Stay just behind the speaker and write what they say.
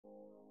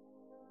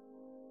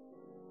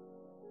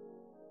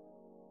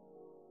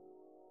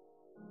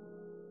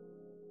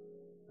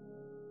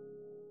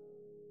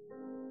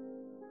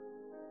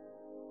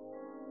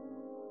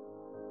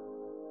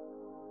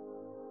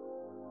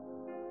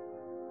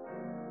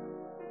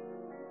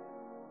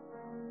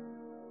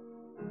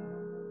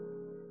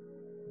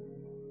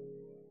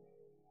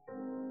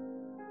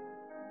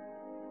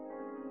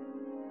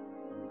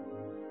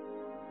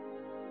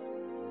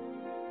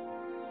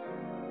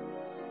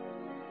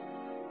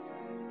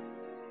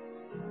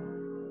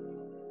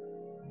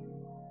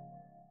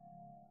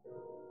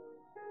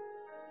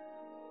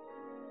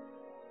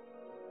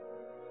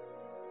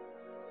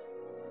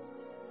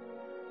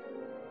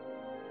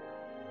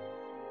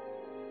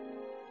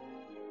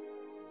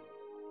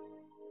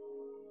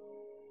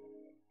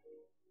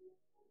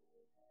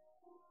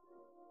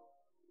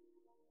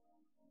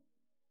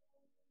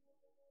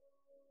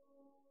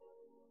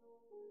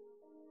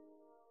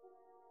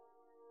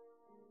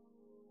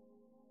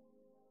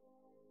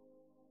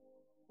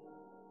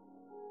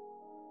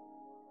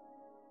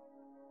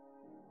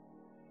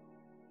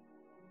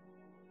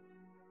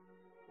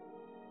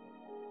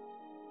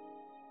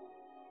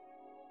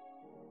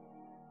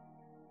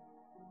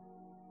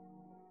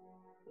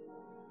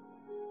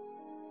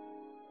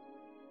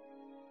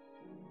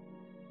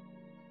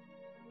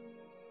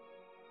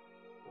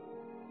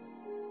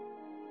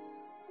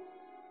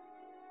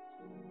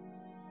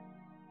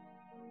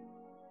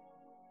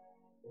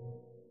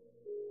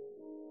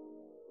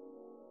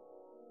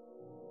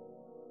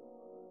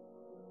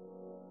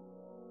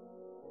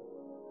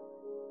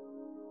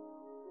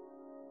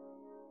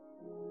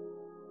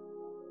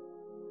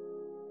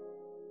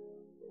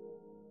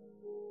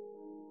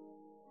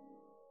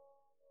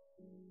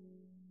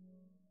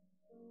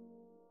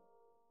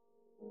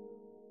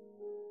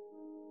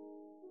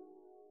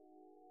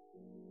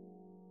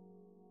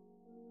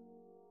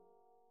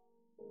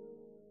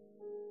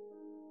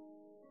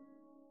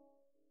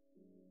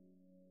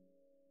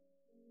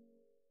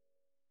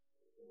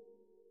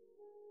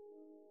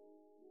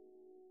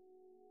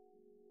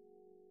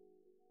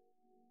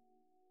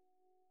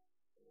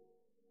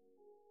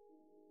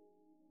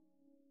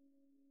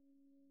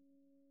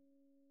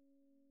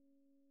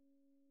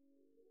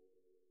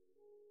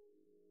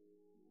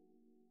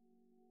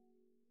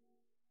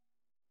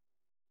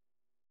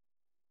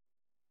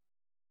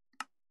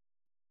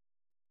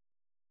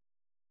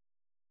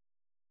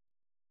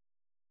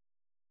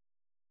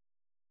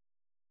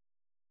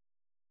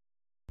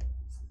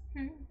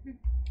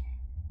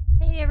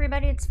Hey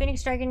everybody, it's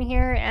Phoenix Dragon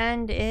here,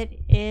 and it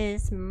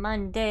is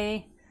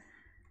Monday.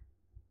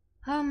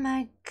 Oh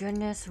my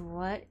goodness,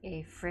 what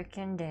a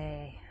freaking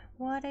day.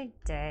 What a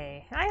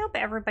day. I hope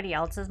everybody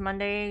else's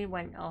Monday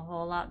went a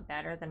whole lot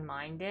better than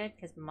mine did,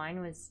 because mine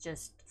was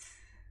just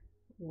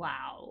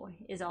wow,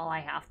 is all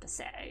I have to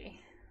say.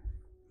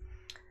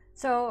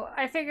 So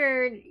I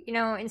figured,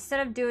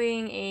 instead of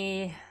doing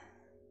a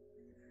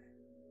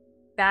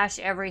bash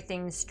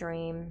everything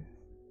stream,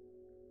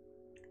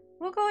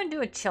 we'll go and do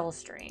a chill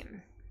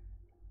stream.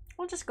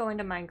 We'll just go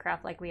into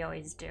Minecraft like we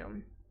always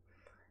do.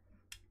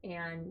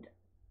 And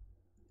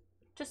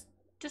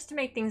just to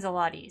make things a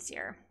lot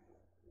easier.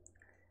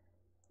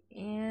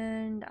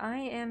 And I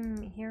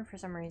am here for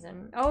some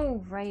reason.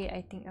 Oh, right,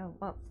 I think, oh,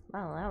 well,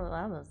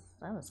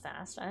 that was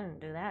fast. I didn't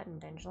do that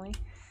intentionally.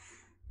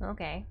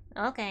 Okay,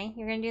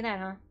 you're gonna do that,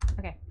 huh?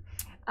 Okay.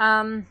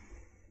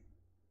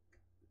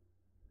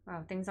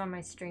 Wow, things on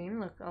my stream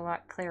look a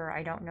lot clearer.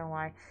 I don't know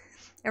why.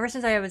 Ever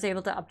since I was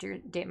able to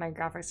update my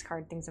graphics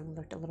card, things have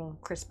looked a little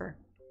crisper.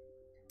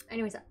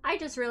 Anyways, I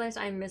just realized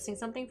I'm missing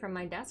something from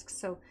my desk,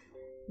 so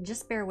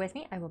just bear with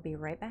me. I will be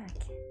right back.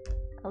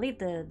 I'll leave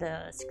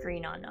the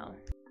screen on now.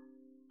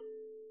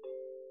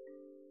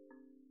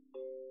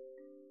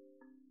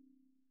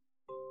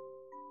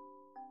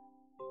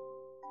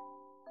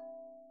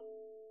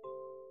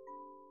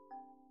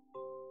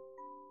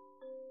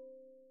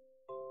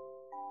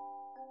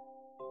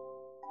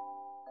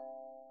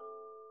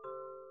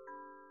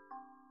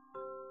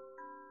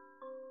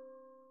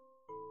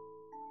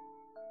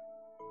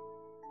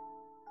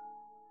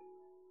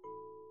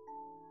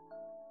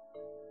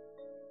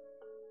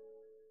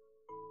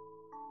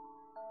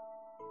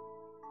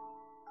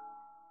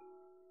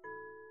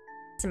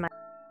 My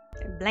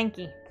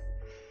blankie.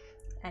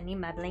 I need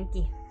my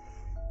blankie.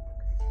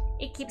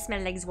 It keeps my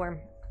legs warm.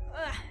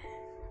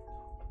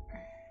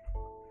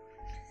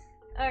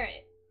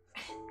 Alright.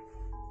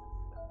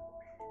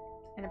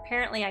 And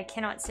apparently I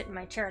cannot sit in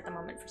my chair at the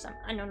moment for some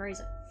unknown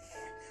reason.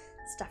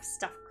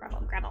 Stuff,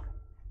 grabble.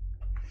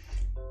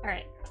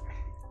 Alright.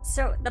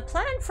 So the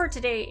plan for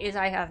today is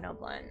I have no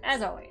plan,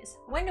 as always.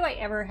 When do I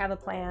ever have a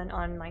plan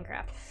on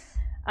Minecraft?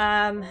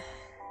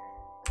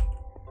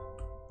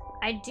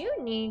 I do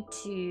need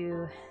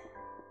to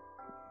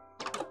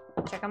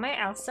check on my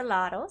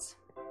ocelotos.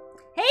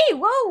 Hey,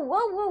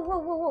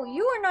 whoa.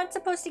 You are not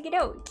supposed to get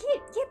out.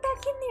 Get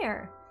back in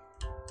there.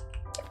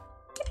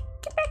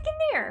 Get back in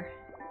there.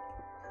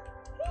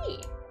 Hey.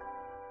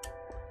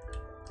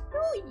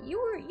 No, you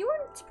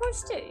weren't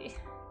supposed to.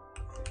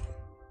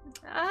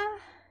 Do I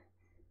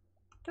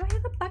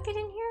have a bucket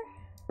in here?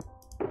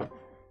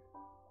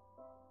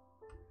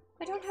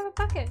 I don't have a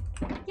bucket.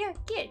 Yeah,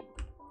 get.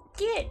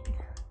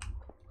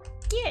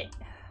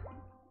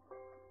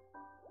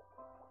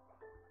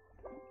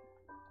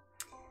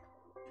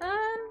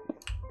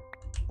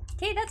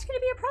 Okay, that's gonna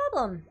be a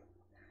problem.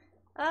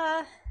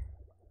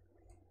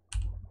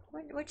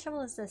 What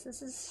shovel is this?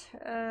 This is,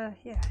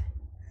 yeah.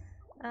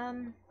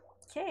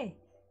 Okay.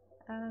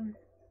 I'm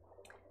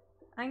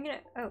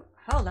gonna, oh,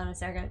 hold on a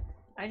second.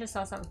 I just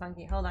saw something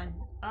funky. Hold on.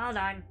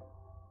 I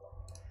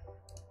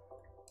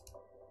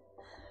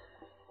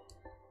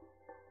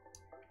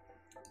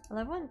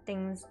love when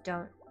things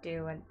don't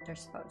do what they're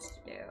supposed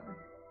to do.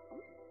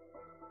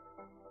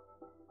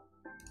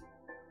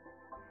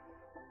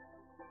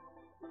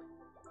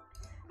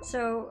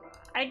 So,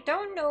 I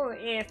don't know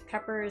if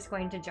Pepper is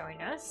going to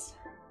join us.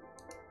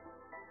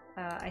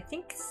 I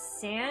think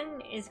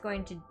San is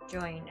going to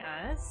join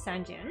us.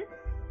 Sanjin.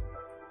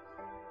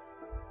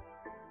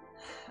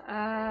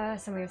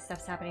 Some weird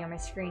stuff's happening on my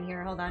screen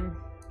here. Hold on.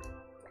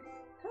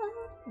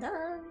 I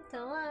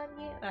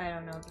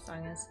don't know what the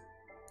song is.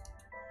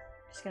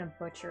 I'm just gonna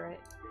butcher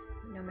it.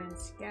 No Man's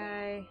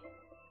Sky.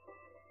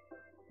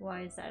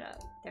 Why is that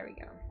up? There we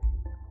go.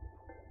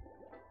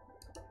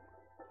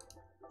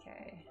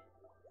 Okay.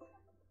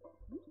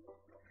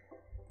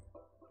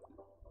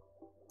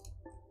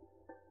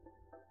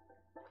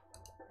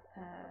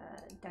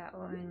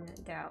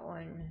 That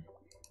one.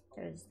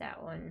 There's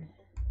that one.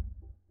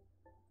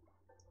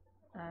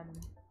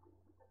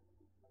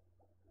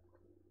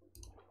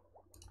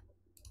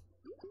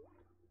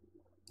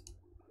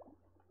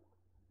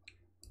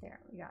 There,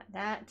 we got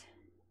that.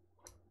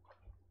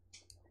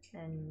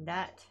 And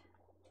that.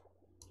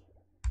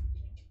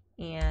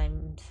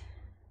 And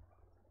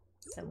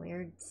some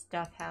weird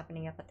stuff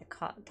happening up at the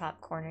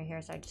top corner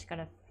here, so I just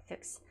gotta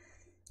fix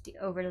the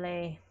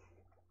overlay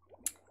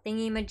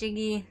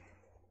thingy-majiggy.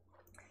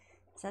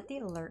 Is that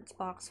the alerts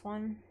box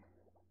one?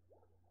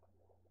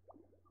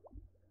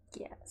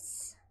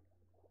 Yes.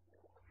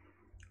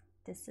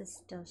 This is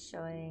still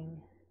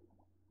showing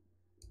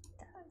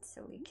that,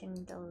 so we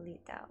can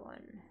delete that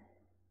one.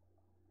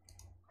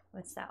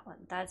 What's that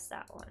one? That's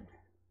that one.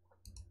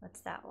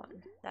 What's that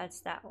one? That's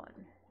that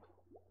one.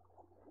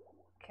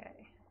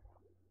 Okay.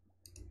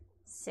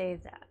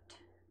 Save that.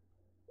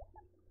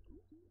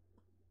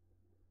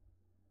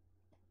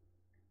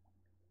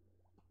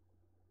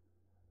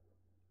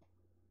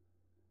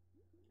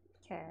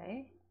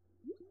 Okay.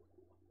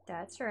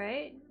 That's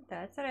right.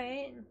 That's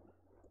right.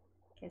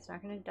 Okay, it's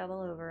not gonna double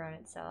over on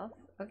itself.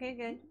 Okay,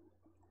 good.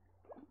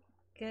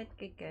 Good,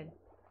 good, good.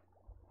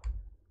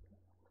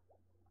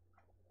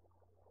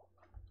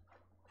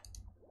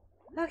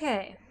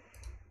 Okay.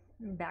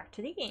 Back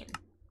to the game.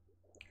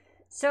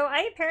 So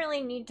I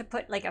apparently need to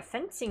put like a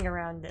fencing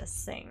around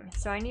this thing.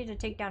 So I need to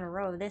take down a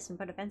row of this and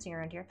put a fencing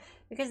around here.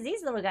 Because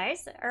these little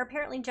guys are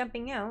apparently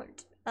jumping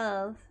out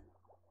of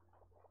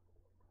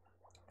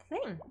the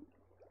thing.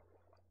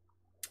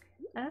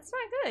 And that's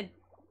not good.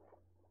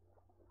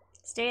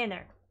 Stay in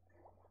there.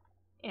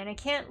 And I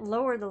can't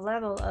lower the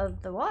level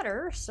of the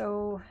water,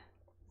 so...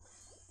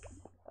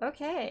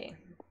 Okay.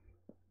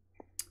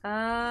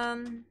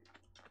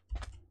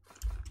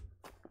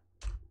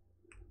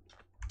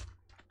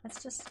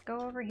 Let's just go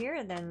over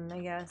here then, I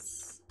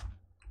guess.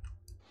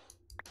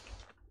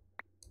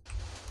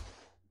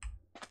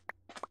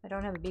 I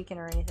don't have a beacon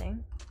or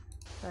anything,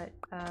 but,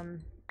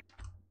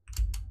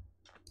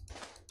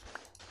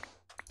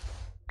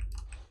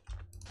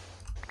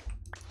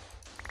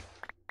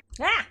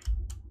 Ah!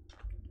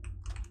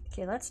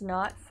 Okay, let's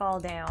not fall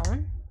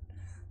down,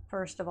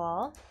 first of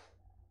all.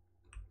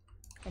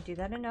 I do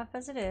that enough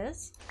as it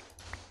is.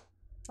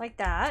 Like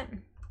that.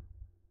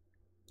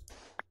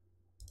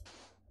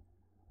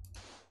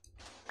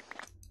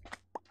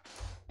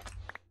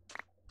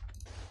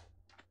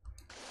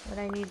 What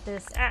I need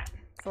this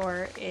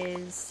for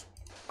is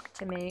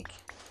to make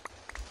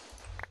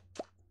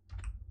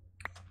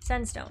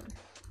sandstone.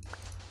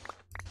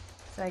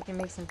 So I can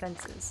make some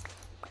fences.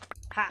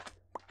 Ha!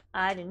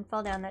 I didn't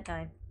fall down that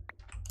time.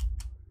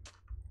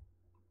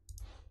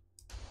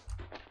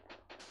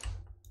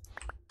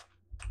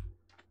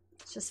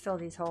 Let's just fill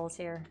these holes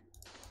here.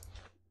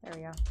 There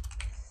we go.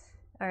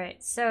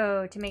 Alright,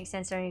 so to make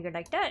sandstone you go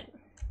like that.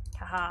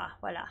 Haha,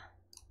 voila.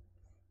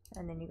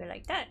 And then you go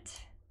like that.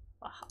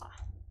 Aha.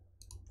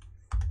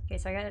 Okay,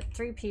 so I got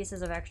 3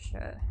 pieces of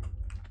extra.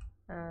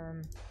 I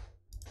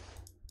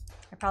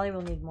probably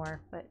will need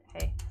more, but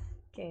hey.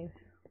 Okay.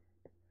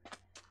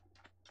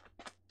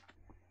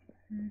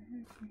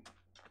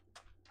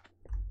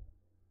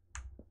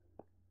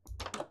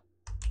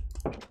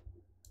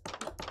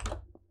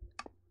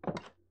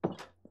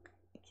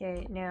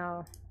 Okay,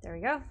 now there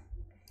we go.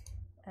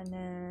 And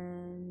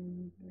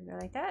then we go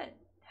like that.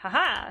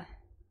 Haha!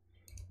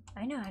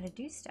 I know how to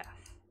do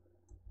stuff.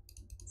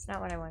 It's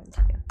not what I wanted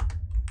to do.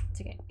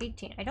 It's okay.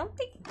 18. I don't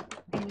think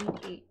I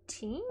need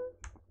 18,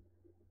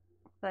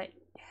 but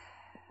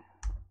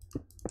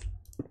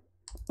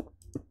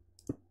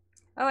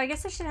oh, I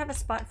guess I should have a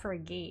spot for a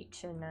gate,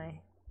 shouldn't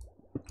I?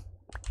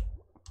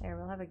 There,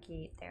 we'll have a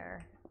gate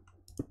there.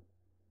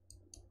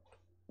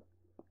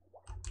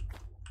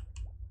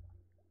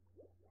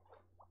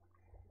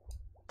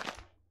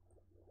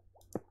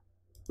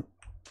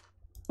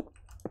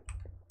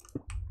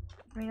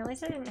 I mean, at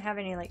least I didn't have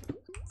any, like,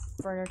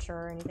 furniture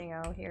or anything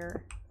out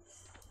here.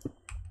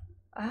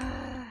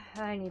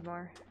 I need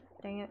more.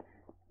 Dang it.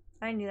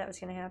 I knew that was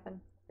gonna happen.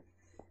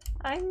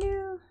 I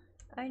knew.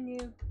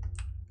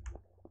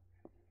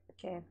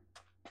 Okay.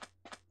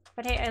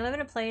 But hey, I live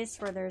in a place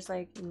where there's,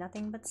 like,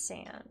 nothing but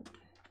sand.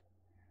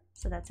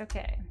 So that's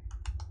okay.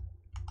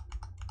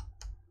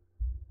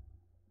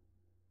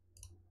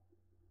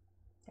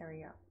 There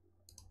we go.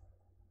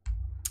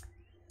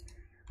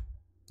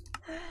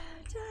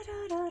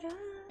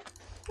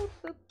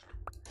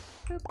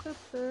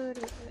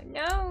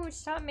 No,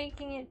 stop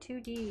making it too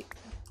deep.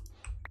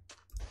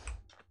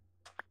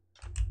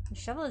 The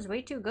shovel is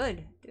way too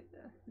good.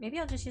 Maybe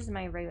I'll just use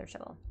my regular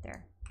shovel.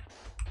 There.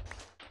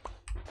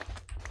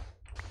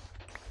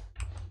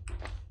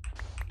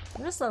 A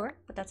little slower,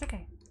 but that's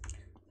okay.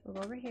 We'll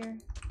go over here.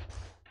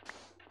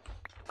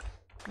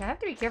 I have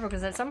to be careful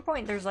because at some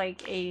point there's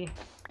like a...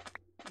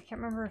 I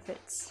can't remember if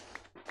it's...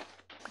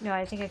 No,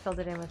 I think I filled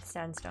it in with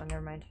sandstone.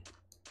 Never mind.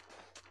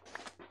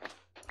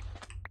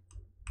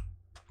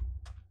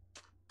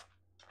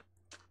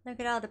 Look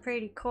at all the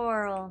pretty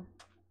coral.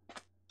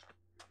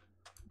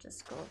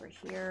 Just go over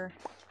here.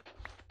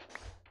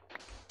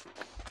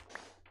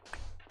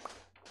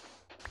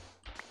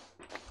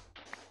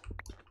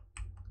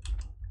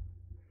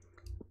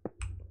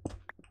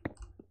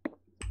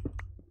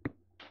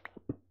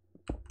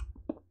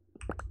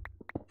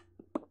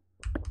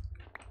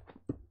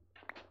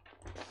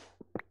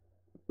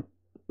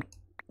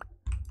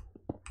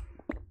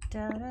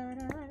 Da, da,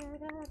 da, da,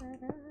 da,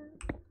 da.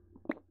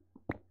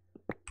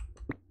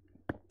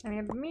 I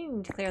mean, I'm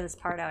meaning to clear this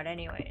part out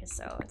anyway,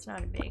 so it's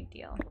not a big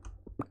deal.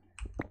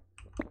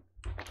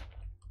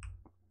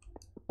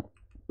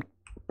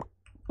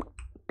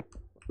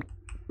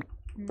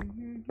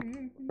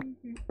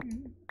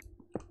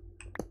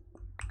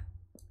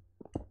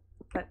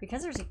 But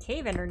because there's a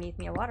cave underneath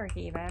me, a water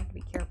cave, I have to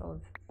be careful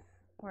of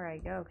where I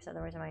go, because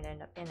otherwise I might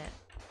end up in it.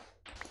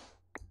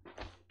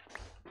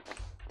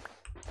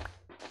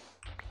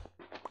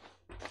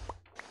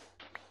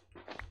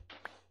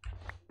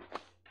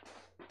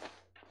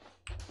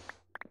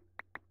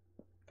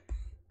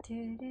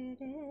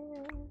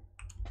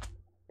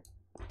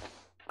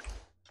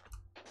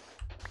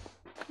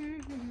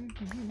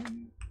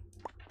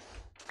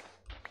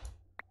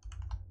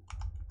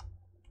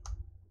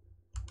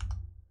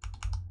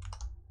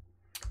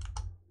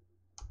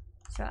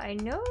 So I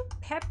know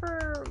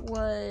Pepper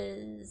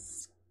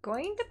was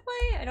going to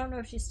play. I don't know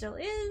if she still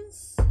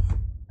is.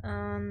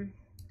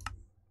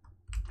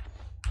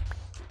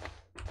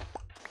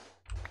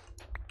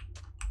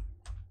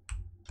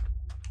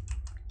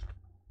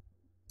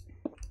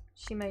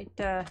 She might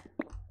have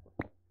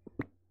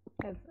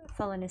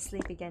fallen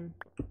asleep again.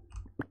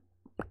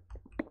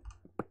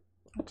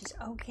 Which is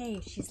okay,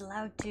 she's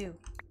allowed to.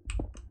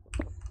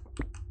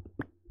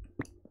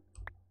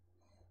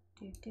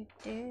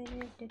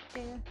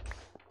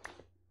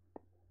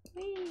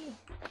 Whee!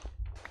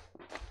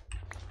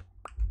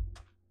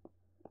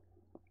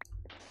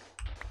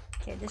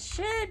 Okay, this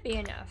should be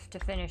enough to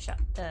finish up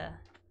the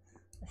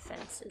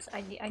fences.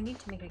 I need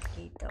to make a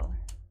gate though.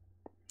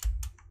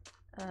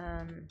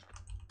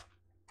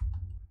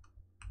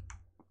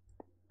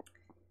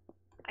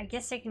 I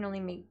guess I can only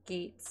make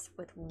gates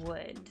with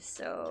wood,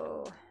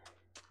 so...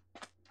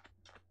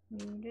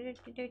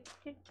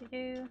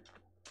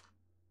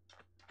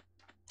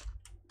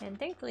 And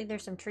thankfully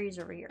there's some trees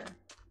over here.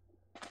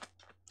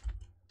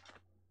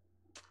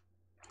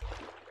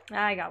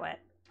 I got wet.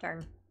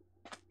 Darn.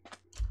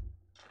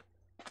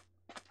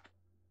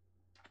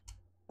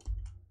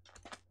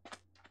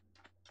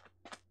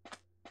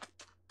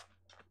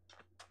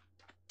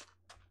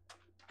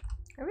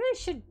 I really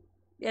should,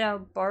 you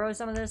know, borrow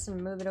some of this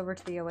and move it over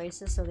to the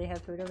oasis so they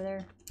have food over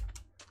there.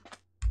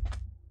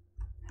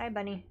 Hi,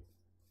 bunny.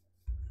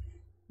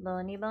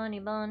 Bunny,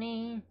 bunny,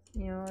 bunny,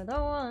 you're the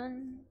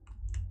one.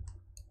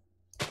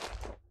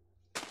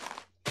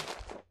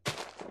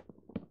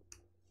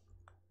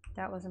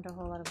 That wasn't a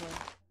whole lot of wood.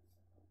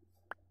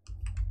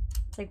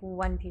 It's like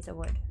one piece of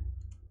wood.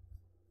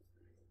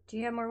 Do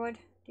you have more wood?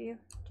 Do you?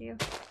 Do you?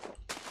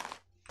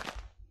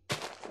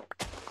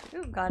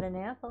 Ooh, got an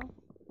apple.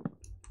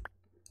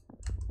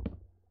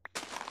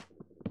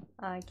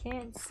 I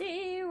can't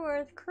see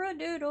worth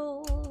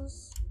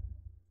cradoodles.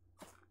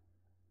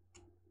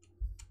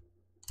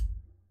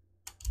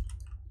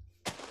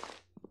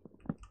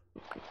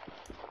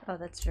 Oh,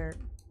 that's dirt.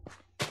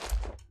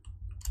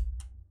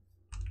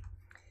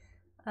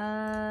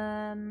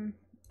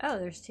 Oh,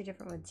 there's two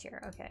different woods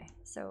here. Okay,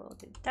 so we'll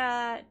do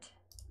that.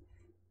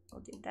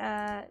 We'll do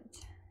that.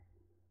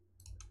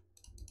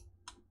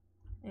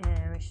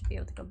 And we should be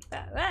able to go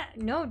back. Ah,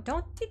 no,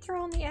 don't be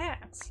throwing the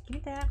axe. Give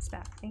me the axe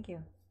back. Thank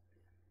you.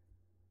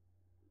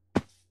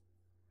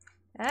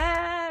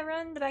 Ah,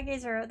 run. The bad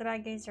guys are out. The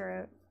bad guys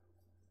are out.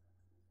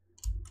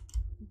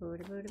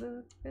 Boop, boop,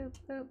 boop, boop,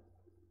 boop.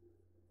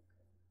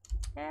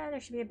 Yeah, there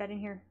should be a bed in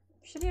here.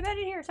 There should be a bed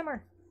in here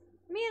somewhere.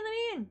 Let me in, let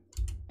me in.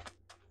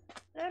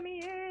 Let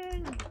me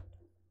in.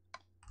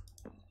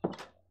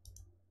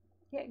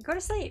 Yeah, go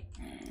to sleep.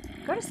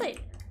 Go to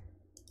sleep.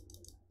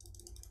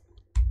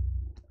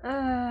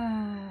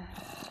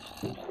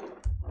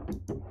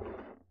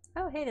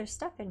 Oh, hey, there's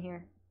stuff in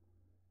here.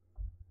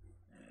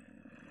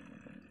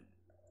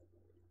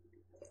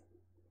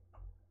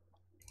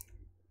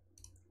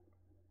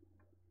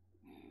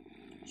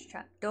 There's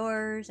trap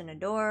doors and a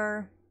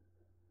door.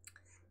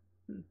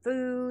 Some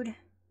food.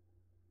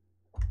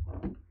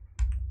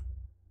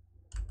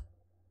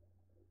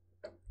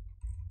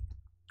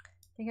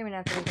 I think I'm gonna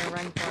have to make a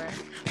run for it.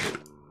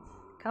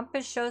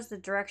 Compass shows the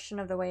direction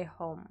of the way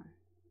home.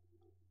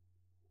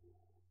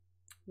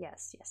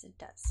 Yes, yes, it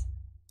does.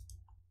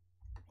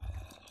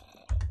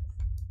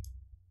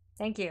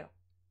 Thank you.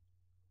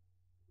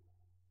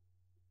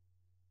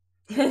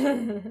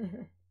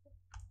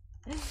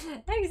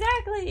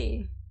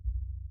 Exactly.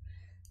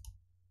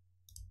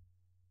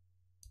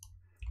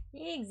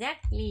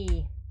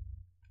 Exactly.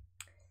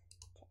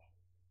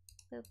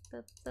 Boop,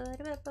 boop, boop,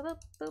 boop,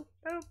 boop, boop,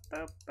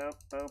 boop, boop,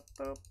 boop,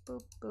 boop,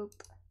 boop, boop.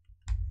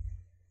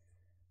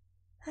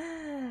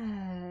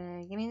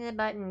 Give me the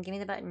button. Give me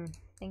the button.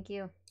 Thank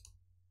you.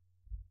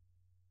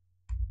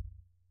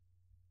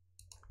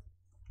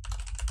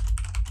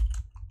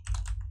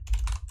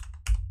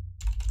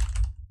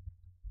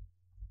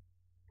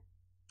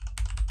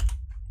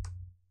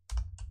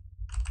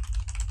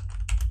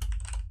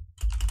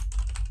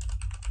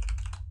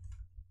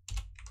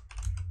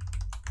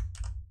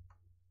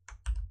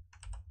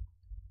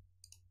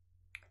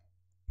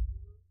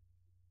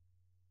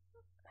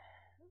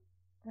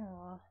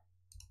 Oh,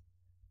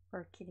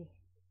 poor kitty.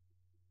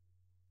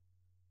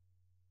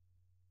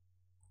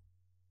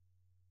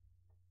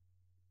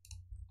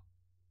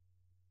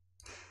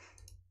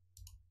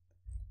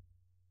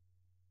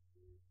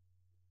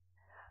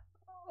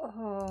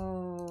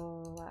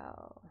 Oh,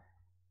 wow.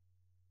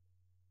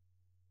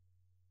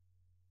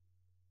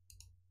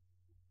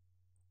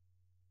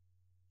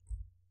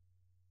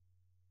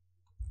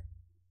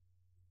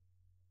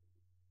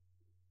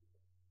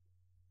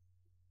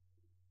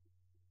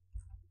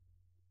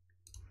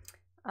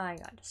 I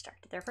got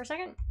distracted there for a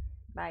second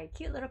by a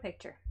cute little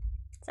picture.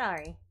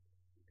 Sorry.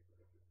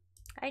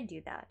 I do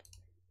that.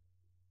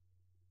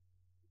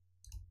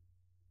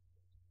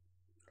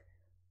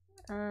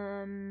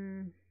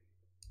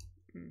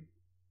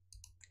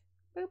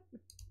 Boop.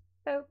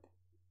 Boop.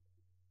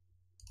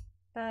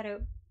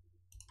 Ba-doop.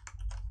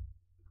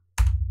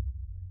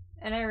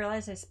 And I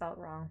realized I spelled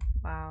wrong.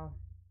 Wow.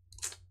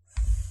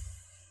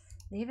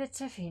 Leave it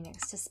to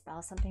Phoenix to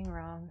spell something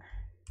wrong.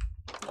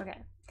 Okay.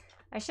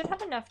 I should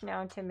have enough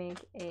now to make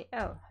a...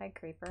 Oh, hi,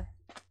 Creeper.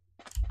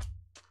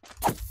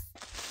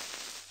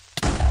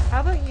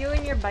 How about you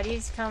and your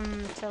buddies come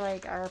to,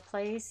 like, our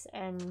place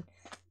and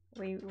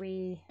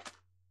we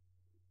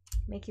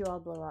make you all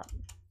blow up?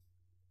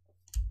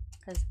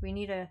 Because we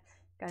need a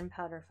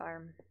gunpowder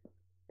farm.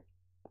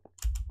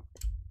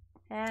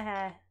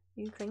 Haha,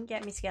 you couldn't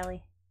get me,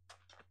 Skelly.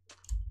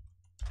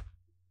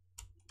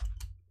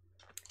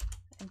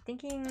 I'm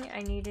thinking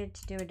I needed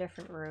to do a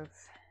different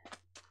roof.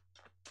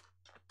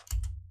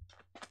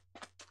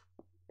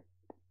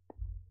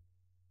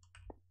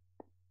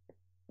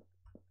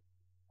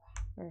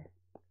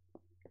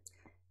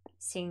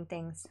 Seeing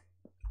things.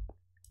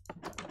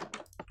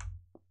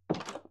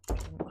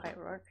 Didn't quite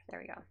work. There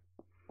we go.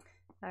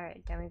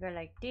 Alright, then we go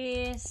like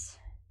this.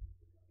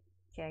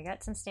 Okay, I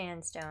got some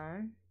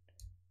sandstone.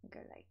 We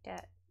go like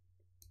that.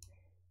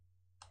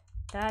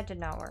 That did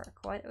not work.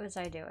 What was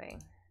I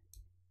doing?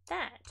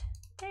 That.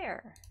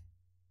 There.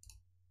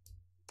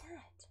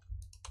 That.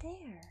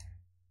 There.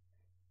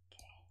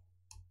 Okay.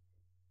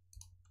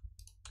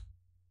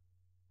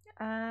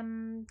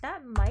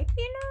 That might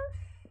be enough?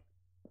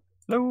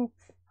 Hello.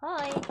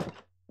 Hi.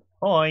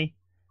 Hi.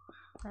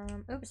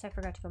 Oops, I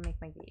forgot to go make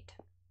my gate.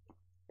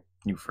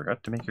 You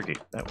forgot to make your gate.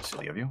 That was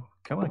silly of you.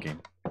 Come on, game.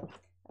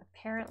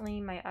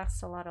 Apparently my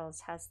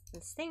axolotls has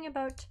this thing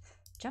about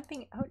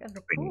jumping out of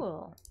the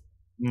pool.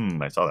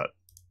 I saw that.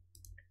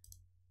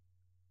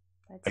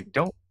 That's I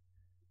don't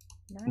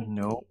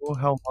know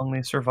how long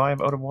they survive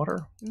out of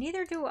water.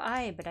 Neither do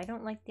I, but I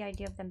don't like the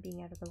idea of them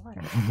being out of the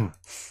water.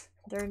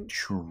 They're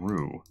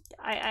true.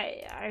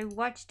 I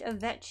watched a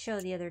vet show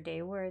the other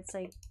day where it's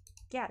like,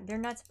 yeah, they're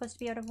not supposed to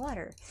be out of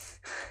water.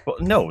 Well,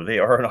 no, they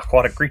are an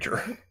aquatic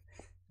creature.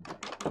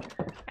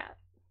 Yeah.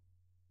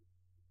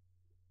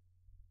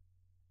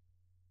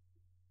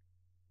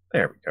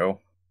 There we go.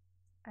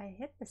 I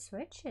hit the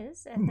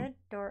switches and the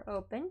door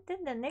opened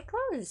and then they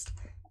closed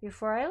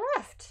before I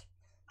left.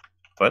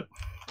 What?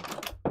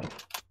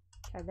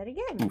 Try that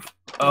again. Oof.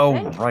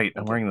 Oh, right.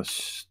 I'm wearing the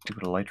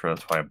stupid elytra.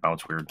 That's why I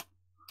bounce weird.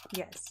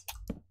 Yes.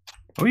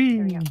 Whee!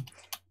 There we go.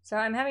 So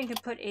I'm having to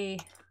put a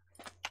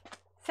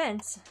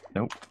fence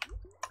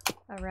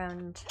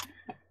around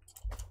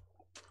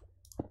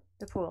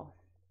the pool.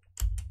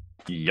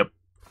 Yep.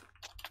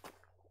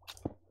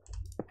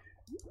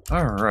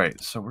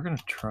 Alright, so we're going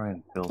to try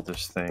and build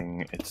this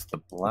thing. It's the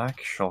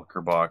black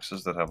shulker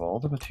boxes that have all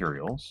the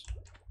materials.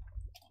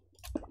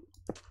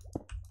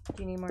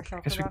 Do you need more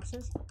shulker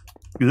boxes?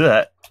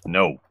 Ugh,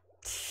 no.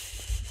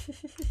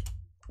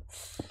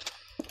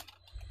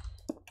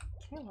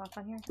 Can I walk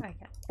on here? I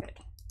can. Good.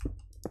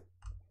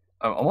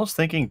 I'm almost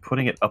thinking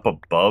putting it up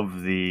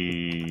above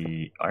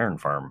the iron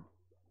farm.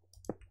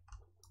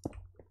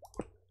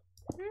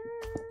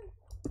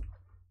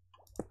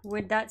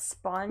 Would that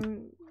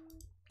spawn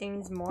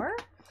things more?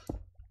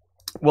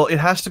 Well, it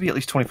has to be at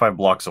least 25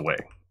 blocks away.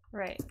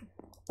 Right.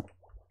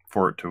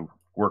 For it to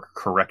work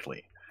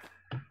correctly.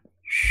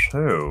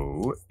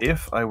 So,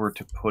 if I were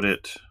to put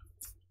it...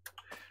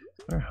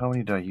 How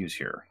many did I use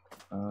here?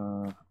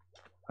 I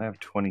have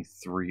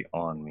 23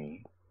 on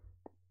me.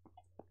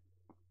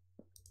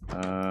 Do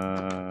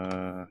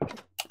I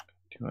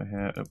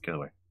have... Oh, get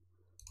away.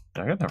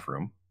 I got enough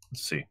room.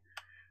 Let's see.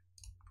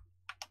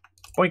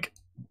 Boink!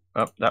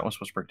 Oh, that one's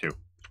supposed to break too.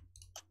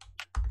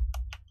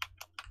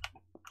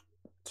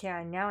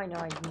 Yeah, now I know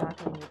I'm not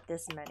going to need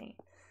this many.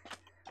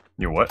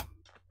 You're what?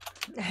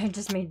 I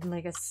just made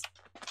like a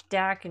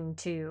stack and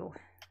two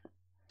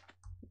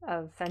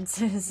of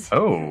fences.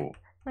 Oh!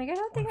 Like, I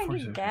don't think I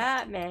need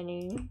that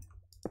many.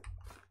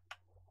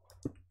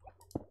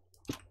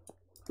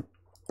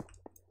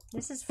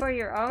 This is for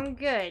your own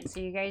good,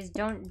 so you guys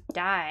don't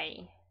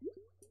die.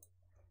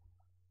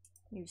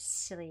 You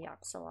silly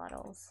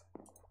axolotls.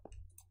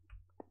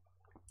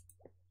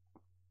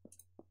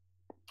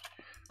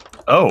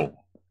 Oh!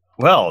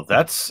 Well,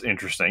 that's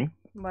interesting.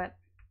 What?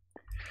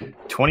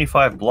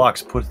 25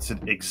 blocks puts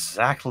it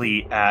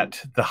exactly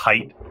at the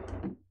height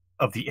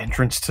of the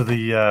entrance to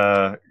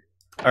the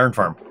iron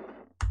farm.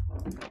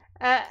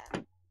 That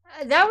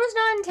was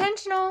not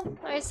intentional,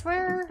 I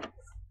swear.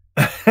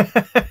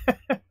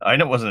 I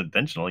know it wasn't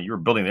intentional. You were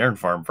building the iron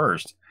farm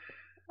first.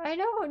 I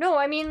know. No,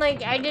 I mean,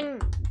 like, I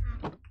didn't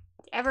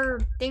ever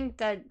think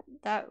that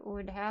that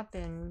would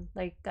happen.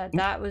 Like,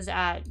 that was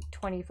at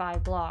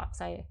 25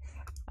 blocks. I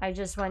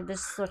just went,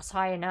 this looks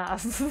high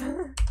enough.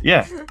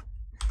 Yeah.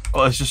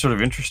 Well, it's just sort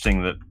of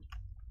interesting that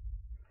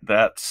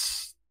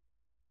that's...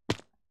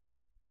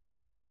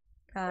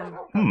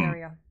 Oh, there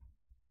we go.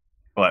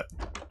 What?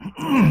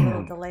 A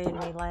little delay in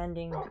me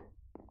landing.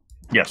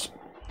 Yes.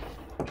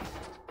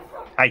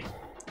 Hi.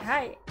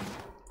 Hi.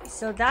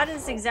 So that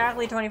is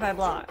exactly 25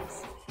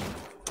 blocks.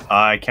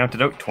 I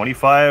counted out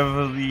 25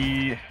 of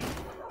the...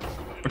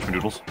 Which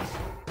noodles?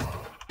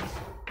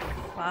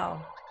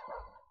 Wow.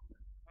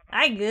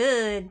 I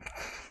good.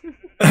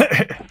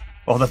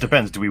 Well, that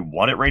depends. Do we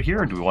want it right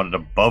here, or do we want it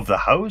above the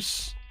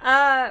house?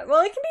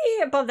 Well, it can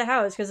be above the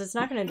house because it's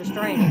not going to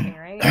destroy anything,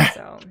 right?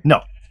 So.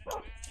 No.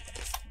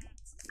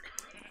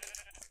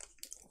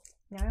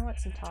 Now I want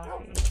some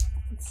toffee.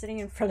 It's sitting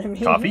in front of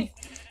me. Coffee?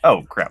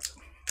 Oh, crap.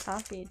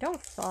 Toffee.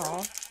 Don't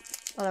fall.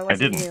 Oh, that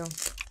wasn't you.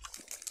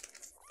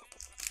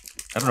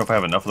 I don't know if I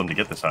have enough of them to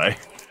get this high.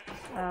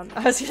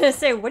 I was gonna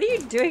say, what are you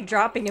doing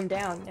dropping him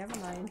down? Never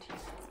mind.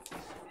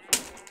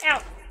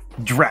 Ow!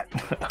 Drat!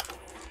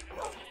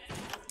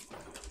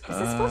 Is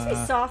this supposed to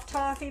be soft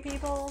toffee,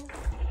 people?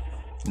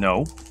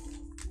 No.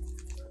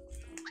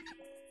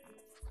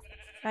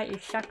 That you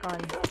shuck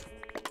on.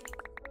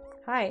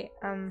 Hi,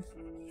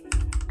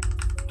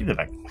 Give that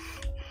back.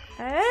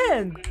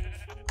 I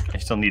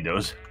still need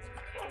those.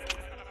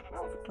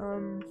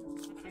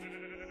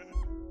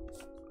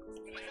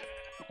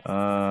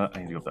 I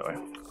need to go up that way.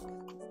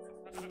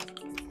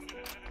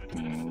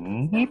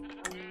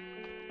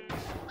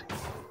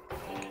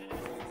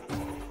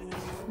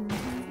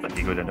 Let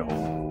me go down the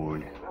hole.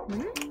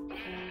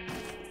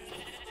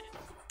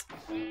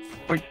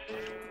 Wait.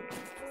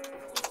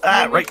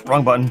 Ah, right,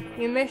 wrong button.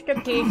 You missed a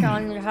piece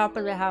on the top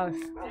of the house.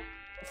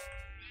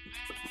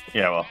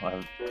 Yeah, well,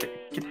 I'll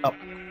get up.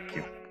 Thank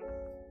you.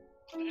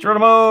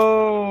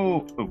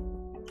 Geronimo!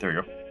 Ooh, there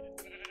you go.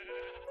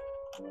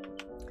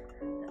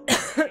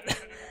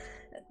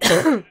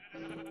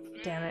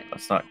 Damn it.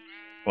 That's not...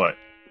 What?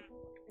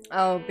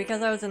 Oh,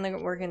 because I was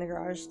working in the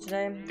garage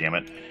today. Damn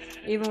it.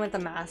 Even with the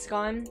mask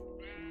on,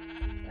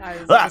 I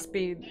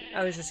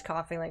was just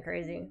coughing like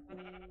crazy.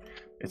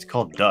 It's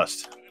called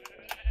dust.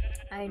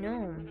 I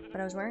know,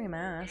 but I was wearing a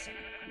mask.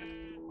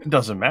 It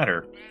doesn't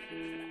matter.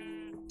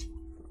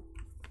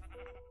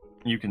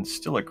 You can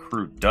still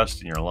accrue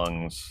dust in your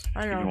lungs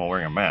even while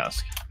wearing a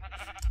mask.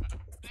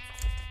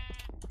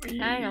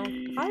 I know.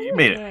 How are you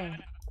made it.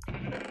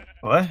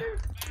 What?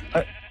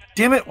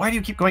 Damn it, why do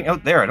you keep going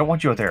out there? I don't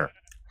want you out there.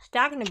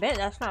 Stacking a bit,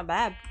 that's not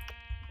bad.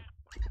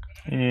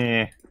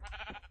 Eh.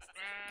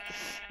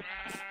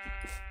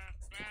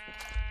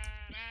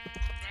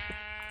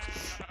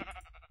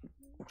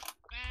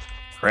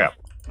 Crap.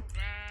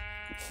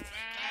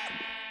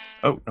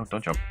 Oh, no,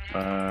 don't jump.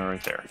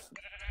 Right there.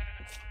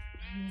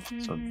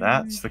 So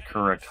that's the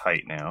correct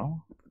height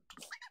now.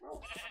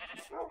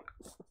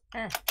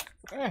 What?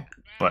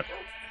 What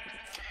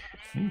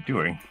are you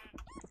doing?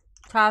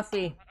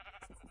 Coffee.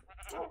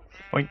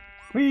 Wait.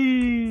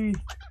 Whee!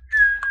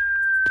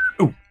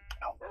 Ooh.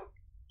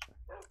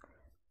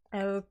 I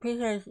have a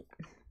piece of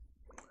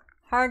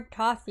hard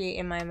toffee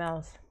in my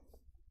mouth.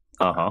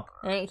 Uh-huh.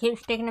 And it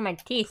keeps sticking to my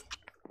teeth.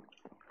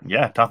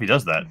 Yeah, toffee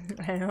does that.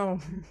 I know.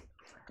 Do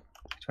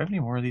I have any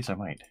more of these? I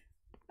might.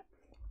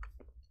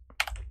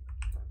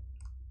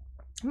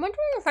 I'm wondering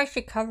if I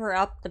should cover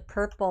up the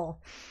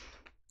purple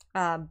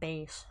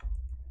base.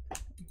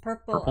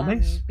 Purple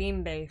base?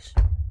 Bean base.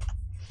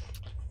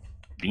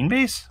 Bean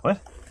base? What?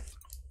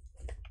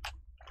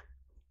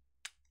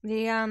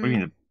 The What do you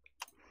mean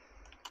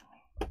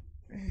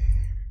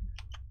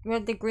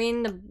with the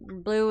green, the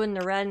blue, and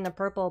the red, and the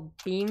purple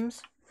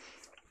beams.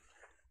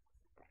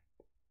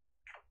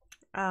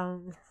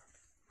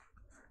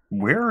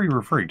 Where are you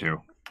referring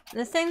to?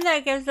 The thing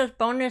that gives us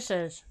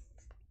bonuses.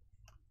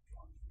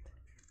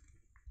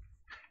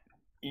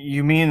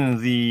 You mean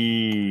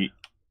the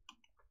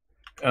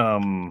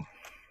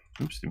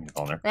oops, didn't mean to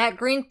fall in there. That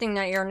green thing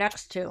that you're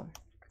next to.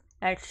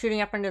 That's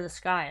shooting up into the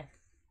sky.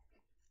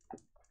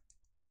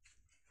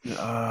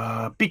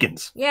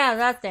 Beacons. Yeah,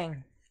 that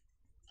thing.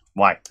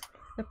 Why?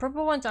 The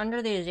purple one's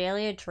under the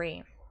azalea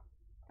tree.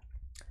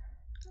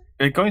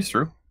 It goes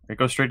through. It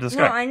goes straight to the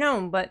sky. No, I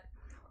know, but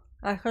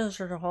because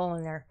there's a hole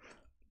in there.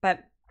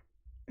 But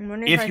I'm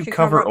wondering if you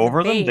cover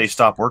over them, they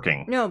stop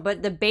working. No,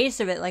 but the base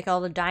of it, like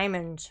all the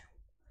diamonds.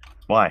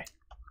 Why?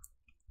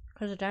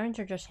 Because the diamonds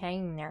are just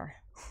hanging there.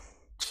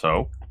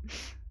 So?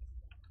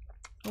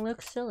 It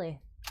looks silly.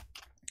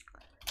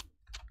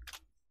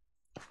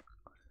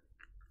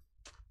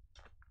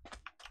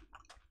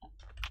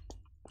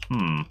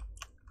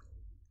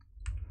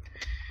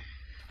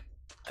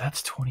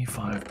 That's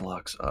 25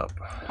 blocks up.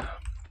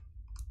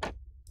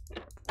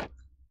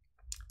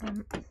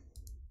 I'm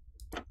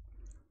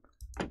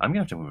gonna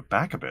have to move it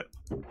back a bit.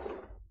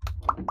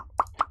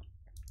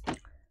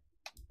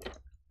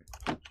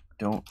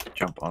 Don't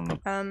jump on the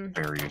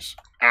berries.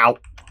 Ow!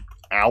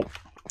 Ow!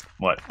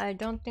 What? I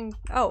don't think...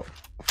 Oh!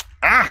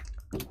 Ah!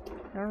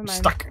 Never mind.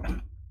 Stuck.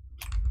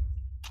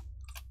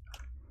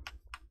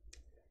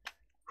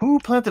 Who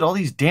planted all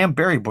these damn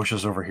berry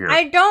bushes over here?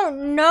 I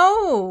don't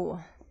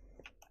know!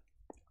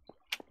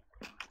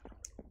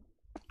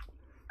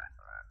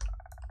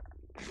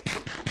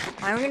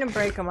 I'm gonna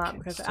break them up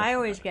because I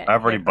always get...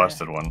 I've already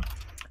busted one.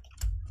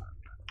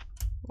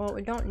 Well,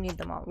 we don't need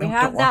them all. We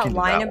have that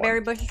line of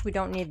berry bushes. We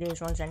don't need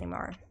these ones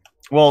anymore.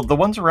 Well, the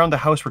ones around the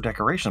house were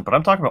decoration, but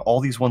I'm talking about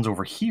all these ones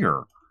over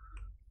here.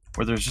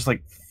 Where there's just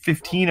like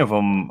 15 of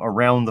them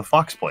around the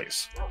Fox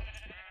place.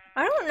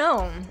 I don't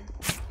know.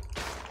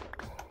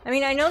 I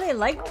mean, I know they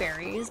like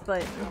berries,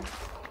 but...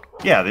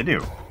 Yeah, they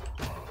do.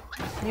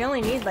 You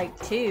only need like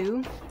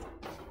 2.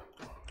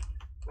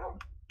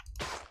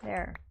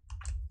 There.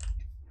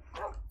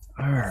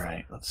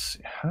 Alright, let's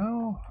see.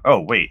 How?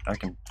 Oh, wait. I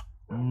can.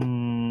 I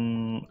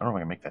don't know if I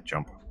can make that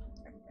jump.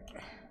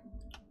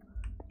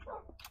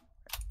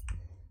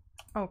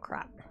 Oh,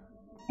 crap.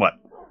 What?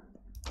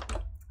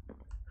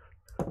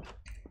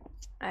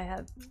 I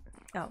have.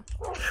 Oh.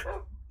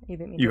 You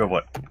beat me. You have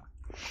what?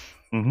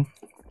 Mm-hmm.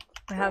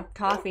 I have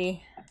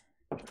toffee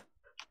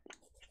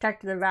stuck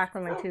to the back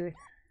of my tooth.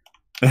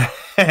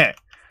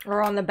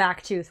 Or on the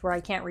back tooth where I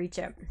can't reach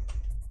it.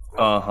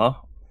 Uh-huh.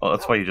 Well,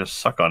 that's why you just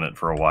suck on it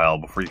for a while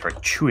before you try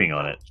chewing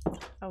on it.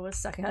 I was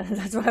sucking on it.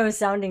 That's why I was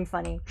sounding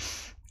funny.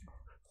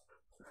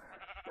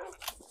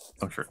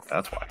 Oh, sure.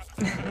 That's why.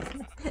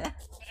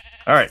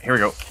 Alright, here we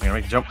go. I'm gonna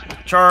make a jump.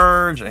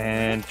 Charge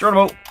and throw the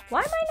boat.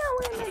 Why am I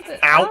not wearing my boots?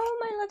 Ow! Oh,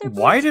 my leather boots.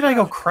 Why did I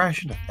go broke.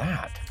 crash into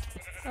that?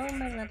 Oh,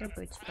 my leather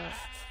boots broke.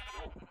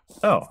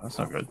 Oh, that's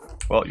not good.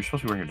 Well, you're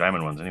supposed to be wearing your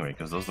diamond ones anyway,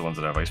 because those are the ones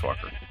that have Ice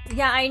Walker.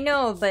 Yeah, I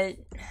know, but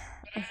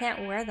I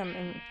can't wear them.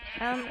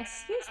 And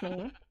excuse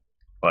me,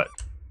 What?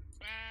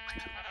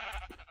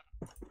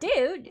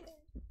 dude.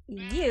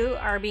 You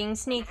are being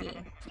sneaky.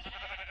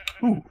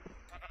 Ooh.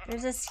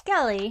 There's a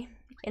skelly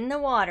in the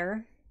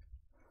water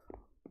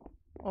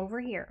over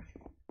here.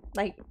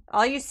 Like,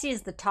 all you see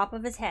is the top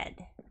of his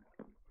head.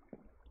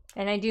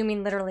 And I do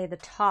mean literally the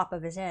top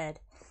of his head.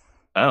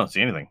 I don't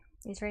see anything.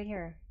 He's right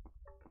here.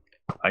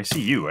 I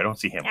see you. I don't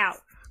see him. Ow.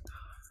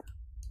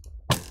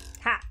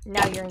 Ha!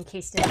 Now you're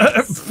encased in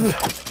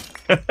ice.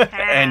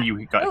 And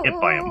you got hit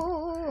by him.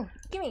 Ooh.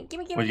 Gimme,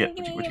 gimme, gimme, What'd you gimme,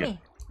 get? gimme, gimme.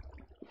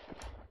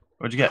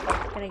 What'd you get?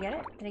 Did I get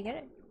it? Did I get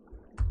it?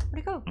 Where'd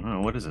it go? I don't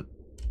know. What is it?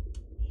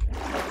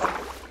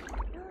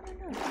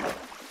 No.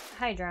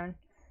 Hi, Drone.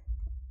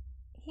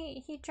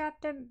 He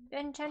dropped a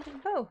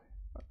enchanted bow.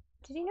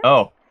 Did he not?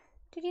 Oh,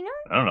 Did he not?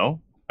 I don't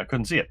know. I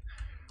couldn't see it.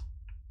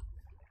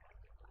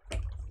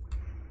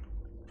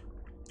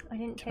 I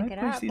didn't Can pick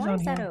I it place up. these Why on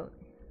is that here? out?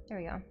 There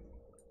we go.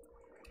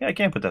 Yeah, I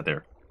can't put that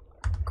there.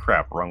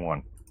 Crap, wrong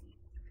one.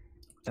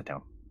 Put that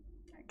down.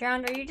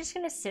 Drowned, are you just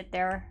gonna sit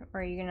there?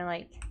 Or are you gonna,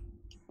 like,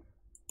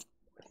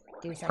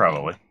 do something?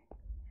 Probably.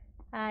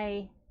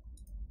 Hi.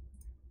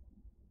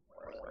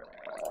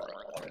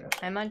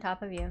 I'm on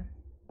top of you.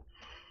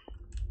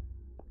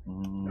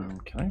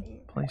 Can I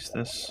place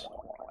this?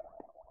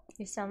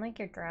 You sound like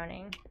you're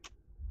drowning.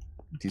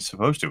 He's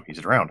supposed to. He's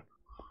drowned.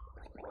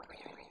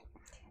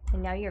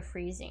 And now you're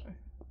freezing.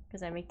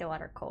 Because I make the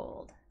water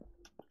cold.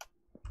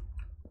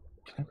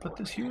 Can I put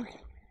this here?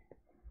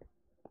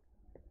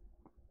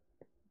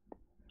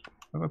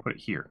 How do I put it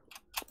here?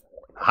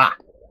 Ha!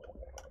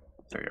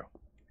 There you go.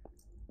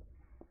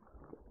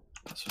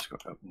 Let's just go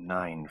up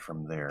 9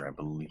 from there, I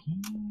believe.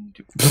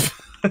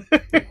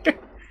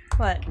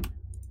 What?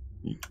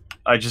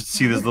 I just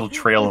see this little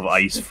trail of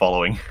ice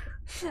following.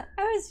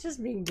 I was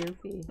just being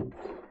goofy.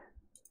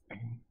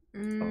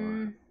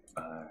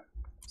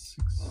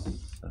 6,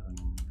 7,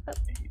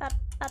 8,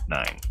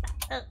 9.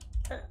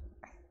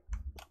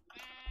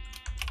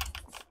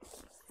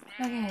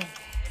 Okay.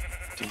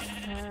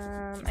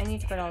 I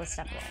need to put all this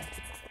stuff away.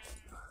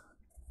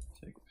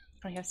 6,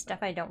 I have stuff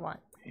I don't want.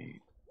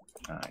 8,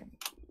 9.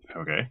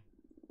 Okay.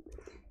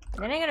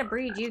 Then I gotta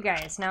breed you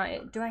guys. Now,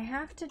 do I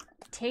have to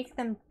take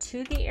them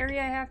to the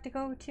area I have to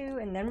go to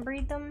and then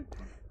breed them?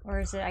 Or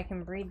is it I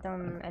can breed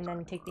them and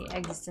then take the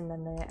eggs and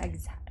then the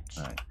eggs hatch?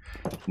 9.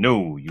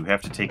 No, you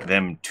have to take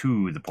them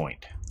to the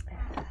point.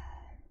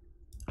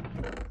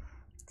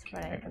 That's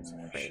what I was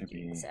afraid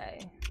you'd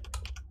say.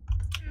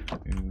 2,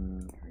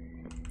 3,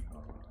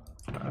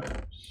 4,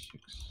 5,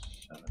 6,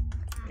 7,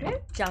 Do we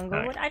have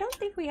jungle wood? I don't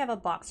think we have a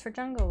box for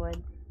jungle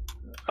wood.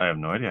 I have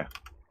no idea.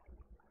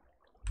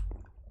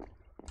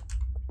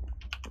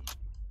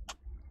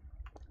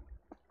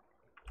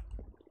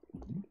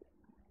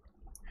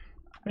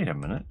 Wait a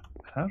minute.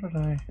 How did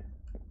I...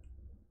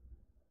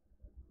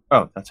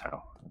 Oh, that's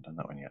how. I haven't done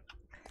that one yet.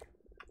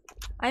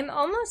 I'm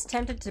almost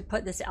tempted to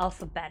put this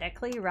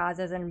alphabetically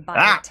rather than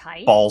by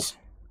type. Balls.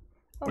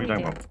 What are you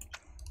talking about?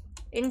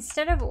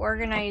 Instead of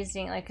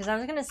organizing, like, because I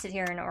was going to sit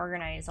here and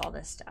organize all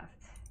this stuff.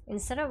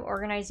 Instead of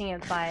organizing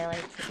it by,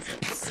 like, is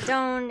it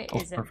stone,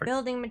 is it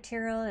building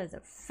material, is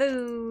it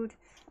food,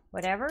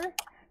 whatever,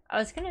 I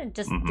was going to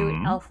just do it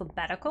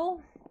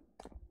alphabetical.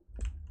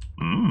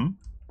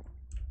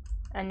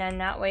 And then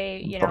that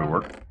way, you know,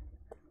 work.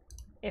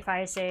 if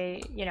I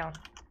say, you know,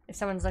 if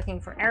someone's looking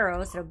for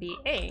arrows, it'll be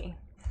A,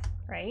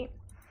 right?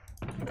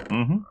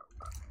 The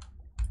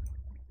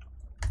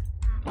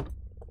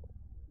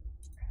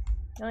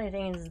only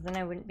thing is then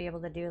I wouldn't be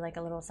able to do like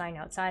a little sign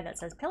outside that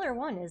says pillar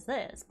 1 is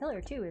this, pillar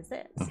 2 is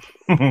this.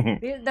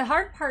 The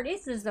hard part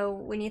is though,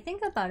 when you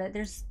think about it,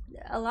 there's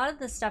a lot of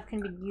this stuff can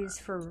be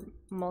used for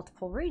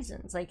multiple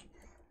reasons. Like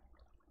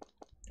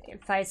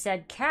if I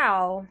said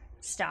cow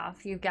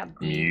stuff, you've got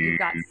beef, you've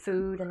got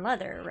food and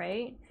leather,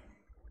 right?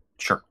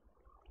 Sure.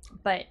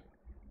 But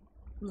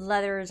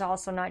leather is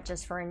also not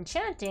just for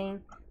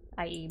enchanting,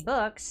 i.e.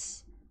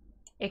 books.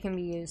 It can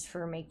be used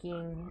for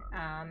making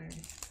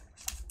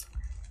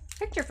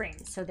picture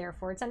frames, so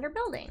therefore it's under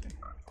building.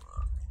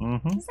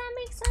 Mm-hmm. Does that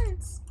make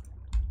sense?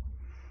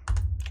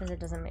 Because it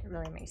doesn't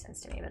really make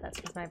sense to me, but that's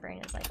because my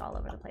brain is like all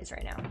over the place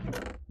right now.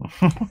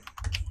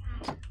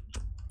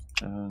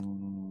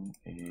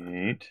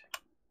 8.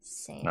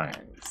 Sand, 9.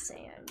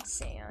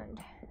 sand.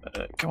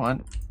 Come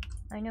on.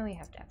 I know we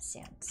have to have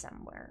sand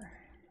somewhere.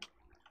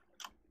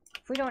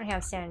 If we don't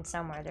have sand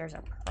somewhere, there's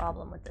a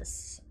problem with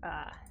this.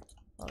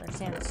 Well, there's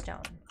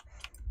sandstone.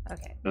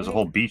 Okay. There's a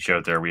whole beach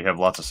out there. We have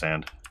lots of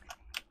sand.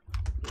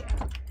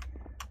 Yeah.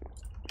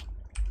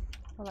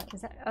 Hold on,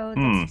 is that? Oh,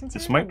 that's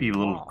this might be a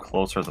little wall.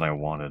 closer than I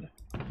wanted.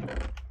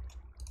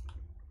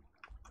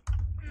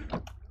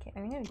 Okay,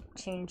 I'm gonna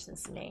change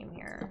this name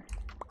here.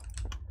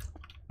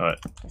 What?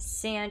 The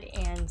sand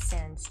and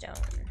sandstone.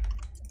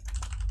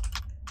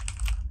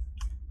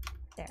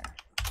 There.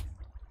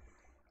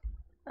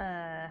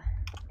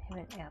 Have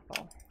an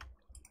apple.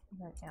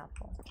 Have an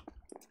apple.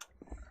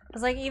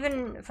 Because, like,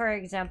 even for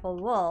example,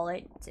 wool,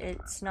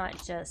 it's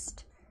not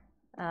just.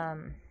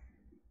 No,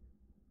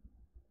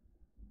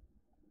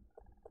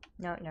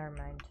 never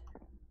mind.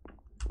 I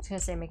was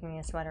gonna say making me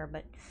a sweater,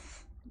 but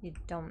you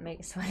don't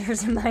make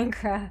sweaters in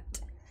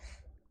Minecraft.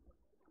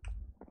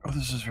 Oh,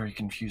 this is very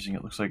confusing.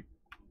 It looks like...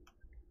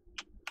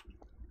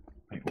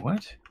 Wait,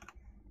 what?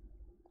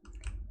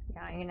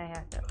 Yeah, I'm gonna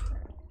have to...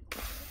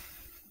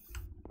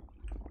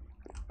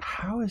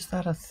 How is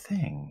that a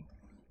thing?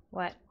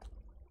 What?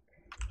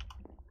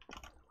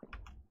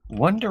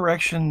 One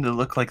direction, they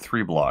look like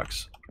 3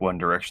 blocks. One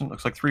direction,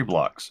 looks like 3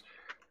 blocks.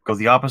 Go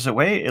the opposite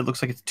way, it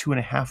looks like it's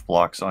 2.5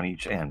 blocks on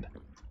each end.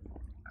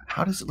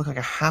 How does it look like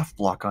a half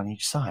block on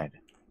each side?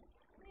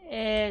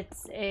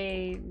 It's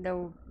a...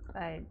 No,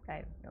 I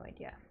have no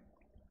idea.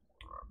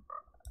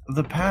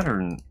 The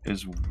pattern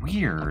is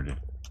weird.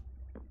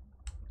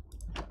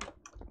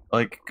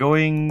 Like,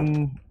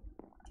 going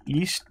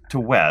east to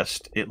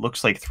west, it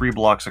looks like 3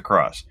 blocks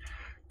across.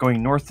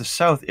 Going north to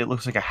south, it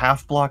looks like a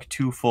half block,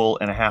 2 full,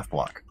 and a half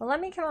block. Well, let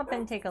me come up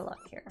and take a look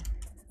here.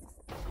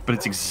 But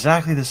it's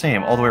exactly the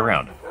same all the way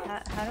around.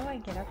 How do I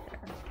get up there?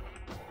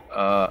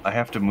 I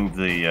have to move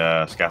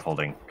the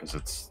scaffolding because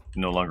it's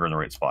no longer in the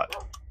right spot.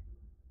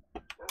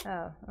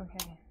 Oh,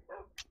 okay.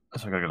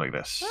 So I gotta go like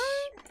this.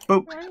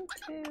 What? Boop. 1,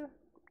 2,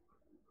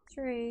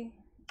 3,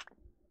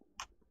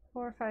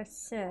 4, 5,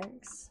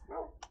 6.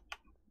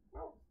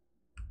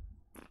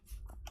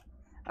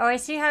 Oh, I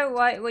see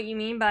what you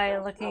mean by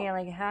looking at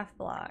like a half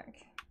block.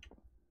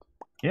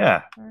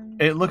 Yeah. 1,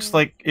 It looks 2,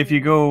 like if you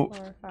 3, go...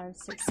 4, 5,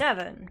 6,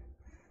 7.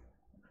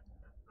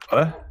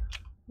 What?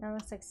 That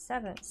looks like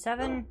 7.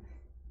 7.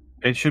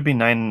 It should be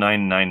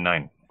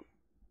 9999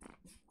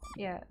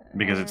 Yeah.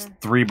 because it's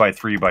 3 by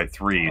 3 by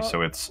 3, well,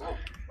 so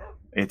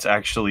it's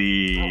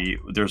actually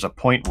there's a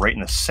point right in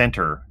the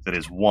center that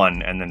is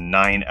 1 and then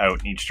 9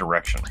 out in each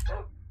direction.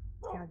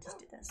 I'll just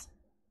do this.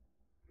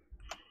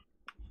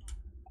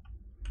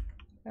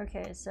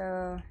 Okay,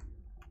 so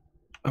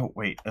Oh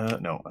wait,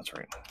 no, that's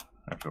right.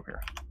 I have to go up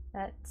here.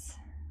 that's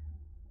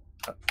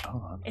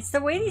Hold on. it's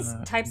the way these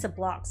types of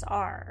blocks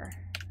are.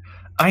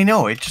 I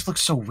know, it just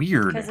looks so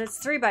weird. Because it's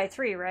 3 by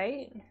 3,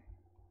 right?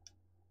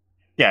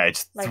 Yeah,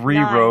 it's Like 3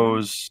 9.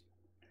 rows.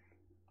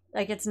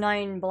 Like it's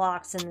 9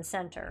 blocks in the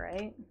center,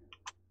 right?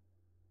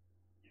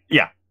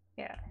 Yeah.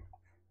 Yeah.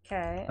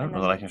 Okay. I don't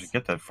know that I can actually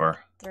get that far.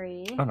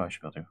 3. Oh no, I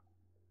should be able to.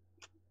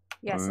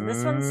 Yeah, so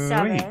this one's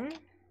Wait. 7.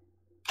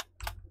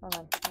 Hold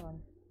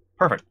on.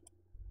 Perfect.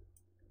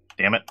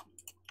 Damn it.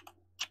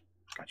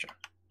 Gotcha.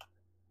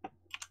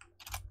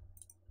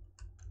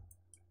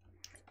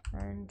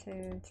 1,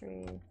 2,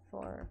 3,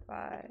 4,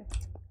 5.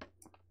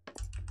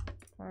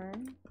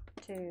 1,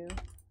 2,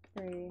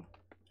 3,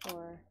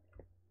 4,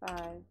 5,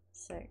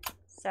 6,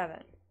 7.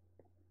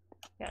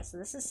 Yeah, so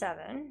this is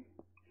 7.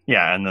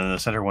 Yeah, and then the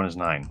center one is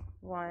 9.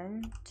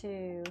 1,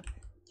 2,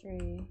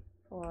 3,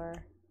 4,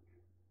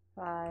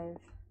 5,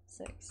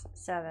 6,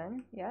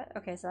 7. Yeah,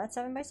 okay, so that's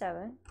 7 by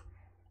 7.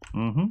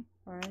 Mm-hmm.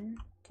 1,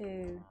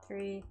 2,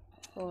 3,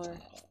 4,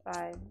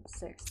 5,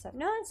 6, 7.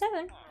 No, it's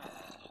 7.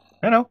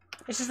 I know.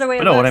 It's just the way it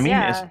But no, looks, what I mean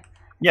yeah. is,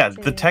 yeah,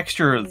 2, the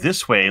texture 3,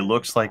 this way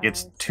looks like 5,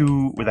 it's 6,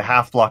 2 with a 7.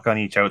 half block on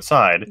each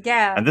outside,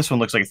 Yeah, and this one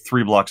looks like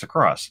 3 blocks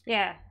across.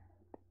 yeah.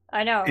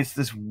 I know. It's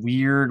this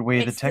weird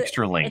way the It's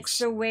texture It's links.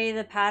 the way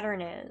the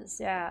pattern is,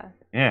 yeah.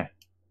 Yeah.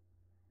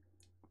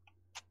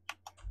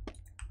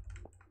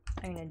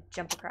 I'm gonna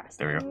jump across.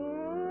 There we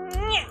go.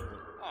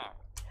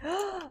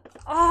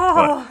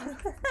 Oh!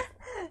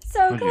 So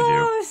What'd you do?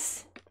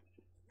 close!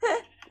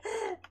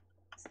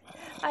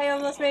 I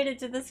almost made it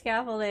to the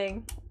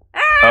scaffolding. Oh.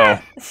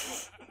 Ah!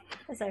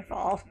 As I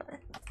fall.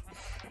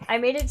 I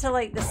made it to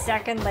like the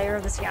second layer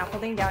of the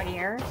scaffolding down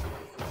here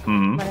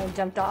Hmm. when I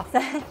jumped off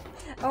that.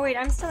 Oh wait,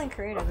 I'm still in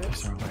creative.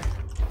 Oops.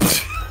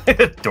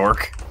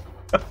 Dork.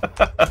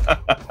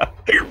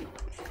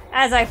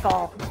 As I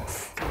fall.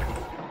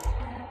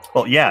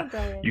 Well, yeah,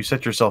 Brilliant. you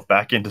set yourself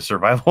back into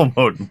survival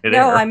mode midair.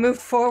 No, I moved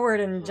forward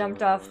and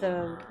jumped off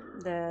the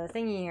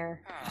thingy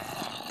here.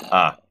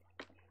 Ah.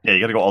 Yeah, you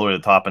gotta go all the way to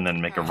the top and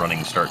then make a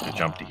running start to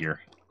jump to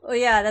here. Well,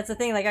 yeah, that's the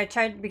thing. Like, I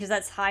tried, because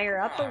that's higher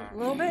up a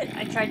little bit,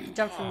 I tried to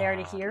jump from there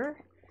to here.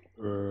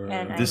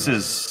 And This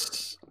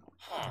is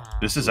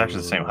This is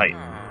actually the same height.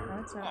 No,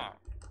 it's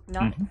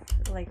not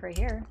like right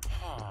here.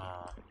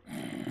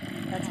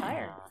 That's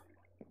higher.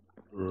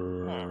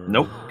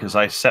 Nope, because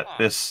I set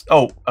this...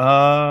 Oh,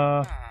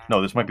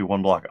 no, this might be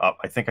 1 block up.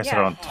 I think I set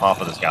it on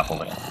top of the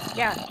scaffolding.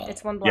 Yeah,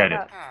 it's 1 block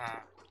Yeah, up.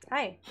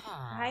 Hi.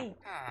 Hi,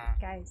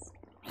 guys.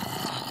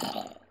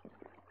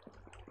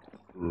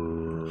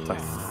 So I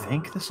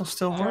think this will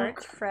still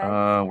work. George,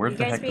 Fred, where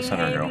the heck did the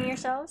center go?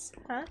 yourselves?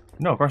 Huh?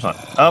 No, of course not.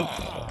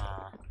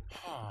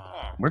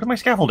 Where did my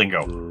scaffolding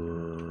go?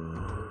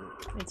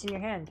 It's in your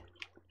hand.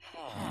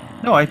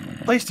 No, I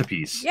placed a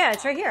piece. Yeah,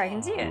 it's right here. I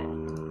can see it.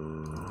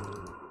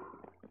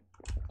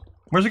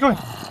 Where's it going?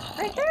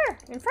 Right there,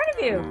 in front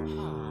of you.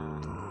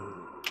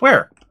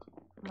 Where?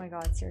 Oh my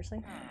god, seriously?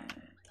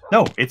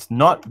 No, it's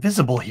not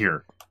visible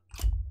here.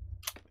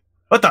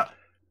 What the?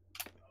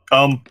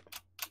 I'm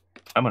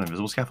on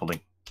invisible scaffolding.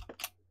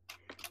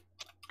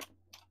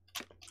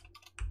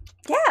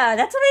 Yeah,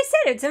 that's what I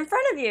said. It's in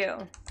front of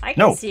you. I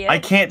can see it. No, I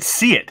can't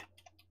see it.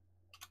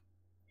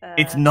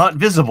 It's not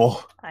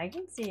visible. I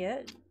can see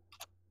it.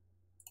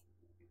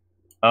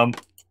 Oh,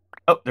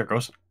 there it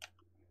goes.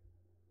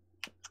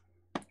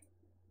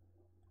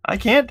 I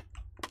can't.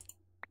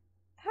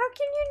 How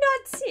can you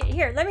not see it?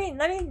 Here, let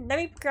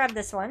me grab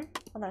this one.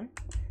 Hold on.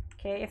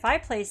 Okay, if I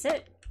place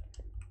it.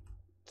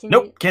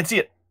 Nope, can't see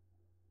it.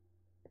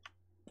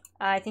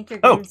 I think your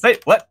Oh, game's...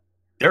 wait, what?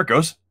 There it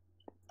goes.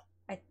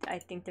 I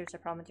think there's a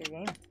problem with your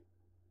game.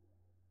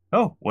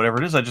 Oh, whatever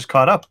it is, I just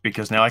caught up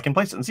because now I can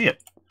place it and see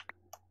it.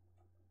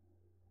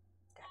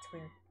 That's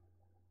weird.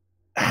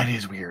 That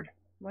is weird.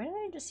 Why did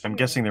I just I'm hear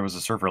guessing there was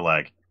a server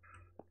lag.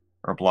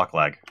 Or a block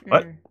lag.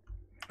 What? Mm.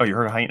 Oh, you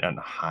heard a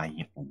hyena.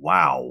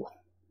 Wow.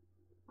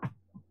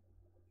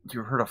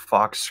 You heard a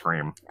fox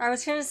scream. I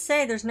was gonna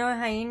say, there's no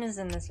hyenas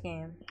in this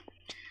game.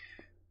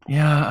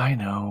 Yeah, I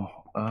know.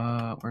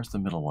 Where's the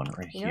middle one?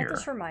 Right You know here. what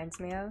this reminds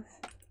me of?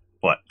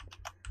 What?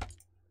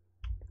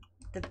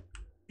 The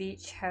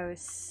beach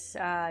house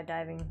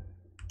diving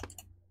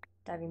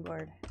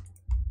board.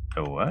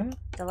 The what?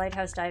 The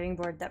lighthouse diving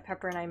board that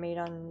Pepper and I made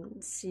on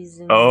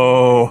season...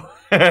 Oh!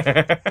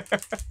 That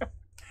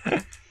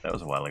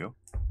was a while ago.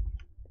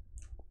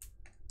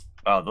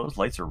 Wow, those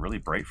lights are really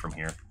bright from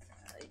here.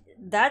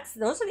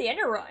 Those are the end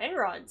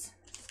rods.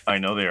 I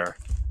know they are.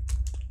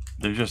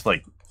 They're just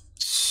like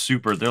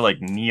super, they're like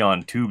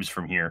neon tubes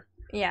from here.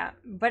 Yeah,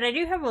 but I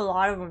do have a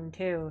lot of them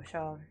too,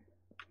 so...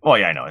 Well,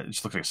 yeah, I know. It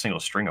just looks like a single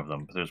string of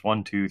them. But there's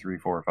 1, 2, 3,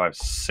 4, 5,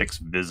 6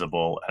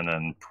 visible, and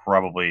then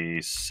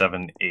probably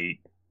 7, 8,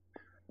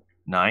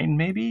 9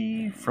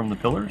 maybe from the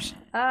pillars.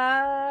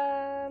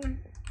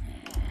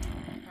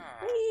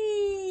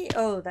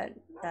 Oh,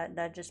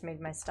 that just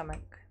made my stomach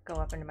go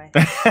up into my...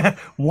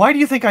 Why do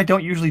you think I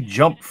don't usually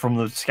jump from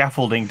the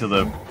scaffolding to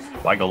the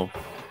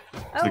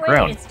the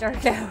ground? It's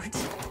dark out.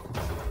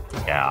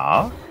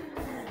 Yeah.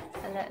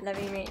 Let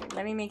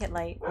me make it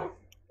light.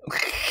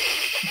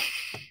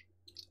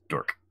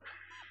 Dork.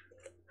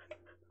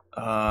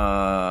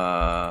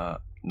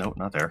 Nope,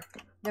 not there.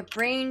 The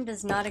brain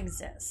does not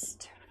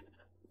exist.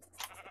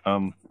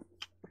 Um.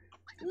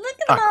 Look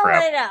at them all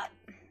crap. lit up.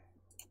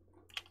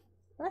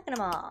 Look at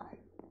them all.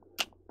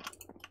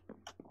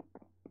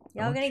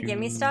 Y'all gonna give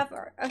me stuff?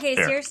 Or... Okay,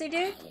 there. seriously,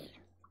 dude?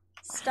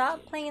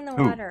 Stop playing in the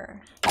Who?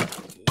 water.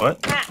 What?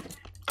 Ah!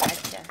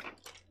 Gotcha.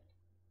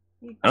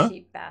 You Huh?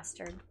 cheap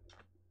bastard.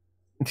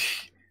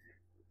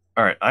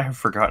 Alright, I have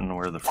forgotten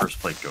where the first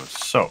plate goes,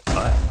 so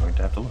I'm going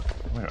to have to look.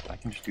 Wait a minute, I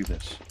can just do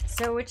this.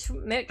 So which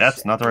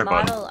That's not the right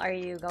button. model are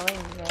you going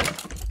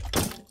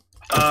with?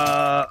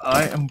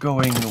 I am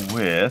going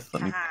with...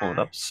 Let me pull it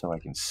up so I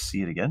can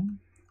see it again.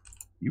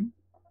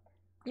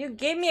 You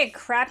gave me a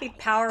crappy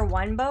Power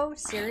 1 bow?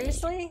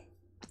 Seriously?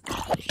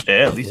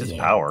 Yeah, at least it's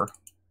power.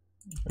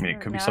 I mean,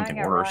 it could be Now something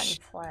I got worse.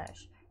 rotten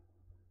flesh.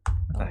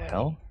 What the Away.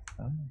 hell?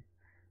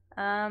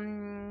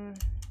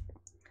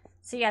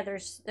 So yeah,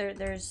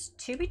 there's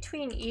 2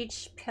 between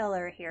each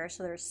pillar here,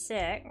 so there's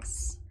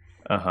 6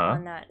 Uh-huh.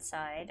 on that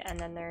side, and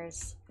then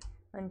there's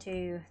 1,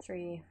 2,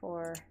 3,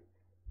 4,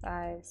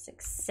 5,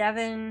 6,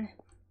 7,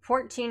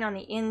 14 on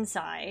the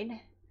inside,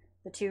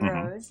 the 2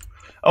 rows.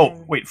 Oh,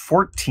 And- wait,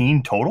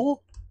 14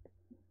 total?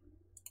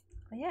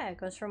 Well, yeah, it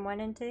goes from one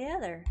end to the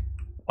other.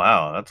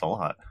 Wow, that's a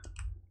lot.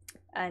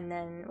 And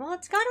then, well,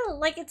 it's got a,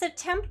 like, it's a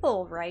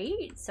temple,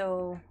 right?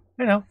 So,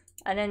 You know.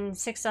 and then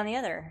 6 on the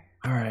other.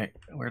 Alright,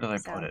 where did I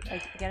So, put it?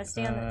 like, you gotta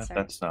stay on that. Sorry.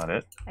 That's not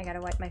it. I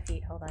gotta wipe my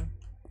feet. Hold on.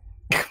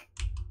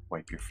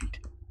 Wipe your feet.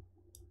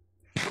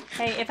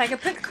 Hey, if I could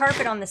put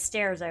carpet on the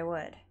stairs, I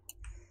would.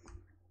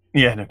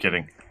 Yeah, no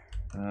kidding.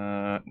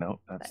 No,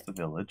 that's the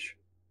village.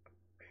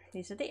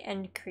 These are the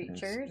end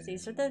creatures.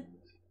 These are the,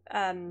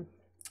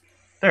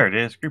 There it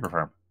is, Creeper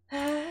Farm.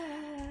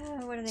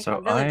 what are they So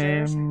called?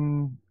 Villagers.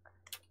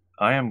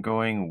 I am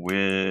going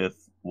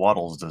with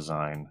Waddle's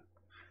design,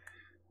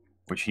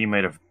 which he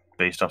might have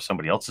based off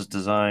somebody else's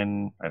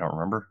design. I don't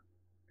remember.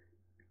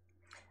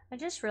 I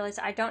just realized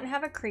I don't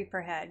have a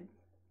creeper head.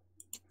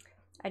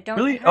 I don't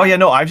Really? have, Oh yeah,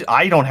 no, I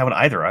don't have one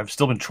either. I've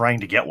still been trying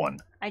to get one.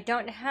 I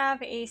don't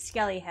have a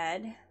skelly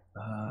head.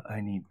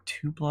 I need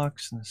 2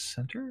 blocks in the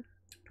center.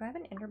 Do I have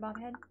an Enderbob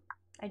head?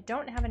 I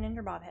don't have an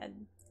Enderbob head.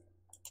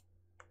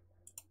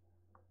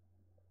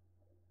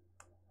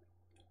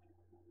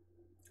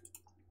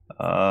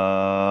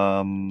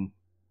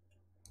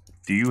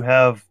 Do you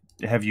have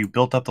you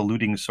built up the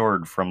looting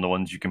sword from the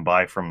ones you can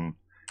buy from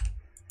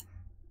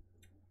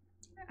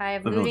I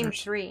have the looting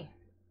villagers? 3.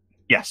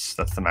 Yes,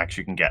 that's the max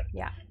you can get.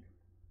 Yeah.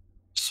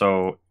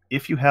 So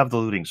if you have the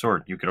looting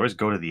sword, you could always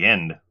go to the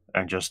end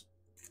and just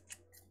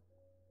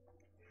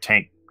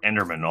tank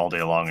Enderman all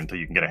day long until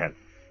you can get ahead.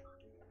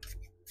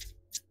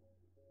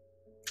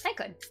 I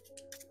could.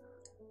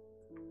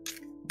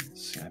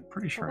 Let's see, I'm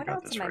pretty sure But I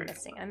what got else this am I right.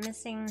 missing?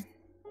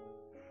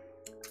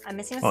 I'm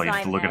missing a Well, slime you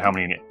have to look head.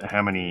 at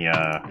how many.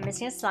 I'm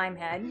missing a slime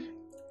head.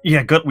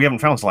 Yeah, good. We haven't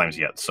found slimes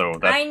yet, so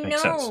that I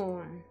makes sense.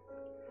 know.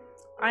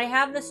 I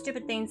have the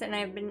stupid things, and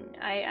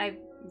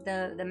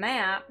the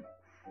map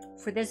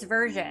for this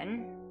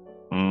version.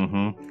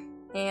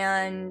 Mm-hmm.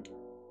 And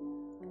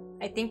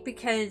I think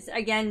because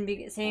again,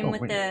 same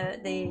with wait. the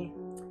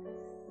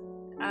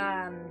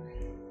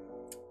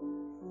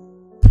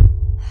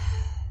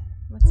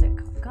what's it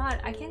called? God,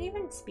 I can't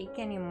even speak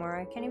anymore.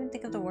 I can't even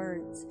think of the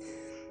words.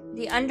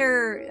 The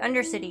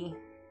Undercity.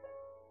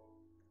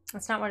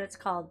 That's not what it's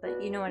called, but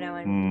you know what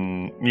I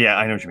mean. Yeah,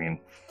 I know what you mean.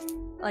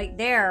 Like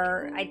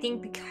there, I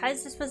think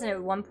because this was a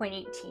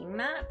 1.18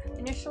 map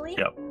initially.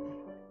 Yep.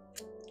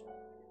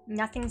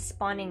 Nothing's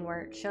spawning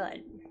where it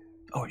should.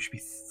 Oh, it should be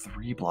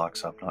 3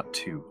 blocks up, not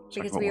 2.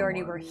 So Because we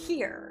already were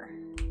here.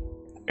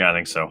 Yeah, I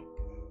think so.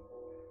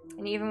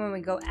 And even when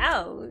we go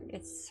out,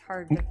 it's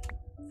hard to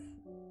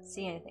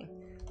see anything.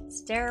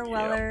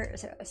 Stairwell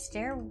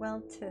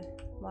to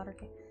water.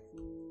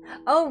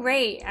 Oh,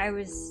 right. I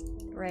was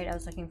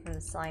looking for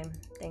the slime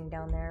thing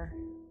down there.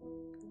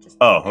 Just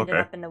ended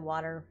up in the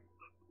water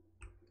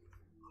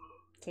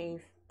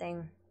cave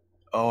thing.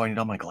 Oh, I need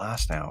all my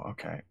glass now.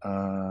 Okay.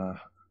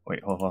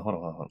 Wait, hold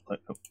on.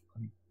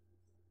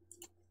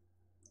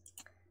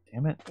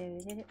 Damn it.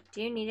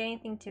 Do you need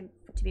anything to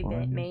be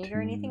made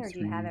or anything, or do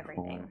you have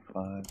everything?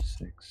 4, 5,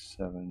 6,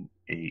 7,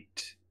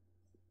 8.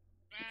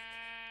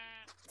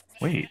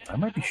 Wait, I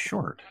might be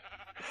short.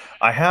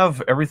 I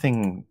have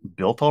everything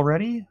built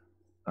already.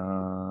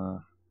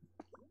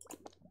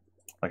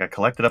 Like I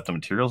collected up the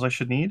materials I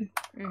should need.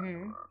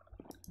 Mm-hmm.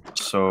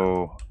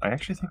 So I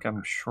actually think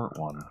I'm short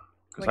one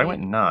because I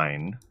went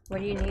 9. What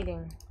are you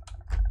needing?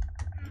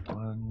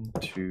 1,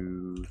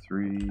 2,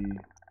 3,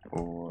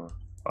 4,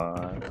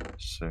 5,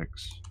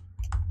 6,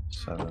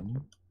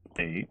 7,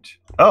 8.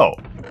 Oh!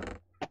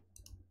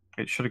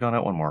 It should have gone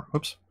out one more.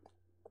 Whoops.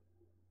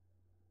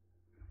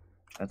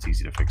 That's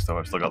easy to fix, though.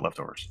 I've still got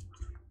leftovers.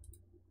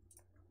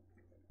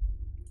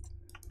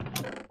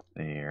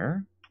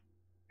 There.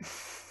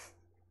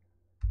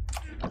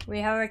 We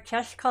have a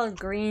chest called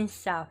green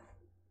stuff.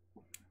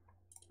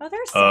 Oh,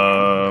 there's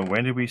sand.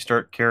 When did we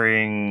start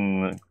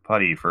carrying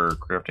putty for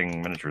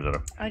crafting miniatures out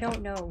of? I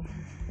don't know.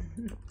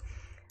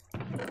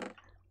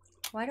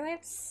 Why do I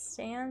have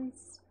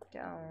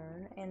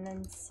sandstone and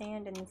then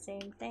sand in the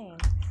same thing?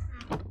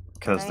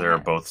 Because they're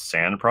both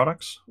sand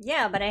products?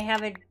 Yeah, but I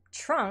have a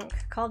trunk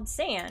called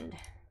sand.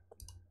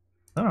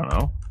 I don't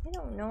know. I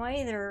don't know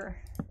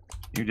either.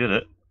 You did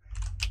it.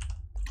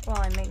 Well,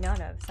 I may not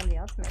have. Somebody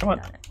else may have done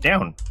it.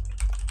 Down.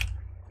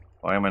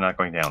 Why am I not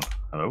going down?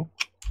 Hello?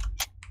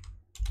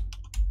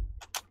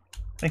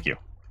 Thank you.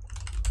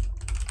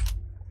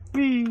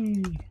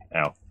 Whee!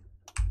 Ow.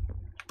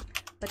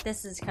 But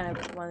this is kind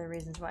of one of the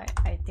reasons why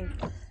I think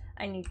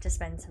I need to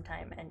spend some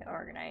time and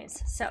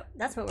organize. So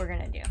that's what we're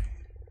gonna do.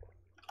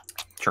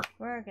 Sure.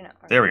 We're gonna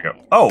organize. There we go.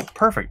 Oh,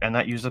 perfect. And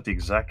that used up the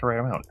exact right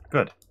amount.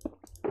 Good.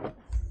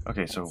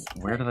 Okay, so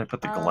where did I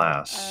put the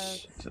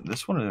glass? Is it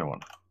this one or the other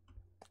one?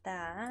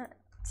 That.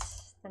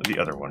 The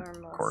other one,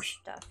 of course.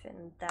 Stuff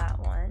in that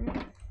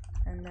one.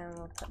 And then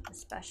we'll put the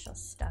special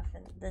stuff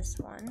in this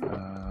one.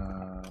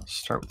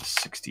 Start with the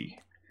 60.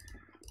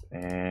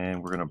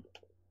 And we're gonna...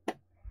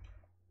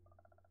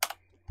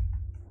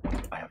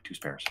 I have 2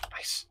 spares.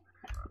 Nice.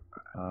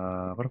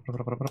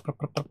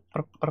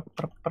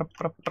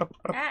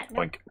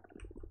 Boink.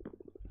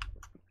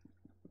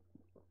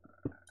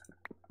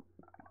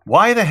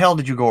 Why the hell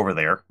did you go over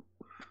there?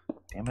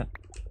 Damn it.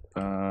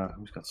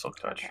 Who's got Silk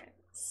Touch? Okay,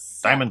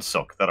 so, Diamond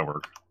Silk. That'll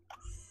work.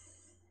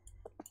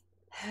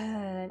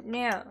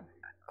 now,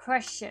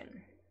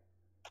 question.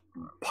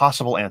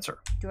 Possible answer.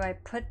 Do I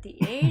put the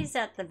A's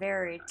at the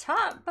very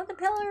top of the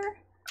pillar?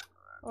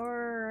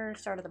 Or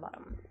start at the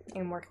bottom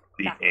and work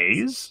The backwards?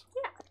 A's?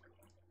 Yeah.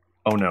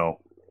 Oh no.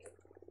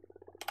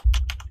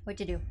 What'd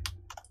you do?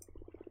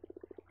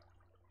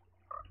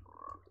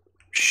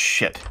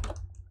 Shit.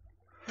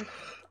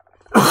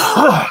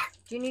 Do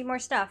you need more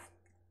stuff?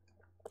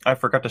 I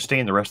forgot to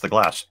stain the rest of the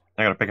glass.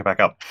 I gotta pick it back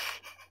up.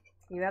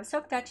 You have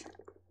Silk Touch.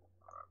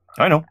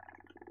 I know.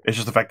 It's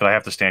just the fact that I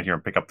have to stand here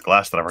and pick up the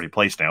glass that I've already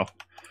placed now.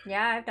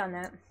 Yeah, I've done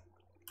that.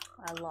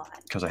 A lot.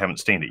 Because I haven't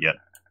stained it yet.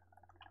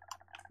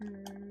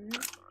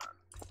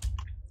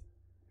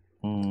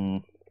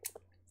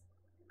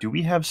 Do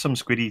we have some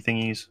squiddy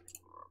thingies?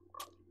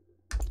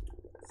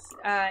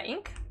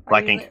 ink?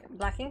 Black ink.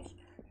 Black ink?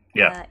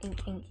 Yeah.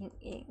 Ink.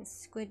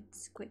 Squid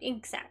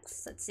ink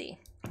sacks. Let's see.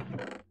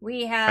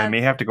 We I have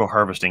may have to go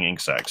harvesting ink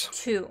sacks.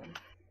 2.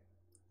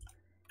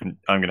 I'm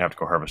gonna have to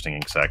go harvesting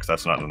ink sacks.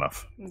 That's not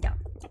enough. Yeah.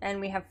 And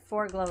we have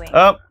 4 glowing.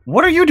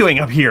 What are you doing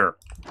up here?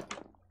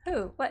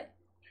 Who? What?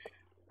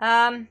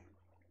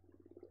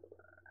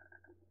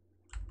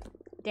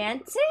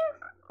 Dancing?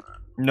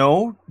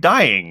 No,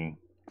 dying.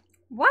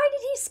 Why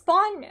did he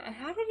spawn?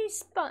 How did he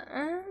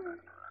spawn?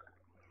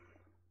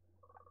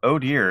 Oh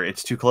dear,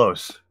 it's too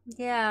close.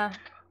 Yeah.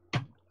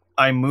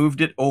 I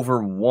moved it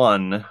over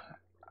 1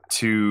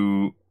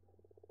 to...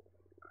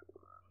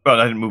 Well,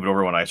 I didn't move it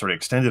over 1. I sort of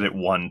extended it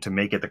 1 to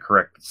make it the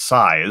correct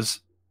size.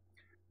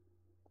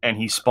 And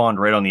he spawned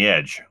right on the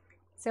edge.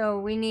 So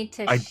we need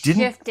to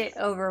shift it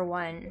over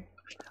 1.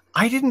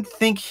 I didn't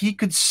think he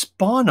could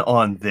spawn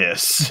on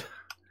this.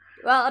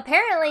 Well,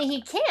 apparently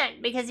he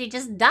can't because he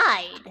just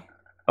died.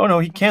 Oh no,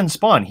 he can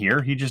spawn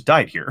here. He just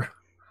died here.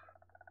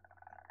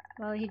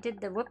 Well, he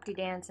did the whoopty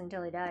dance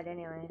until he died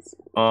anyways.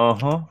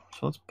 Uh-huh.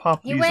 So let's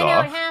pop He these went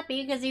off. out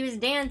happy because he was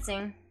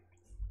dancing.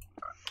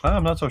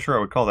 I'm not so sure I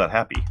would call that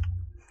happy.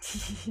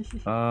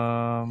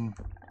 Alright.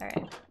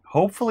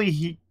 Hopefully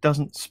he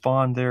doesn't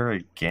spawn there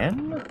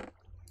again.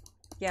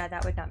 Yeah,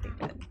 that would not be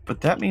good.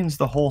 But that means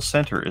the whole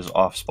center is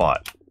off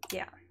spot.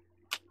 Yeah.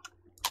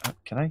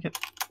 Can I get...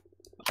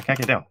 I can't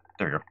get down.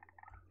 There you go.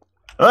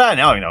 Ah,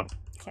 now I know.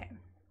 Okay.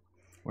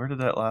 Where did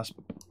that last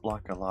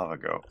block of lava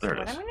go? There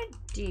So it is. what I'm going to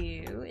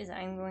do is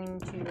I'm going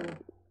to...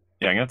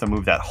 Yeah, I'm going to have to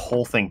move that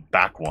whole thing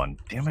back 1.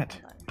 Damn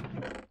it.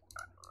 Hold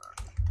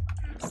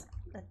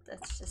on.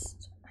 That's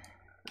just...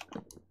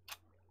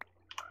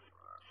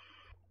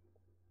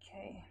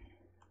 Okay.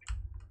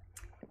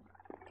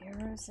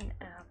 Arrows and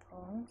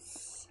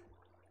apples.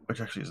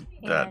 Which actually isn't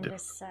that And a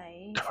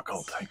sight.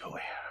 difficult,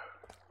 thankfully.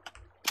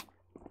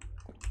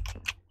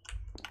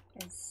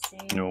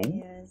 No.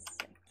 Azaleas,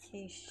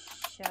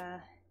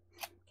 acacia.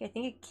 Okay, I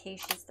think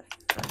acacia's the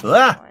first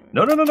one.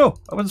 No, no, no, no.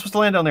 I wasn't supposed to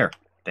land down there.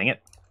 Dang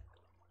it.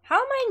 How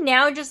am I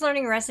now just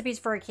learning recipes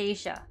for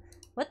acacia?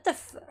 What the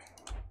f...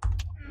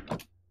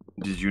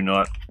 Did you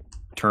not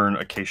turn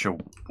acacia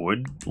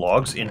wood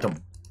logs into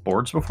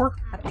boards before?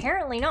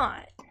 Apparently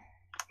not.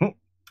 Oh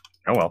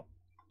well.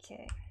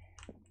 Okay.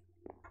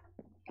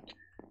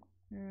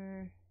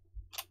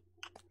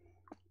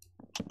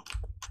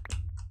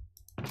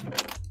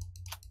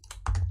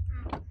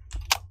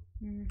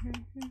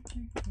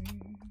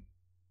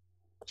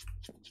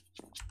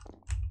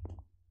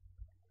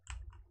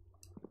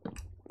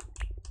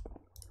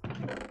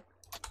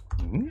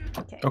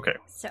 Okay.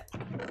 So,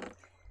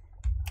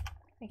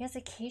 I guess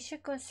acacia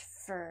goes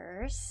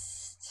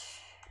first.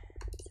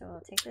 So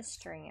we'll take the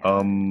string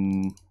out.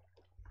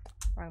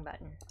 Wrong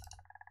button.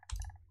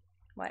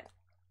 What?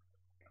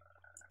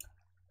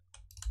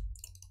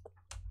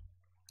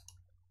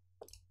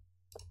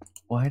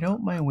 Why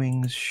don't my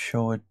wings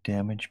show a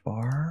damage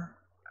bar?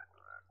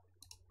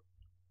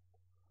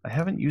 I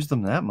haven't used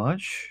them that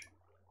much.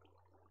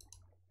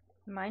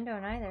 Mine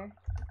don't either.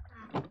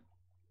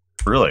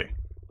 Really?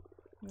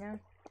 No.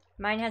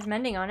 Mine has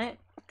mending on it.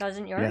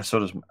 Doesn't yours? Yeah, so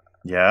does...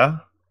 Yeah?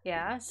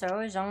 Yeah, so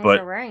as long as But-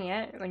 you're wearing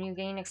it, when you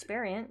gain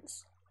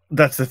experience.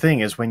 That's the thing,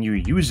 is when you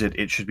use it,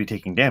 it should be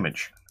taking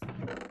damage.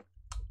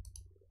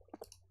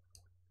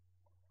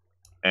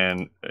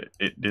 And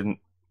it didn't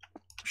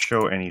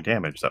show any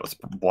damage. That was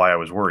why I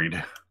was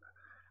worried.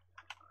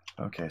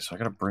 Okay, so I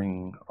gotta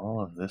bring all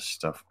of this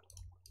stuff.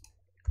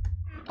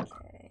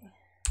 Okay.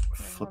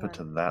 Flip hold it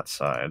to on. that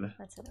side.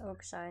 That's an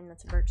oak sign,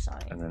 that's a birch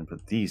sign. And then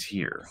put these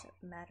here. Does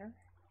it matter?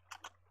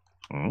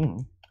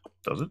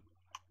 Does it?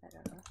 I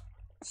don't know.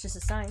 It's just a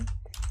sign.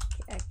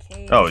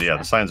 Okay. Oh, yeah,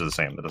 the signs are the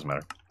same. That doesn't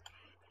matter.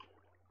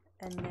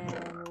 And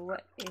then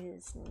what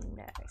is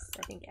next?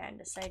 I think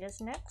andesite is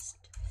next.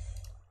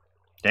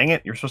 Dang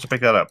it, you're supposed to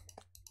pick that up.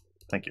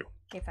 Thank you.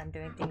 If I'm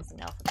doing things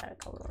in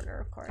alphabetical order,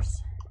 of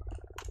course.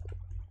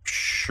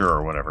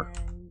 Sure, whatever.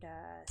 And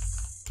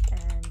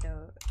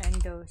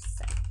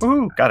andesite.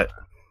 Ooh, got it.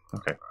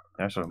 Okay,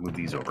 now I just want to move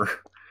these over.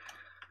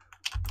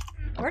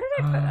 Where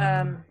did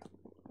I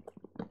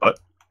put What?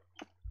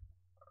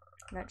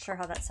 Not sure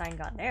how that sign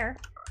got there.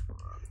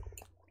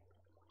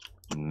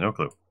 No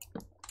clue.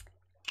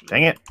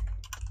 Dang it.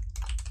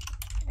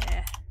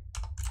 Ah!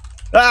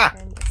 Ah!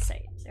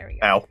 Andesite. There we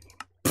go. Ow.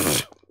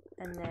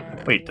 And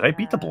then Wait, did I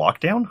beat the block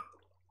down?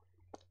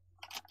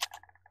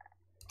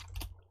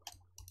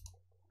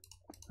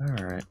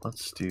 Alright,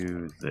 let's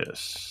do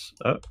this.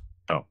 Oh.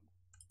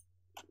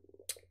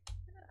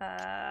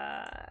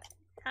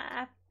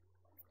 Apples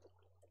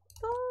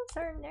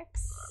are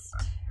next.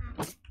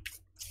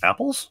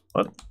 Apples?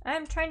 What?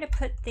 I'm trying to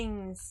put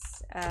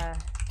things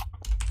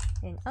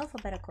in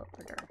alphabetical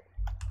order.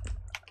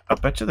 I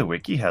bet you the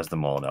wiki has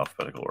them all in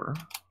alphabetical order.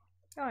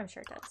 Oh, I'm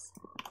sure it does.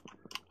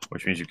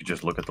 Which means you could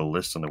just look at the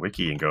list on the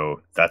wiki and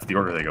go, that's the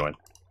order they go in.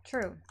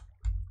 True.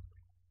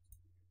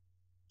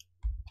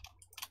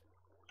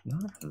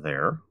 Not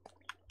there.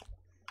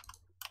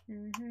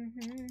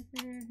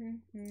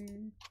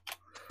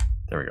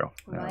 There we go.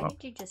 Why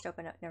did you just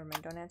open up? Never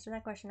mind. Don't answer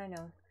that question. I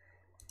know.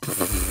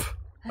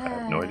 I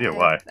have no idea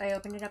why. I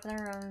opened it up on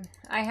their own.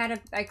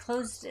 I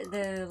closed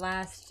the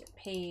last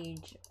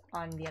page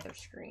on the other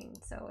screen,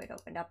 so it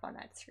opened up on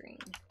that screen.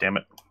 Damn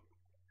it.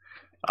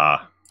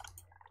 Ah.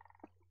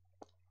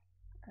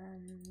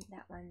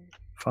 That one.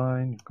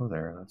 Fine, go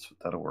there.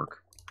 That'll work.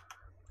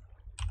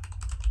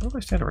 What if I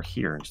stand over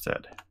here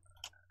instead?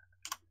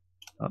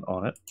 Not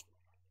on it.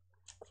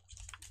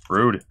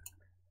 Rude.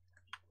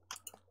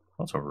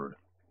 Also rude.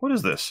 What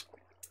is this?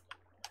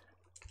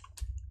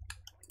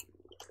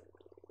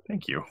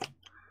 Thank you.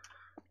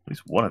 At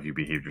least one of you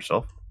behaved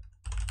yourself.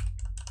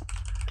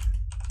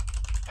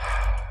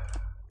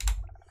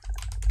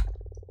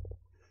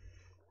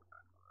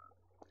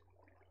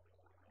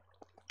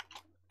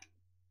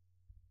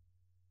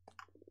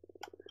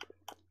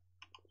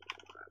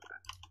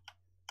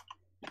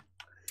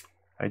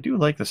 I do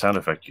like the sound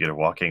effect you get of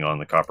walking on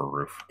the copper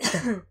roof.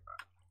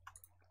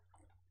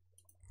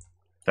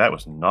 That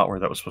was not where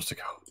that was supposed to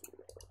go.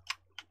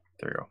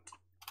 There you go.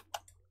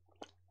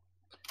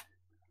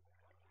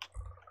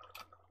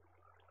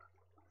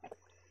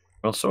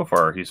 Well, so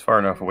far, he's far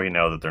enough away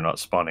now that they're not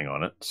spawning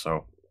on it,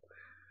 so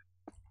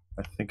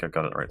I think I've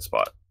got it in the right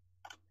spot.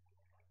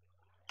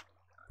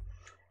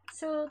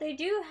 So they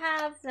do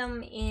have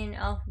them in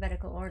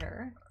alphabetical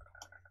order,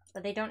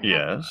 but they don't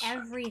have Yes.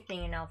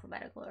 everything in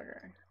alphabetical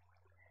order.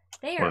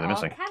 They What are are they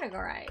all missing?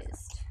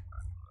 categorized.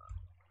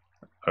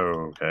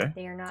 Okay.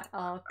 They are not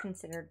all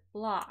considered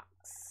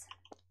blocks.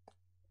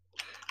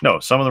 No,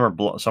 some of them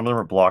are some of them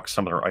are blocks,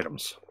 some of them are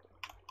items.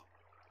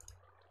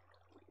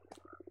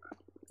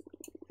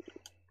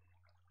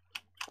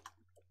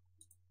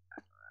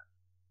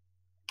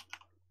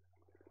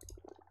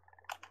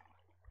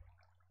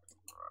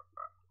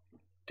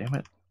 Damn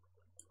it.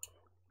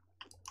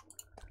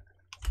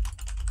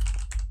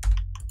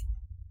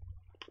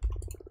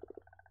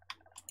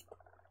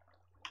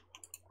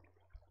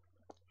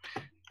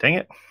 Dang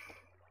it.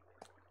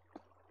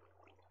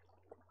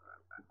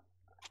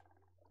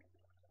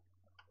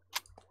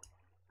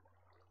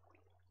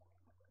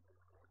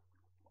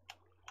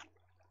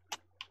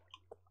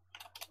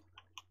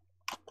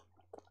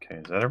 Okay,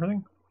 is that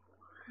everything?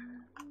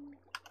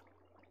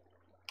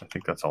 I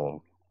think that's all of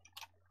them.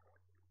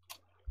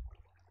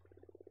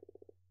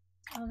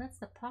 Oh, that's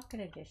the pocket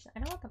edition. I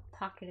don't want the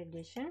pocket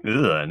edition.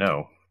 Ugh,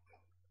 no.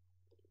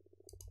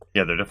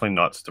 Yeah, they're definitely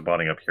not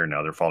spawning up here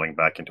now. They're falling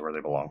back into where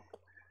they belong.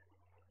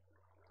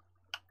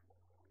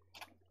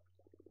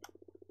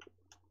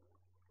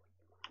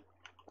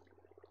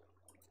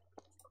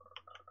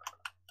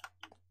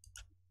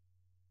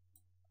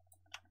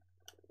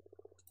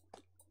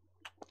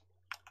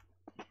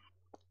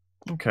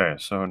 Okay,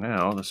 so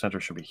now the center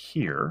should be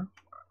here.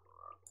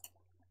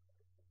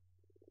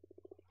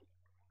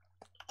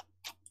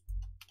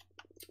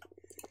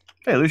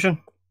 Hey,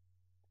 Lucian.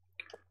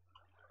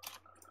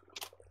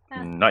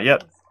 Ah, Not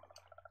yet.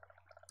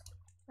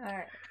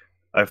 Alright.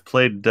 I've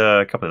played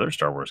a couple of other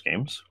Star Wars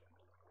games.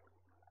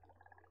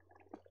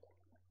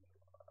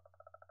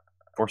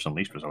 Force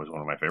Unleashed was always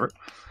one of my favorite.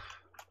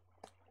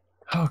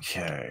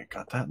 Okay,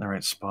 got that in the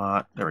right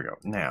spot. There we go.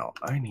 Now,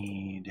 I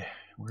need...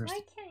 Where's Why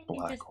the can't you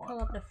black just one? pull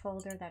up the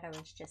folder that I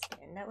was just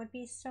in? That would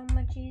be so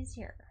much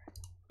easier.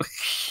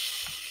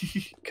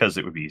 Because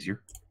it would be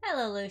easier.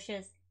 Hello,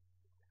 Lucius.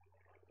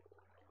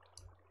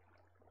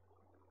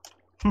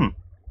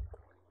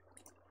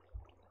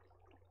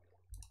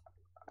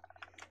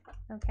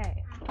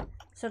 Okay.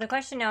 So the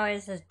question now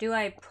is do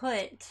I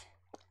put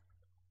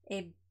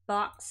a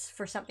box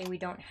for something we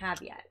don't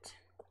have yet?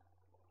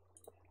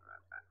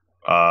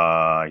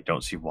 I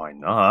don't see why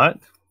not.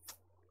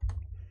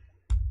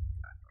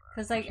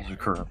 Because like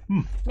Okay.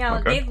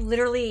 now they've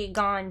literally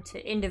gone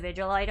to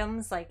individual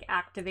items like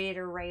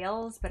activator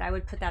rails, but I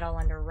would put that all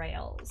under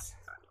rails.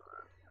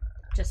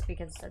 Just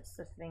because that's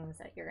the things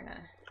that you're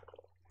gonna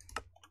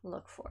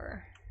look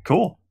for.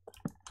 Cool.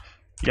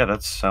 Yeah,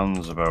 that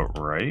sounds about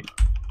right.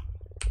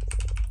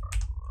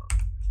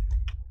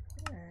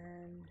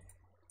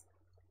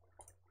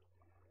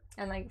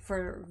 And like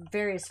for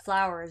various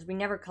flowers, we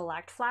never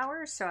collect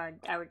flowers, so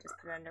I would just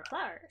put it under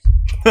flowers.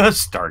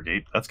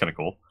 Stargate. That's kind of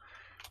cool.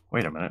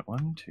 Wait a minute.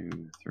 1,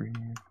 2, 3,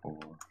 4,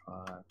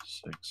 5,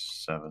 6,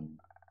 7,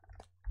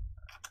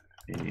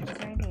 8. Is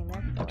there anything in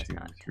there? No, 1, it's 2,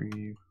 not.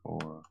 3,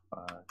 4,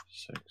 5,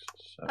 6,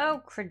 7.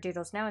 Oh,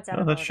 credoodles. Now it's out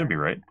Oh, of that order. should be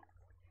right.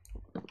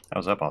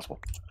 How's that possible?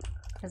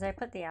 Because I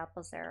put the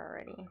apples there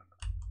already.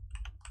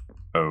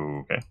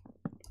 Okay.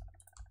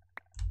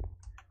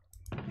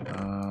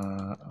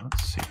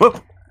 Let's see. Whoa!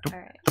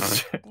 Alright.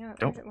 You know,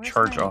 Don't where's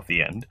charge my- off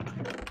the end.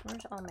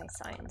 Where's all my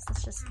signs?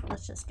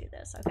 Let's just do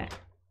this. Okay.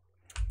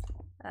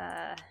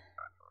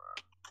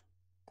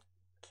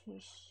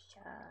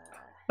 Keisha.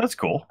 That's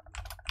cool.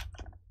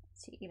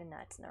 See, even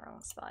that's in the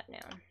wrong spot now.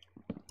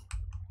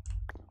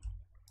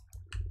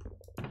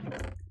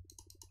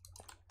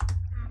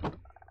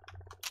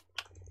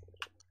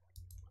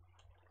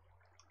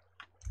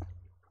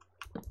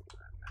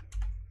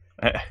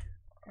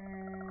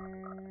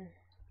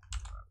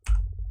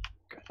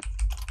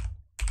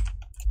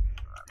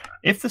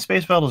 If the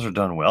space battles are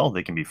done well,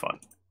 they can be fun.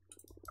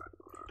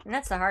 And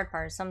that's the hard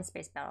part. Some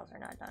space battles are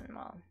not done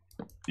well.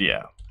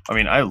 Yeah. I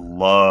mean, I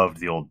loved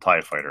the old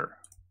TIE fighter.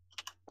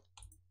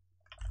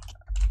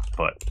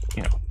 But,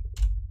 you know,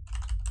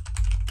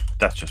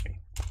 that's just me.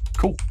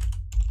 Cool.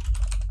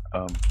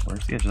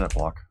 Where's the edge of that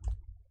block?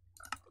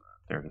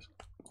 There it is.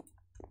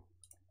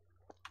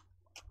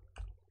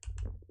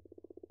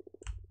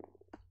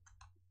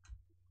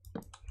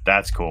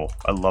 That's cool.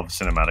 I love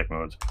cinematic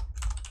modes.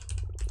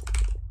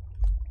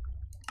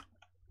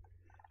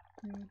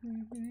 I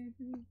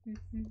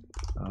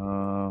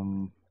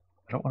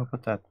don't want to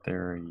put that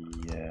there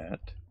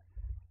yet.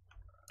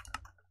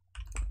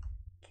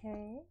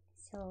 Okay,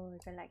 so we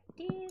go like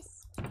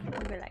this. We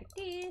go like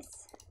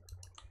this.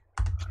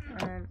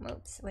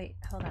 Oops, wait,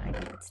 hold on, I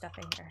can put stuff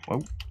in here.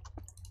 Whoa.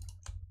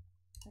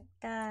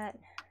 Like that.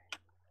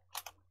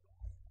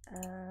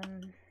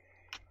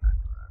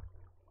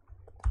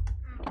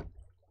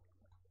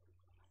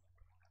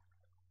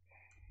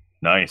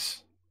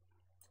 Nice.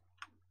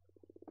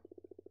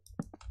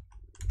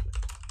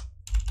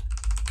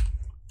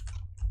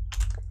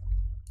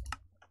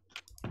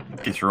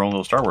 Get your own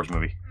little Star Wars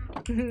movie.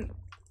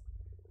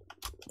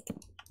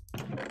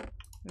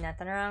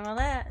 Nothing wrong with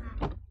that.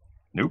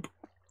 Nope.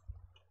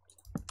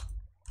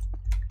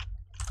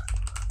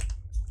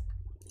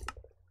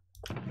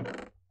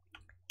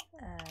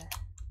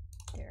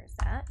 There's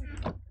that.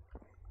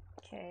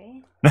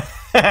 Okay.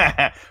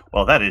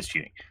 Well, that is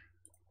cheating.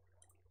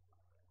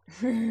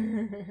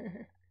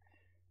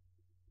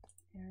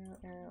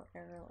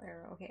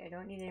 Arrow. Okay, I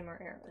don't need any more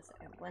arrows.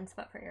 I have one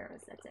spot for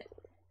arrows, that's it.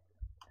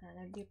 That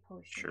would be a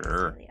potion.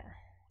 Sure.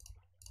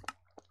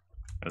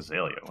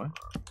 Azalea, what?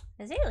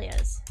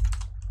 Azaleas.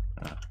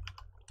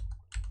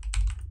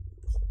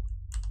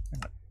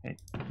 Hey,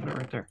 put it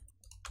right there.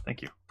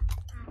 Thank you.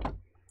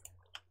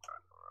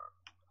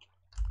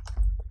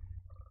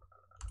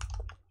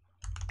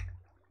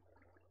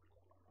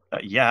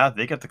 Yeah,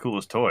 they got the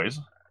coolest toys.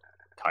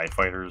 TIE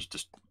fighters,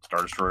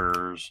 Star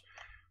Destroyers,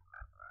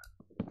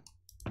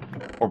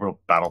 orbital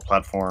battle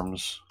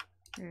platforms.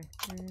 I'm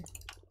full.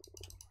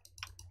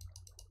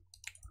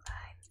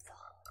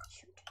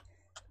 Shoot.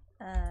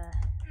 Hold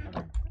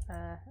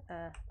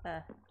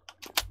on.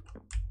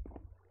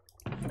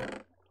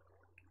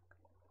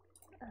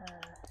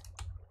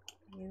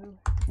 You.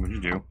 What'd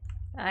you do?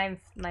 My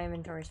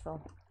inventory's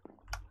full.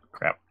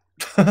 Crap.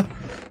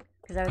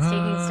 Because I was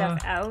taking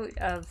stuff out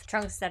of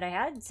trunks that I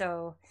had,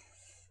 so...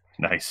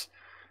 Nice.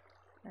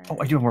 Oh,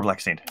 I do have more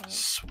black stained.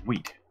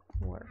 Sweet.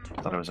 Warped.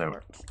 Thought it was out.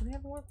 Warped. Do we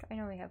have warped? I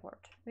know we have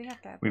warped. We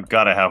have to have We've warped.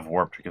 got to have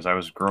warped because I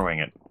was growing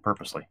it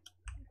purposely.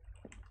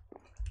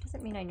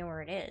 Doesn't mean I know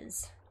where it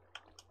is.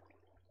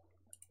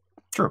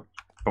 True.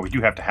 But we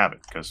do have to have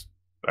it because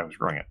I was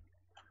growing it.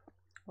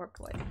 Warped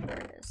wood. There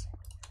it is.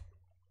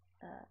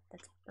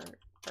 That's birch.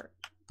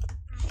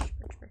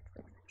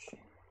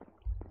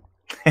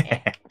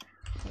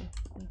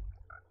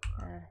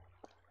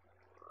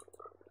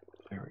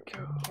 There we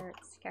go.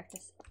 Carrots,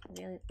 cactus.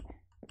 Really.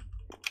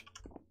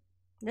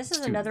 This is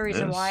Let's do another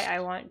reason this. why I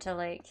want to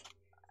like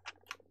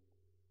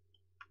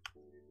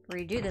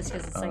redo this,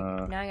 because it's like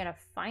now I gotta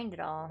find it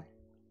all.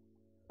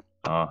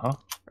 Uh-huh.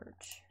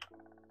 Birch.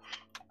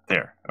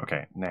 There.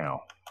 Okay,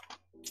 now.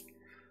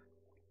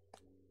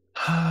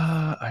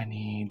 I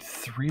need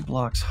 3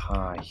 blocks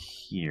high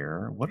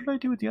here. What did I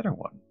do with the other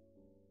one?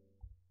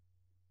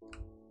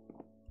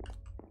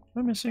 Am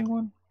I missing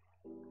one?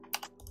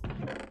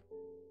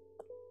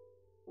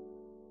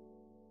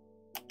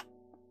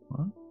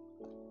 One,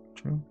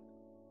 2.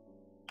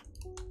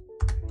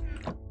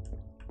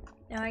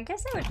 Now I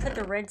guess I would put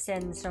the red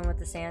sandstone with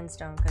the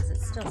sandstone because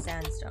it's still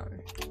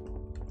sandstone.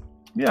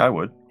 Yeah, I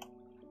would.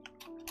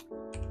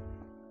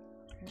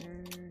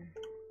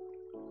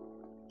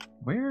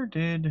 Where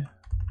did...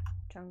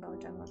 Jungle.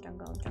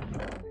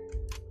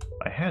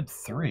 I had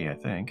 3, I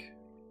think.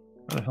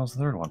 Where the hell's the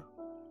third one?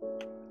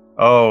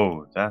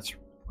 Oh, that's...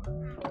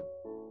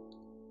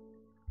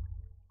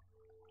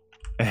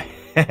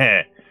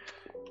 I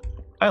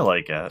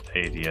like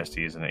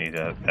ADSTs and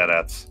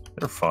ADATs.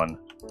 They're fun.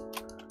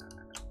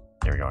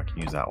 There we go, I can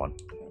use that one.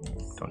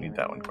 Don't need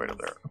that one quite up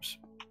there. Oops.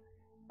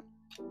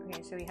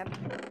 Okay, so we have...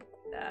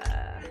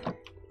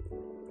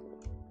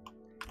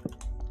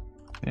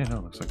 Yeah,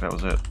 no, looks like that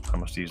was it. I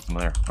must have used them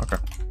there. Okay.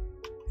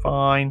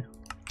 Fine.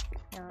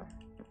 No.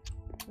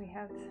 We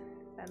have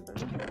bamboo.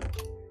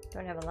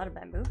 Don't have a lot of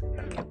bamboo,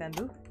 but we have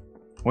bamboo.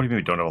 What do you mean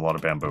we don't have a lot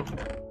of bamboo?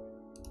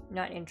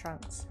 Not in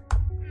trunks.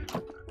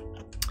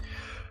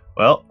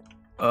 Well,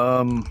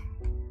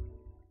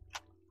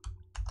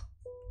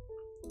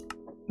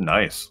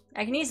 nice.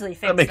 I can easily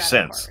fix That makes of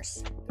sense.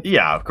 course.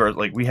 Yeah, of course.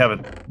 Like, we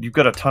have you've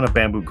got a ton of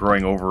bamboo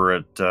growing over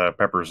at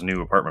Pepper's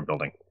new apartment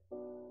building.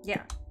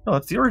 Yeah. No,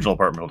 that's the original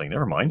apartment building.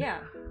 Never mind. Yeah.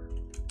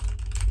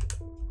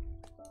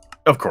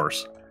 Of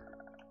course.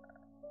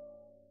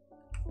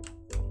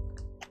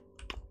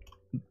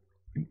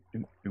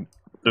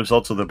 There's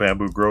also the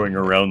bamboo growing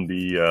around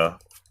the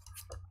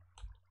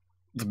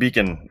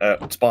beacon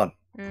at spawn.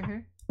 Mm-hmm.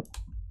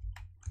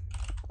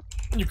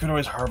 You can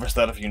always harvest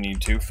that if you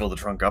need to, fill the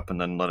trunk up,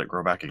 and then let it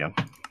grow back again.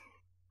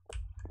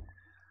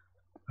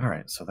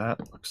 Alright, so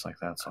that looks like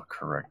that's all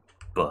correct,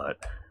 but...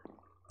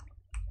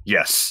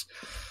 Yes!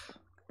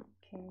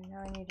 Okay,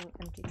 now I need an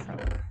empty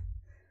trunk.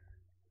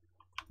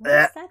 What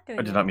is that doing?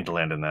 I did not mean to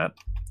land in that.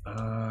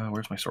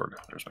 Where's my sword?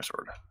 There's my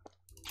sword.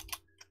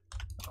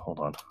 Hold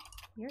on.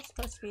 You're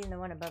supposed to be in the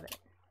one above it.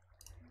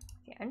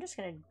 Okay, I'm just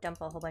gonna dump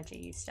a whole bunch of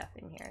used stuff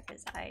in here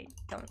because I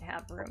don't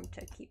have room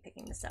to keep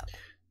picking this up.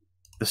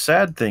 The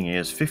sad thing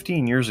is,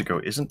 15 years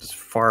ago isn't as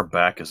far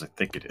back as I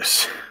think it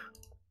is.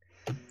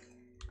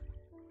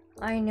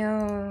 I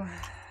know.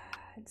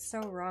 It's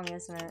so wrong,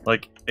 isn't it?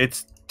 Like,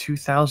 it's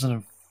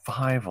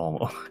 2005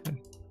 almost.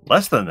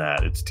 Less than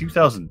that. It's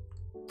 2000,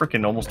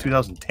 freaking almost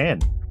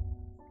 2010.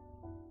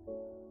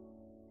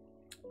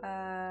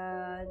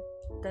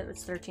 That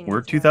was 13 We're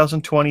years ago.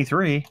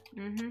 2023.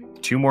 Mm-hmm.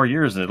 2 more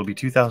years and it'll be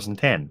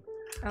 2010.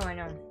 Oh, I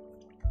know.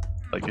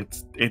 Like,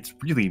 it's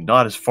really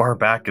not as far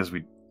back as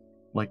we'd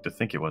like to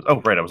think it was.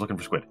 Oh, right, I was looking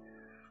for squid.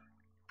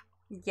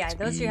 Yeah,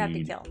 Squid. those you have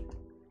to kill.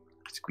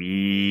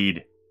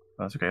 Squid.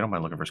 Oh, that's okay, I don't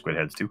mind looking for squid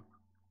heads, too.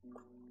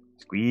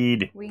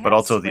 Squid. We But have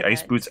also, the squid ice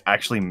heads. boots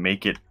actually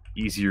make it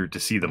easier to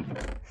see them.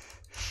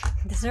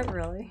 Does it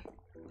really?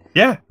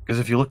 Yeah, because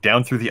if you look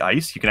down through the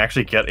ice, you can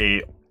actually get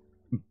a...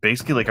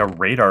 basically like a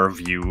radar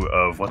view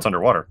of what's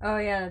underwater. Oh,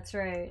 yeah, that's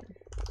right.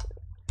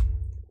 So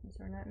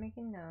we're not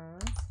making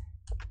those.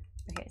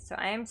 Okay, so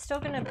I am still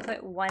gonna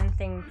put one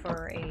thing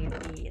for a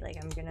bee. Like,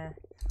 I'm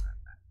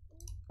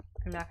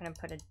not gonna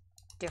put a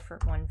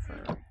different one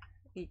for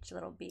each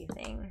little bee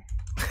thing.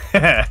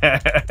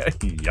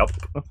 Yup.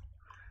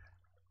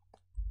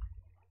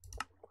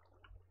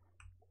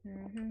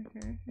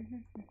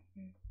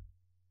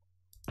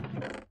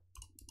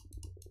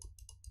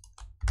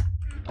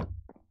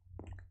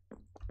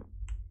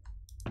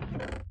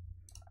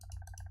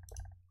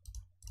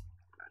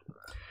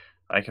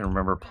 I can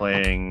remember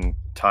playing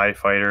TIE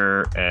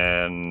Fighter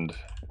and...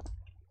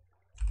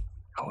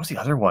 what was the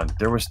other one?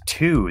 There was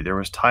 2. There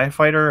was TIE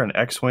Fighter and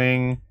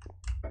X-Wing.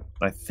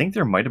 I think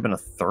there might have been a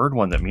third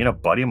one that me and a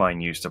buddy of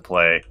mine used to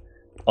play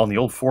on the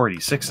old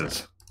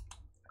 486s.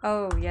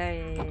 Oh,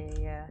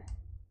 yeah.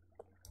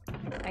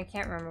 I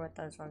can't remember what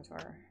those ones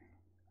were.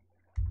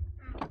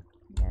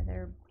 Yeah,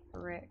 they're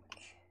brick.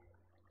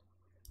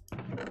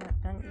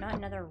 Not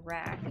another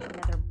rack,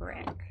 another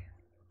brick.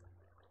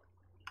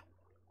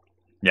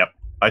 Yep.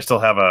 I still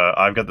have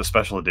I've got the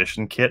special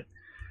edition kit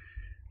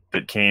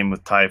that came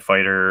with TIE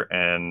Fighter,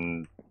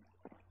 and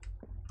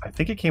I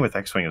think it came with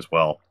X-Wing as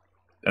well.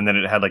 And then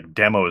it had like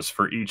demos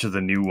for each of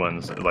the new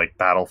ones, like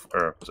no,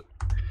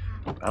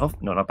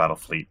 not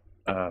Battlefleet.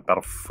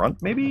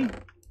 Battlefront, maybe?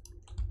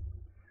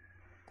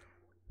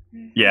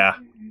 Yeah.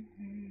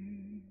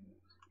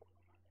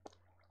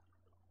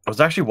 I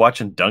was actually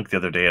watching Dunk the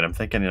other day, and I'm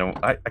thinking,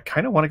 I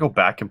kind of want to go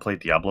back and play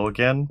Diablo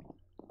again.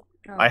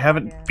 Oh, I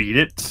haven't yeah. beat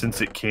it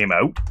since it came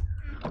out.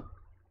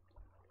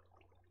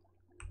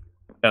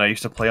 And I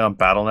used to play on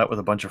Battle.net with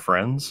a bunch of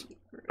friends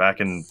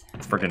back in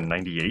friggin'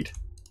 98.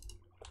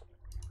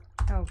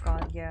 Oh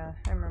god, yeah,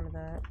 I remember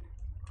that.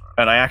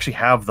 And I actually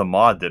have the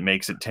mod that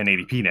makes it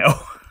 1080p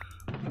now.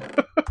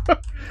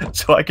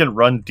 So I can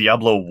run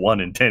Diablo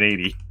 1 in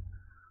 1080.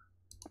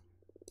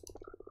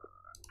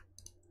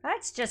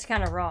 That's just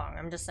kind of wrong,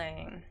 I'm just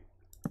saying.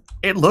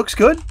 It looks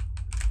good.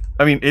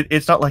 I mean,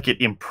 it's not like it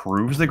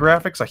improves the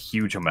graphics a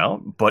huge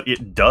amount, but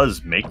it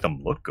does make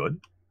them look good.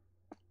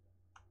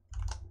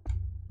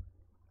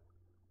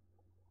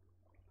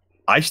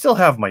 I still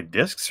have my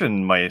discs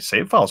and my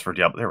save files for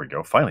Diablo. There we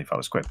go. Finally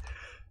found a squid.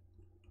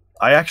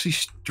 I actually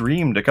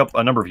streamed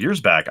a number of years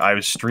back. I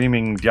was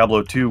streaming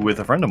Diablo 2 with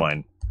a friend of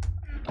mine.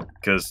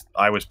 Because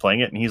I was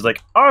playing it, and he's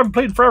like, oh, I've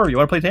played forever. You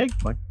want to play tag?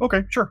 I'm like,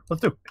 okay, sure,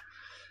 let's do it.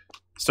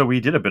 So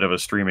we did a bit of a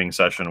streaming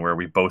session where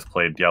we both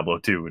played Diablo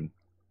 2 and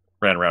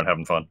ran around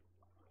having fun.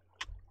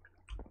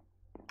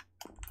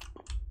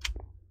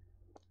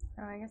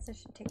 Oh, I guess I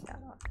should take that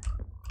off.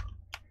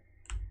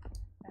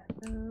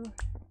 Ooh.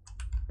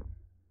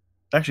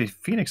 Actually,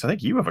 Phoenix, I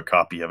think you have a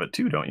copy of it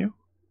too, don't you?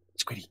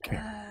 Squiddy, come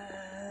here.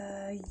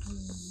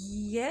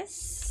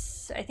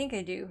 Yes, I think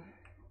I do.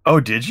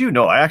 Oh, did you?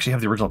 No, I actually have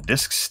the original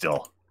discs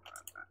still.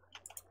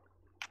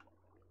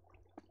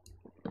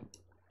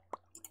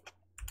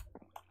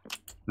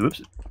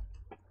 Oops.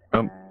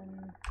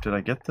 Did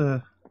I get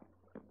the...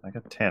 I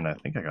got 10. I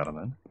think I got them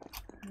in.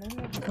 Maybe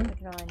I can put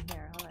it all in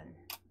here. Hold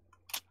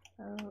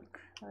on. Oak,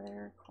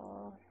 leather,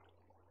 coal.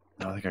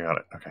 No, I think I got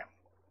it. Okay.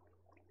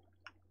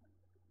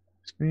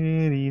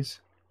 Squiddies.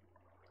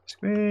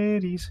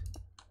 Squiddies.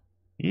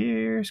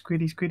 Here,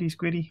 squiddy, squiddy,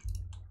 squiddy.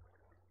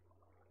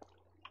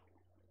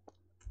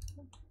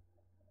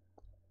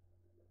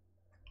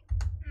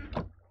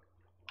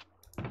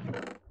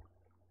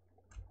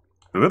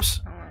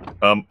 Oops.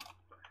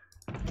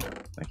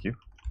 Thank you.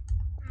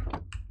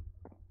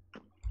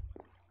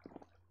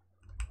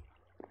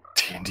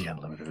 D&D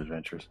Unlimited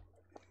Adventures.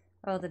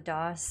 Oh, the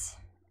DOS.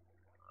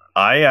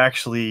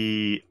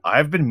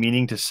 I've been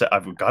meaning to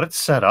I've got it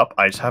set up.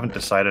 I just haven't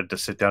decided to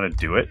sit down and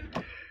do it.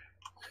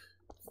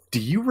 Do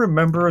you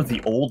remember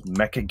the old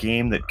mecha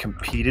game that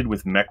competed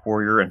with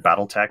MechWarrior and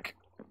BattleTech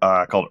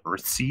called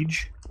Earth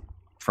Siege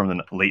from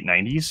the late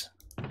 90s?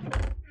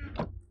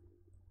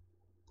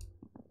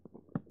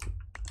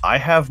 I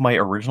have my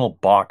original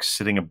box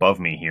sitting above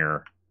me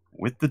here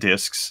with the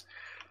discs.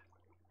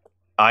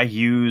 I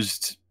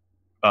used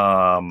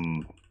DOSBox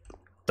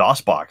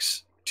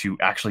to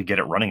actually get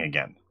it running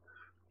again.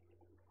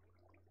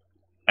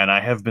 And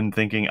I have been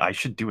thinking I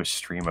should do a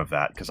stream of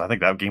that because I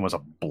think that game was a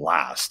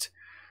blast.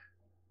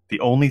 The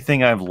only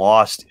thing I've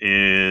lost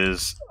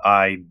is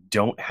I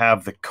don't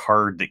have the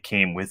card that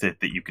came with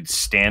it that you could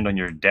stand on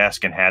your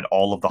desk and had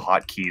all of the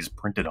hotkeys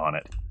printed on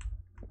it.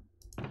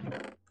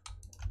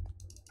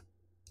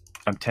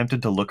 I'm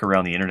tempted to look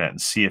around the internet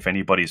and see if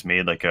anybody's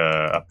made like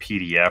a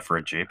PDF or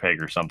a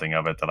JPEG or something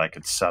of it that I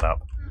could set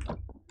up.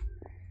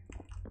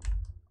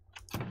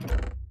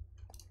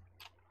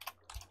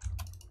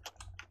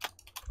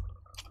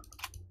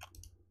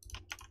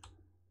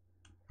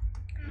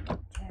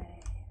 Okay,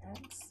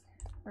 that's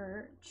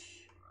birch.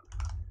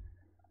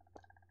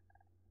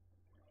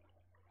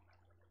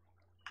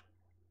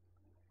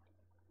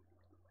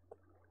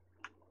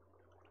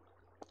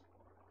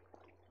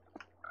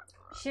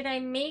 Should I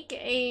make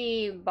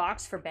a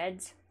box for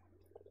beds?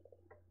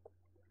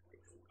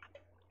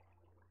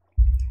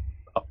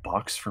 A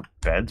box for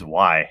beds?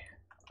 Why?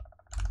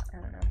 I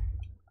don't know.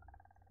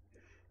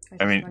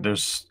 I mean,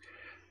 there's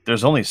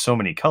only so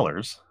many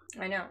colors.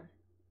 I know.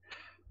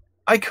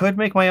 I could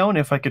make my own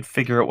if I could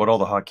figure out what all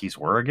the hotkeys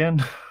were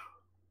again.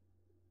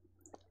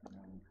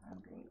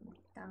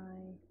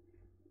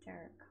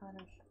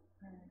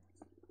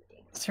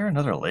 Is there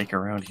another lake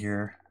around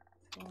here?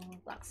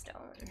 Blackstone.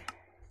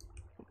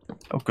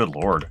 Oh, good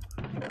lord.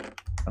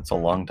 That's a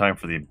long time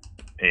for the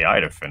AI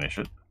to finish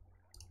it.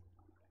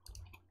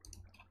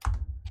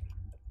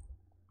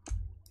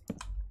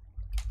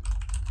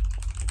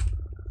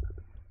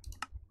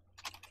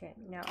 Okay,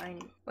 now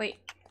wait.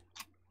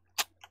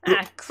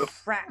 Ah,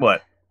 crap.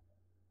 What?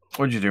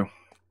 What'd you do?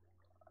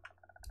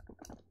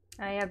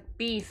 I have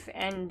beef,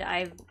 and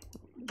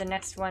the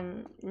next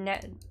one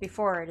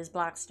before it is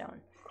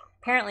Blackstone.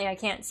 Apparently, I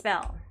can't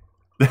spell.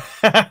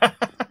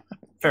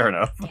 Fair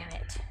enough. Damn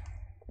it.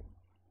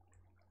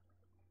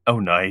 Oh,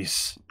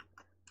 nice.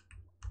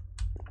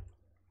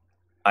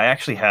 I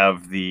actually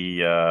have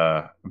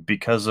the,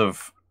 because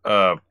of,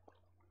 oh,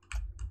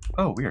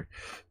 weird.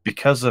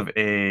 Because of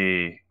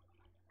a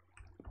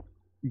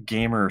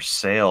gamer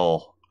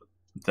sale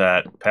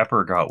that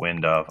Pepper got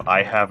wind of,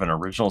 I have an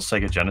original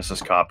Sega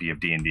Genesis copy of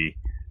D&D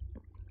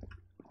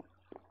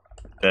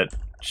that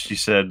she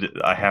said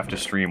I have to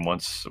stream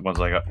once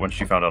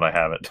she found out I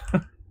have it.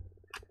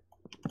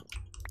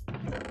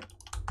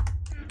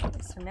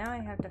 So now I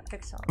have to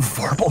fix all this.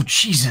 Vorpal,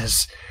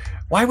 Jesus!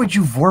 Why would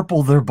you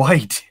Vorpal their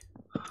bite?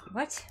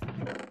 What?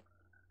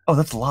 Oh,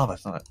 that's lava,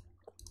 it's not.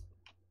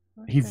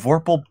 He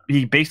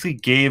basically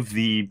gave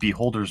the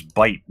Beholder's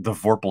bite the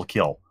Vorpal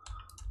kill.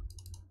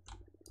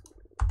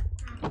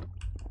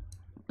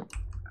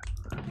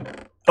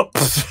 Oh,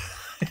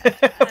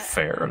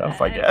 fair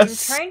enough, I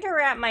guess. I'm trying to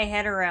wrap my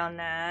head around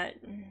that.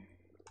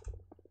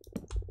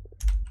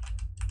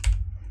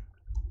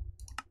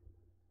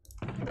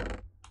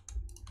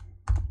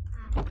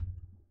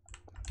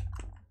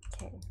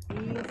 Okay,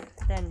 beef,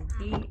 then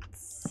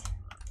beets.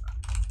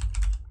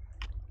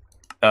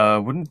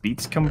 Wouldn't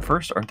beets come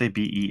first? Aren't they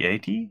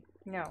B-E-A-T?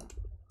 No.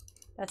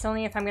 That's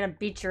only if I'm gonna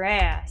beat your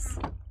ass.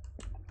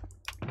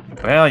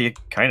 Well, you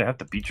kind of have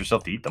to beat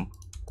yourself to eat them.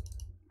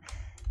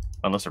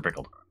 Unless they're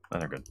pickled. Then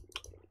they're good.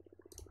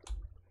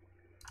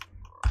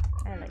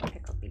 I like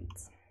pickled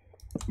beets.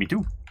 Me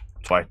too.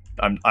 That's why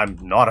I'm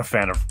not a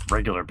fan of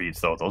regular beets,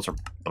 though. Those are...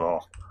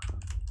 Oh.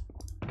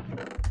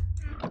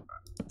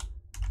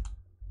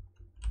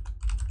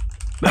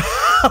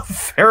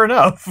 Fair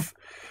enough.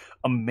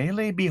 A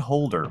melee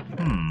beholder.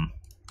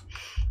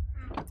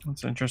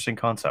 That's an interesting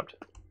concept.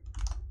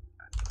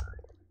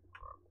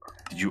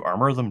 Did you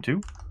armor them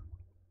too?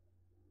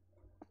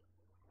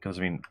 Because,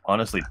 I mean,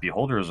 honestly,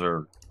 beholders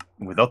are,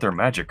 without their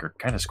magic, are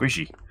kind of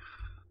squishy.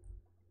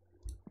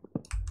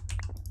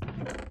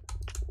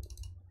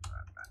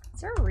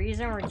 Is there a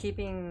reason we're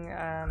keeping,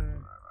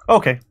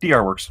 Okay,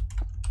 DR works.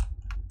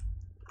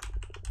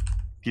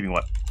 Keeping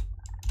what?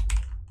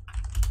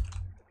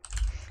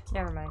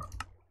 Never mind.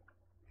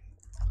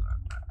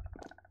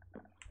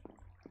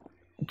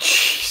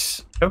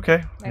 Jeez.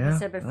 Okay. Like I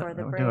said before,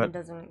 the brain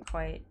doesn't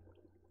quite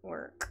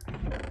work.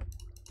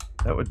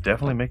 That would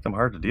definitely make them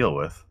hard to deal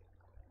with.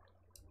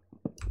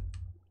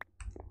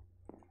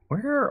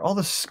 Where are all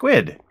the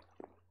squid?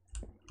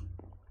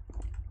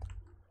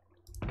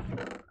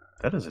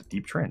 That is a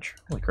deep trench.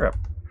 Holy crap.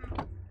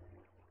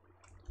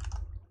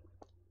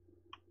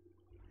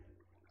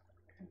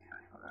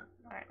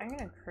 Alright, I'm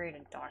gonna create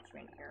a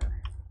document here.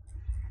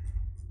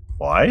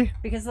 Why?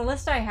 Because the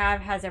list I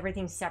have has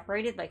everything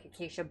separated, like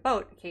acacia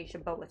boat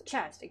with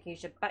chest,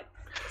 acacia butt.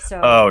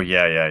 So oh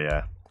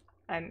yeah.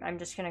 I'm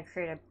just gonna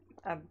create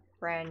a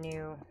brand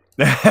new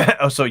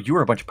oh, so you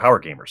were a bunch of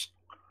power gamers.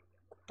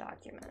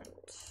 document.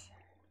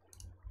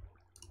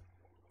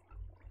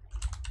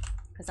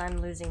 because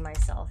I'm losing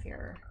myself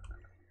here.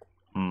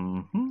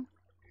 Mm-hmm.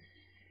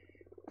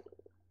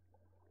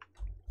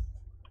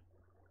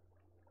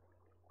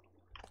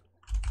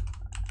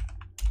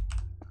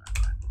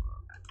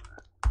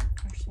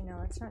 Actually, no,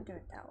 let's not do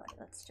it that way.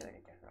 Let's do it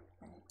a different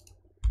way.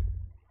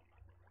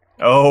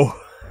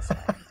 Oh. This way.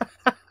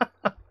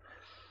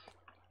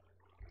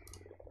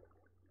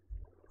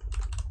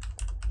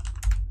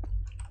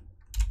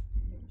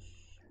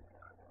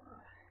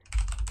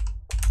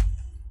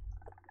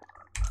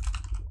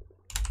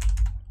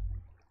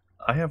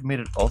 I have made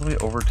it all the way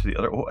over to the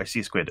other... Oh, I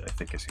see a squid. I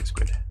think I see a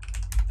squid.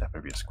 That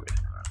might be a squid.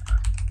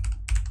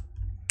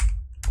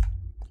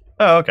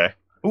 Oh, okay.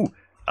 Ooh.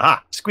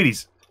 Ah,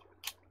 squiddies.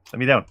 Let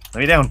me down. Let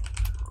me down.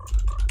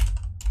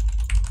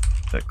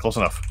 Close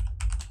enough.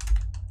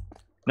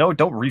 No,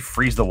 don't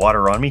refreeze the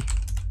water on me.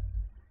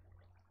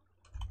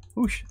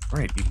 Ooh,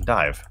 right, you can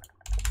dive.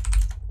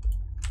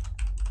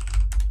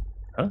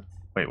 Huh?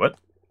 Wait, what?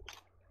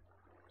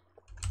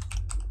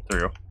 There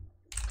we go.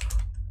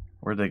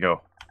 Where'd they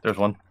go? There's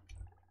one.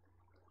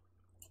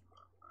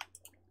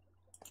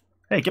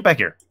 Hey, get back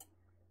here.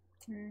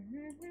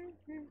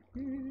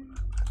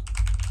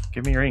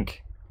 Give me your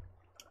ink.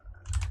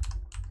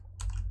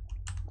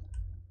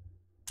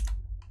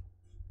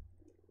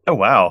 Oh,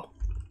 wow.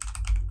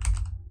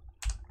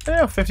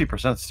 Yeah,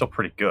 50% is still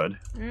pretty good.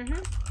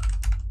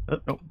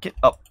 No, get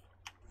up.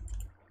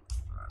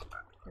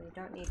 We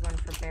don't need one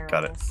for barrels.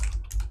 Got it.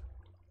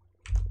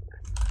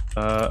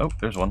 Oh,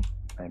 there's one.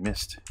 I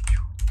missed.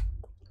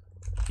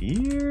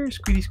 Here,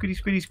 squiddy,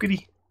 squiddy, squiddy,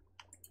 squiddy.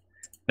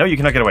 No, you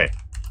cannot get away.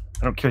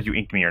 I don't care if you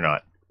inked me or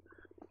not.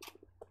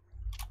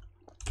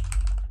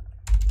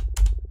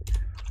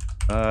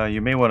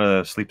 You may want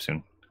to sleep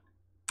soon.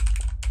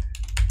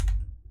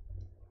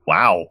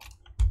 Wow.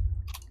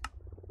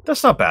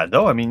 That's not bad,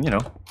 though. I mean, you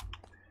know,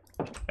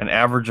 an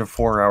average of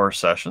 4-hour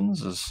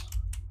sessions is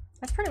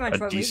That's pretty much a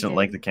what decent we did.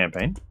 length of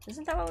campaign.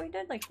 Isn't that what we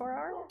did? Like 4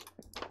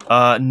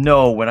 hours?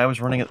 No. When I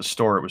was running at the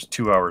store, it was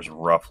 2 hours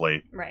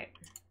roughly. Right.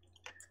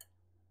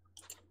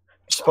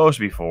 Supposed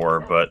to be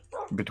 4, but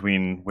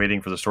between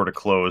waiting for the store to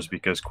close,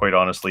 because quite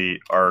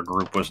honestly, our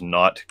group was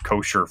not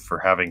kosher for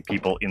having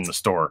people in the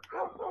store.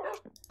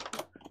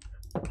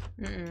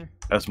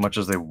 As much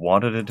as they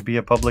wanted it to be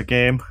a public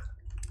game.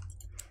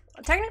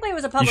 Well, technically, it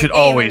was a public You should game,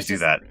 always do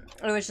just, that.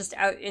 It was just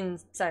out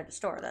inside the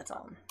store, that's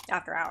all.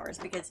 After hours,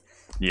 because,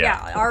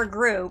 Yeah, our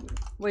group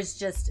was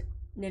just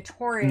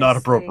notoriously... not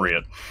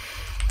appropriate.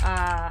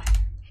 Yeah.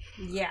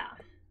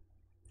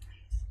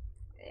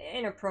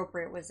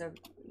 Inappropriate was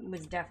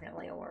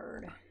definitely a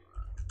word.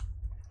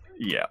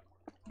 Yeah.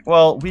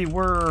 Well, we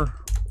were,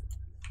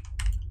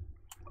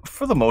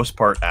 for the most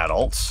part,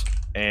 adults,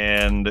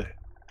 and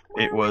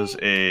it was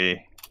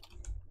a...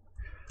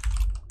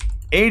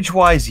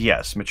 Age-wise,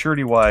 yes.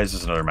 Maturity-wise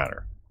is another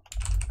matter.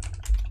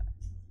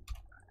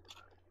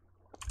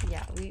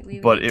 Yeah, we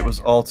But it was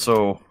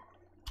also...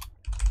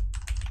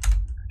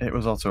 It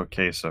was also a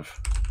case of...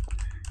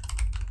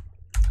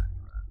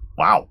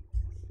 Wow.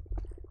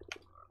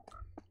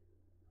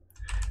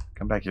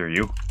 Come back here,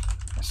 you.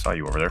 I saw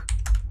you over there.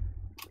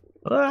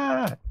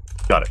 Ah!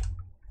 Got it.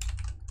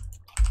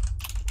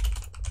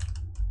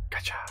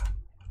 Gotcha.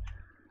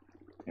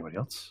 Anybody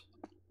else?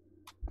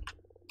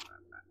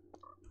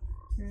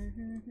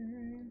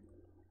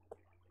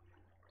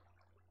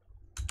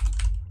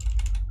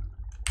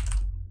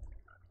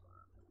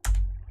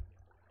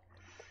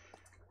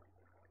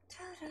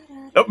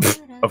 Oh,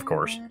 of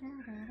course.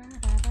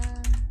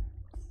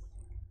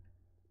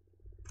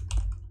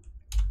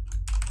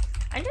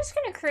 I'm just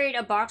gonna create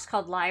a box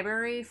called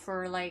library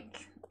for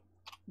like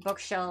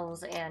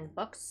bookshelves and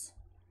books.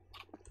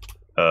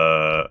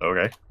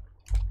 Okay.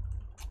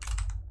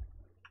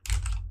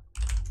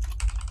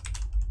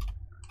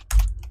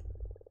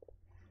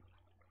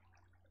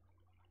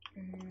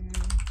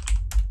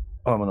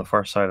 Oh, I'm on the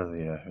far side of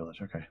the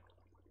village. Okay.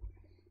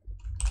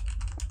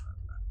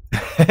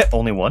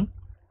 Only one?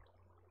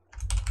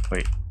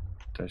 Wait,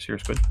 did I see your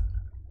squid?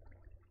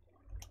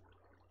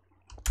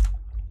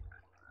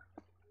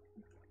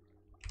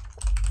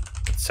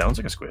 It sounds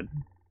like a squid.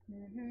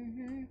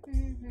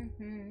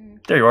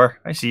 There you are.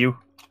 I see you.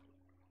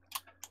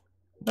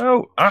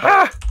 No!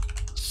 Aha!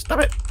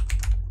 Stop it!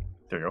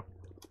 There you go.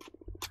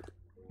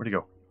 Where'd he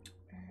go?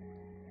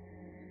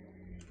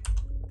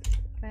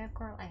 Do I have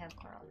coral? I have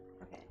coral.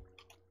 Okay.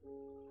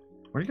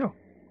 Where'd he go?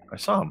 I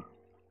saw him.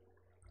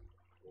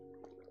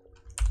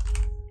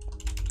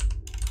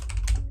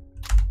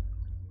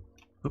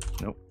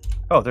 Oops, nope.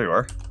 Oh, there you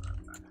are.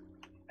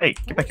 Hey,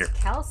 get back here.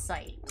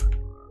 Calcite.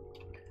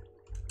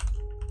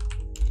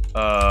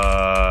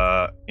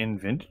 In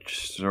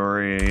Vintage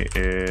Story,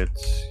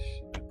 it's...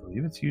 I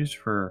believe it's used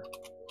for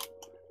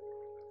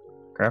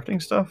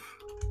crafting stuff.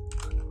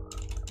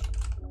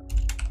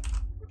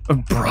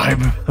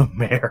 Bribe the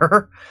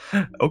mayor?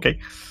 Okay.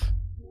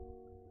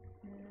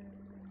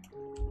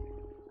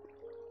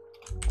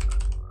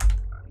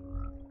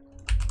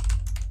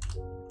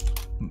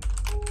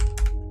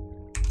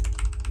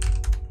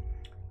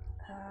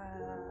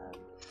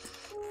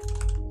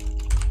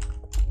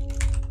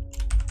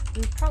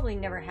 We probably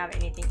never have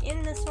anything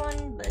in this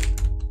one, but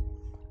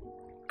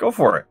Go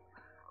for it.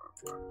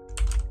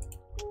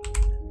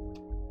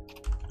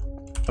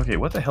 Okay,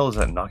 what the hell is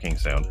that knocking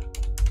sound?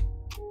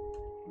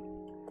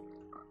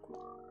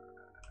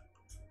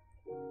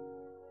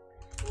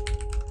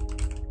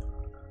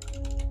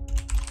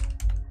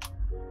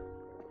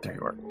 There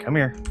you are. Come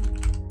here.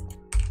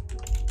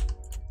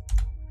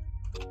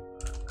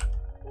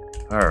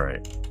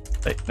 Alright.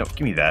 Hey, no,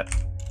 give me that.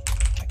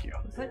 Thank you.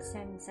 we put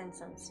sand and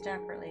sense on stuff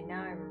early.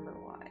 Now I remember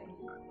why.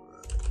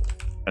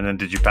 And then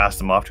did you pass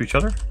them off to each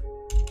other?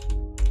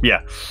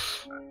 Yeah.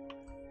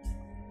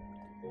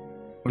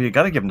 Well, you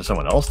gotta give them to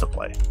someone else to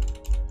play.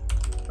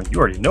 But you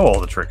already know all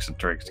the tricks and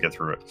tricks to get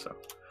through it, so.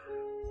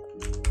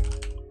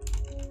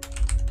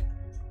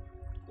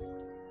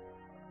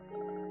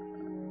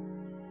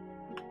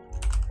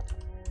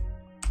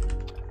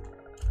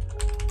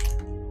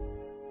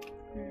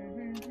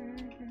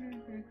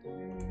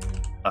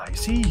 I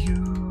see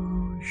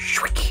you.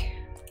 Shwick.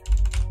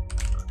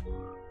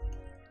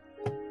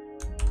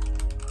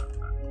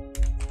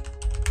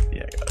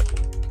 Yeah, I got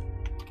it.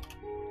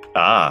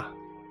 Ah.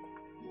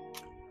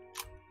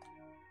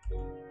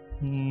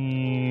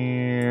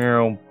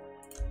 Meow.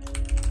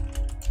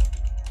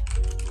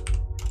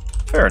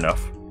 Fair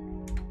enough.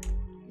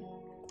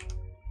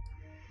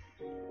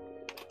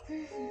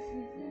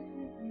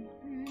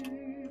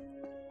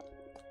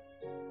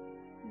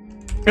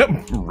 Yep,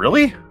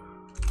 really?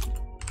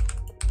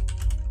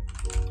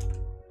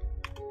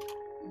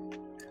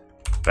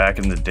 Back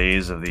in the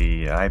days of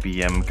the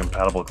IBM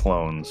compatible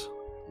clones.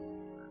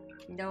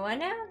 No one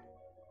now?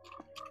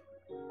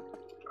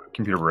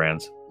 Computer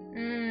brands.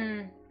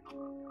 Mm.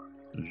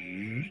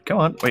 Come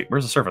on. Wait,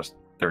 where's the surface?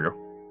 There we go.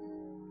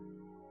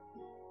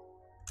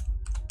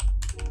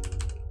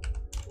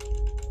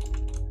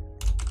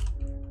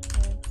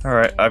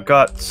 Alright, I've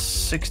got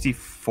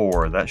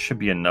 64. That should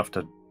be enough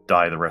to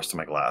dye the rest of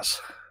my glass.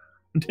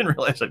 Didn't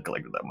realize I'd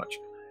collected that much.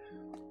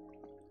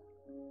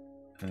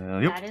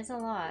 Yep. That is a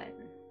lot.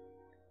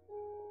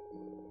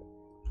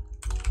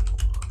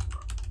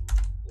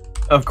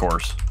 Of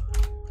course.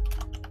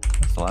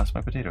 That's the last of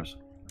my potatoes.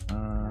 I don't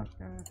know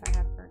if I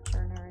have birch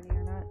already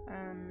or not.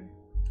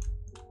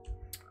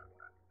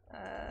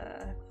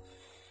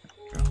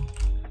 Go.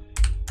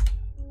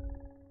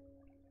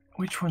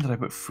 Which one did I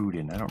put food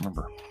in? I don't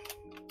remember.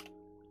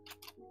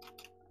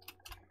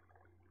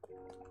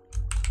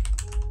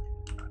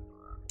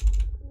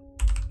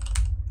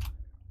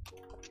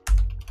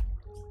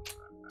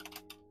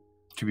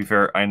 To be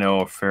fair, I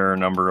know a fair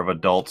number of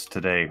adults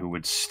today who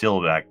would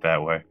still act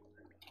that way.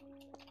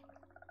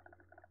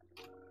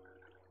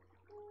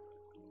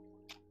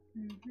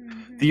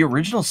 The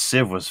original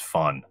Civ was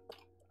fun.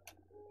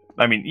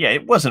 I mean, yeah,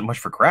 it wasn't much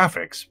for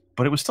graphics,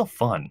 but it was still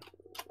fun.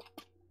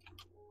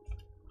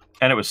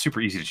 And it was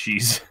super easy to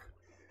cheese.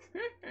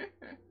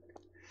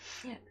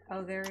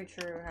 How very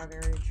true, how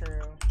very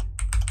true.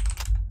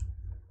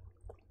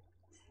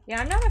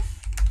 Yeah, I'm not a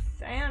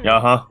fan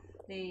of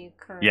the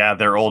current... Yeah,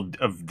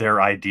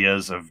 their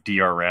ideas of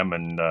DRM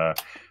and oh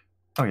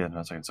yeah, no,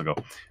 I can still go.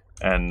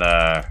 And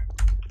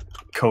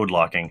code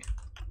locking.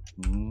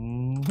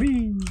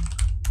 Whee!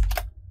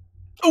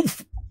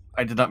 Oof!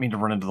 I did not mean to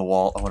run into the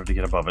wall. I wanted to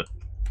get above it.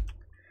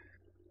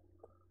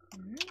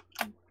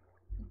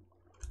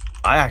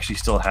 I actually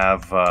still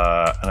have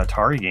an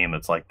Atari game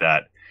that's like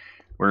that,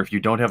 where if you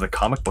don't have the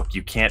comic book,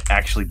 you can't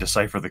actually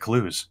decipher the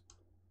clues.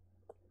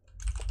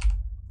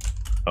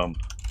 Hello?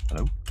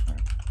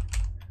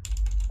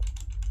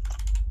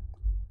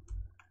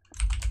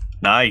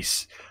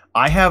 Nice.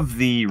 I have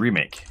the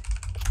remake.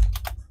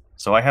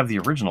 So I have the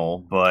original,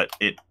 but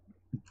it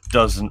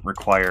doesn't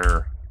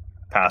require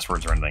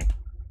passwords or anything.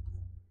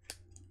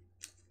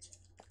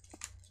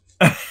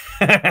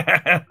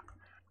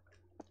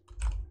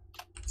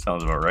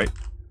 Sounds about right.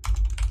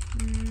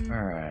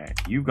 Alright,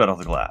 you've got all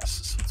the glass,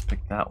 so let's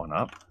pick that one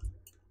up.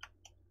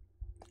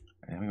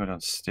 And we go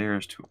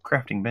downstairs to a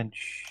crafting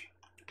bench.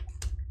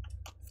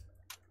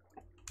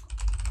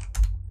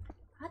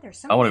 God,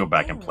 I want to go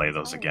back and play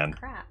those again.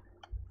 Crap.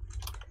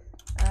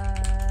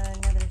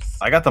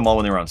 I got them all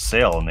when they were on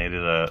sale, and they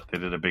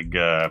did a big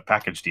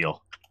package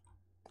deal.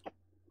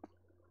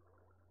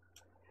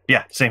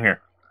 Yeah, same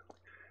here.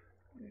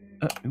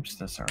 Oops,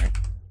 that's all right.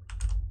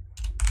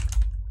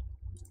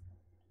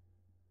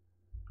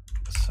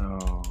 So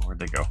where'd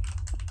they go?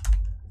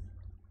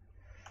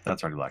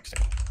 That's already locked in.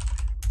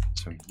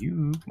 So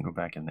you can go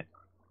back in there.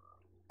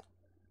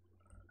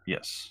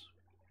 Yes.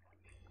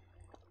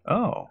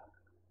 Oh.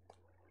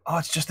 Oh,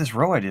 it's just this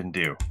row I didn't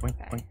do. Boink,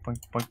 boink, boink,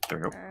 boink. There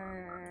we go.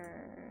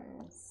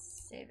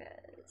 Save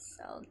it.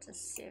 I'll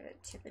just save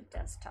it to the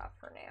desktop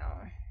for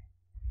now.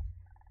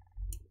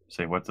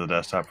 Say what to the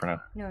desktop for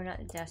now? No, not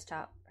the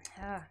desktop.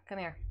 Ah, come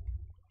here.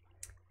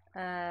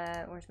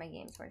 Where's my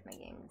games? Where's my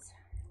games?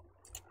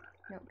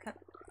 No, come.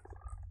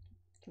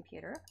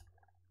 Computer.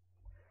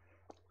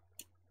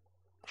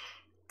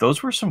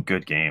 Those were some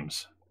good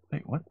games.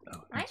 Wait, what?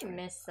 Oh, I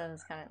miss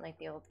those kind of like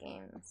the old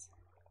games.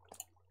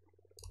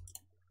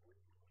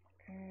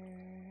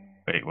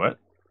 Wait, what?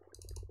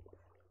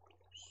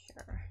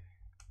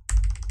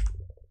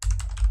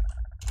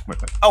 Wait.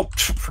 Oh,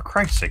 for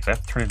Christ's sake, I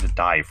have to turn into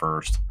die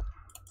first.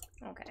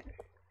 Okay.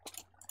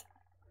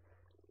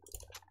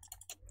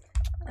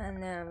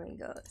 And then we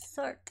go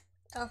sort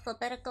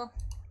alphabetical.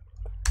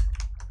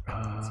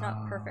 It's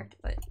not perfect,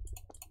 but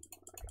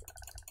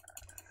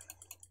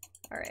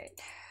all right.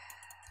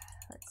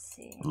 Let's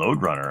see.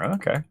 Load Runner.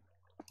 Okay.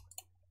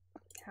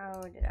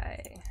 How did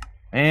I?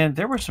 And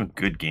there were some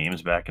good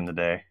games back in the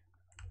day.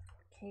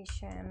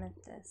 Acacia,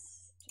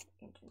 amethyst,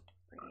 ancient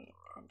debris,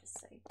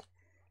 andesite,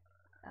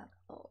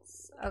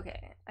 apples.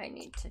 Okay, I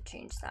need to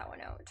change that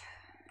one out.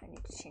 I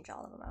need to change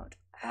all of them out.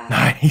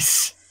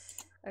 Nice.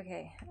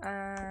 Okay.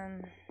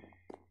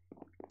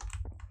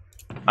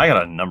 I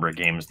got a number of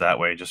games that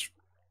way just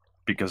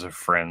because of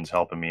friends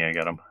helping me. I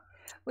got them.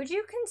 Would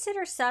you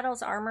consider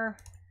saddles armor?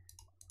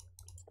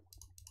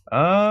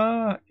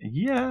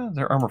 Yeah,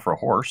 they're armor for a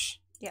horse.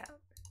 Yeah.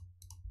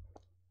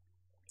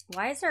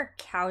 Why is there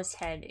a cow's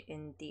head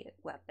in the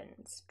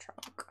weapons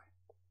trunk?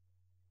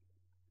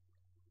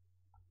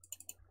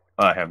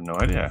 I have no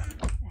idea.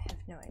 I have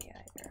no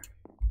idea either.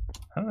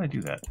 How did I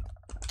do that?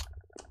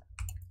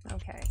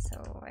 Okay,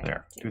 so I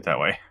There, do it that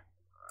way.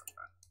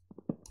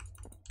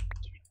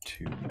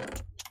 2.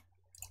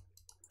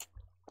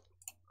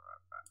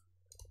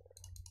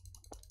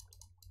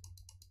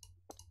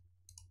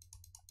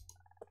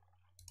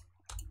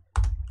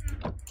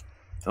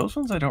 Those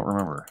ones I don't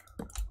remember.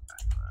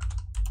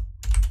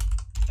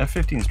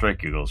 F-15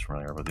 Strike Eagle's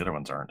familiar, but the other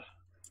ones aren't.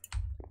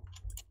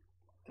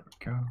 There we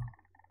go.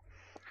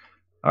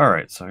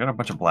 Alright, so I got a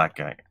bunch of black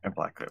guy.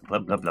 Black blah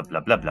blah blah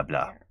blah blah blah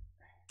blah.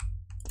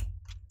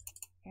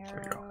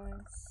 There we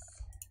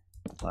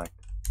go.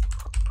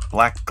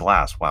 Black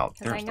glass. Wow.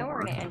 Because I know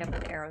we're gonna end up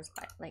with arrows,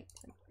 by like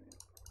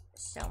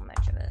so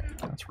much of it.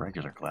 That's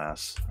regular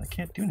glass. I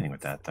can't do anything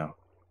with that though.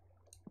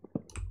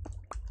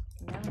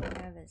 Now we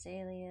have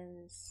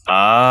azaleas.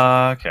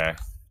 Okay.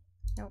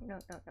 No,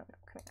 come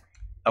here.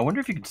 I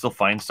wonder if you can still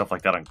find stuff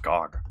like that on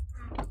GOG.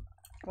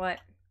 What?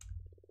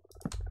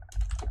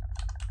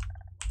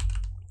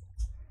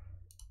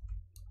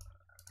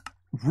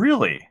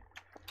 Really?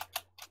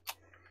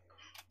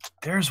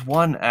 There's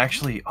one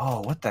actually. Oh,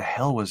 what the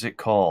hell was it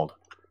called?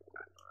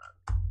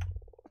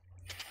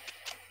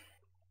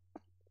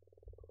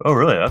 Oh,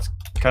 really? That's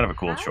kind of a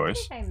cool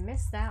choice. How did I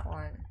miss that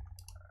one?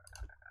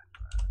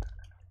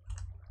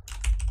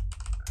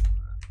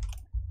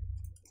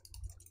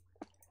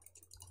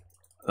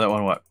 That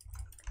one what?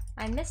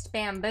 I missed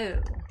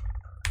bamboo.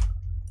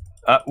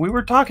 We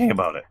were talking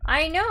about it.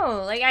 I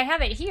know, like I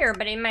have it here,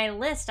 but in my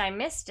list I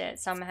missed it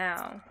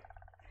somehow.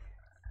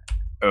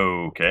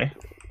 Okay.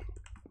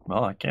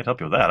 Well, I can't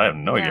help you with that. I have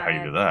no idea how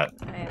you do that.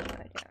 I have no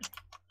idea.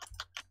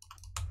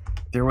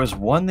 There was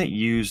one that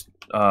used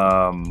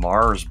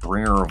Mars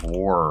Bringer of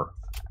War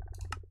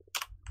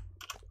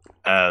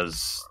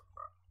as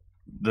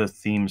the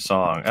theme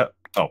song.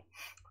 Oh.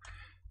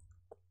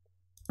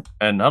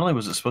 And not only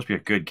was it supposed to be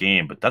a good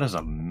game, but that is an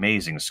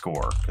amazing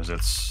score because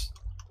it's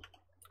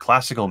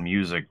classical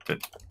music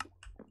that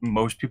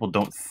most people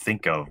don't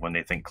think of when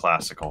they think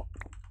classical.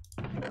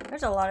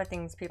 There's a lot of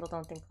things people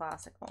don't think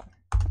classical.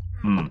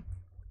 Hmm.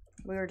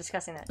 We were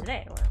discussing that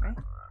today, weren't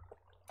we?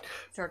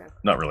 Sort of.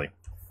 Not really.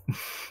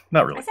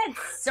 Not really. I said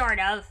sort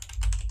of.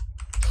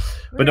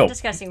 We But were no.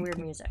 discussing weird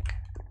music.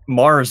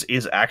 Mars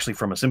is actually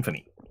from a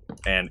symphony,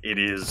 and it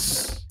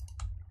is.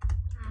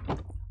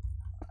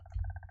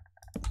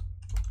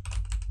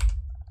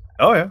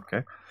 Oh yeah,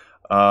 okay.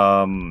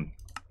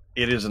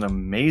 It is an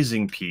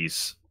amazing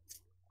piece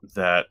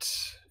that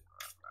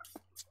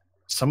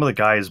some of the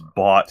guys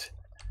bought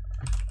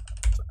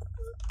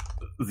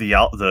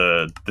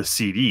the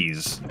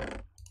CDs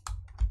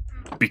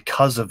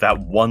because of that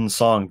one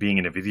song being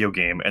in a video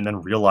game, and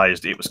then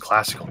realized it was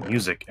classical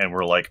music, and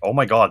were like, "Oh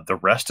my god, the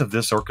rest of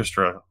this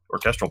orchestral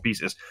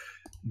piece is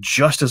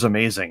just as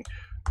amazing,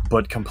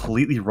 but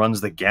completely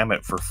runs the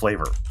gamut for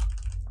flavor."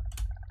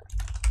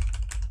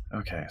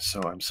 Okay,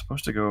 so I'm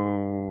supposed to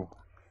go...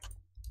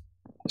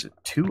 Is it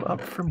 2 up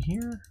from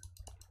here?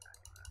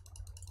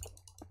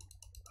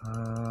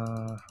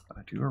 I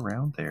do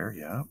around there,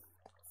 yeah.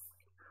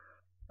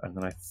 And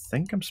then I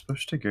think I'm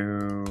supposed to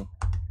go...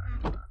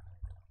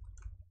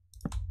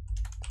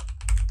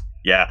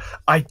 Yeah,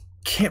 I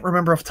can't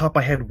remember off the top of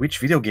my head which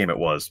video game it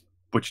was,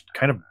 which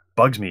kind of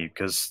bugs me,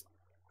 because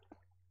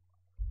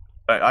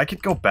I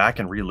could go back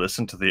and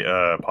re-listen to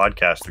the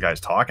podcast, the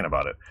guys talking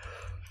about it.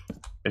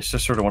 It's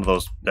just sort of one of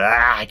those,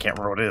 I can't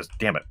remember what it is.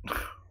 Damn it.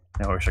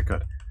 Now I wish I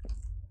could.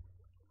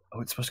 Oh,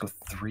 it's supposed to go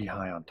 3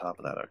 high on top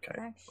of that. Okay,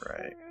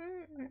 right.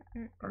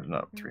 Or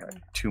not 3 high.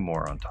 2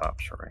 more on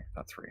top, sorry.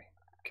 Not 3.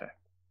 Okay.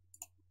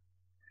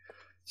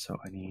 So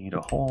I need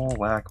a whole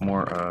whack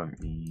more of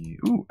the...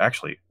 Ooh,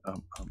 actually,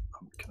 can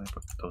I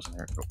put those in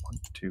there? Go 1,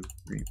 2,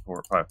 3,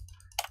 4, 5.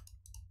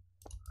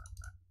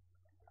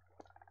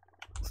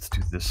 Let's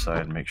do this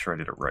side and make sure I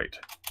did it right.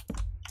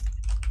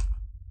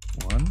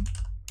 1,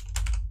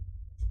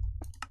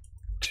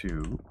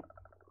 2.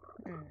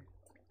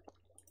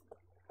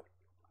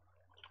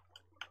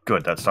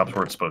 Good, that stops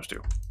where it's supposed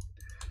to.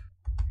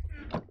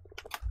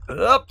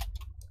 Up!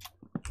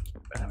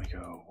 And then we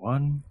go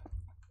 1,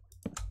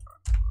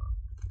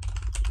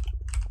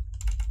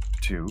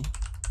 2.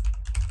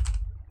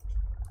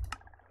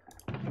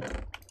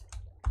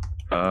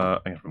 I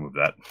have to remove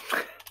that.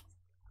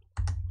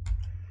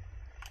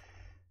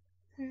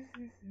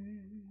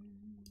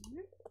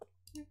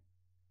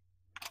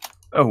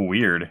 Oh,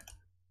 weird.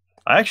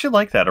 I actually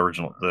like that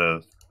original,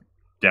 the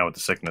Down with the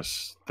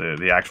Sickness,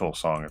 the actual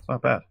song. It's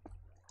not bad.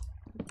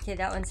 Okay,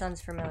 that one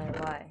sounds familiar.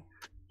 Why?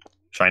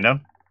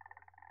 Shinedown?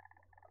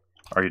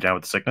 Are you down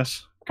with the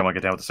sickness? Come on,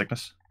 get down with the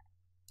sickness.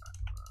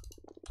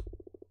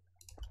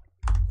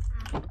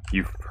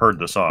 You've heard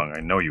the song. I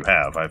know you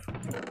have.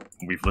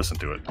 We've listened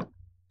to it.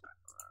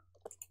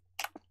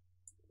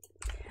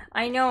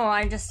 I know.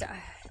 I just,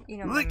 you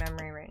know, my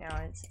memory right now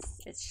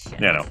it's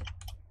shit. Yeah, no.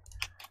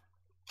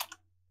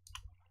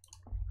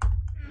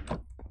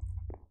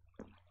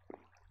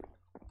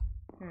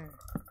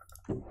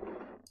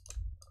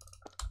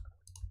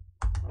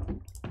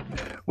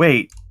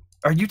 Wait,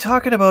 are you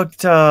talking about,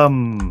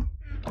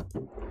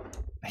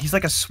 he's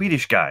like a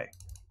Swedish guy.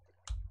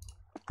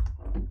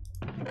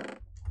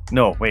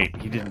 No, wait,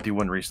 he didn't do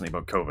one recently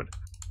about COVID.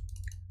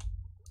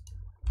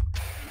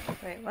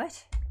 Wait,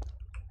 what?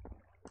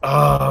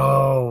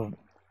 Oh,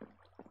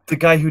 the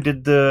guy who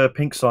did the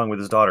Pink song with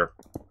his daughter.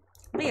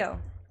 Leo.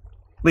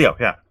 Leo,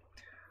 yeah.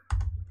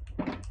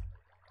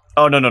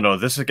 Oh, no.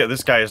 This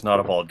guy is not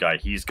a bald guy.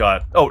 He's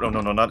got... Oh, no,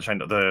 not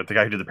the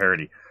guy who did the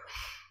parody.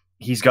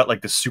 He's got,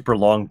 like, this super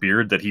long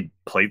beard that he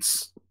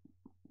plaits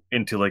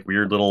into, like,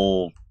 weird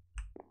little...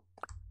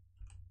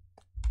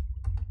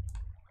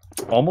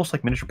 almost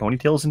like miniature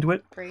ponytails into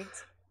it.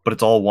 Braids? But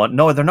it's all one...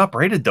 No, they're not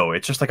braided, though.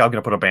 It's just like, I'm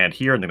going to put a band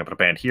here, and then I'm going to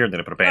put a band here, and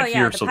then I put a band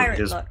here. The so pirate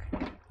that his... look.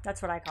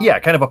 That's what I call it. Yeah,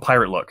 kind of a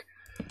pirate look.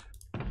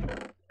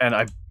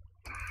 And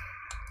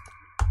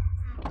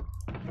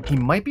he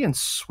might be in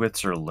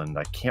Switzerland.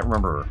 I can't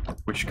remember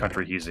which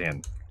country he's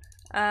in.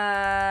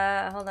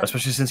 Hold on.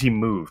 Especially since he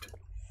moved.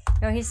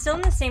 No, he's still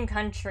in the same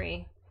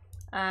country.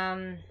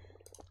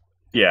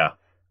 Yeah.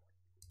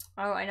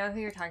 Oh, I know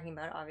who you're talking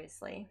about,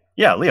 obviously.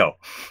 Yeah, Leo.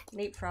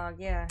 Leapfrog,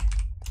 yeah.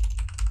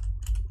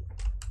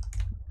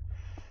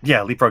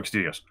 Yeah, Leapfrog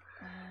Studios.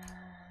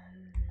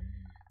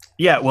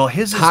 Yeah, well,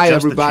 his is Hi,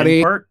 just everybody. the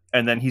chin part,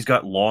 and then he's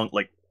got long,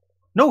 like...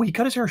 No, he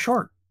cut his hair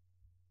short.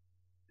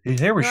 His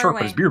hair was short,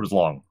 but his beard was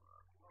long.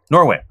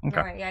 Norway. Okay.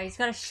 Norway, yeah, he's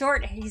got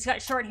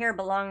short hair,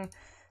 but long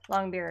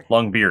beard.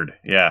 Long beard,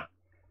 yeah.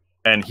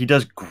 And he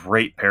does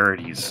great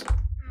parodies.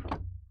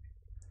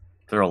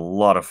 They're a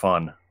lot of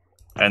fun.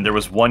 And there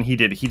was one he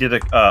did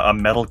a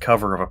metal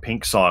cover of a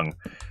Pink song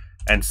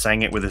and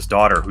sang it with his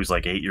daughter, who's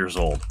like 8 years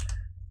old.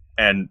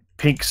 And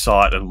Pink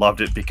saw it and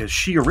loved it because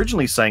she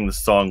originally sang the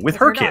song with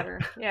her kid. Daughter.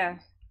 Yeah.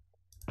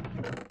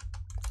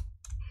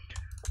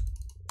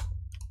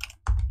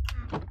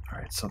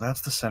 Alright, so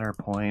that's the center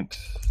point.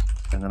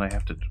 And then I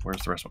have to...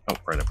 Where's the rest of them?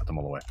 Oh, right, I put them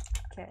all away.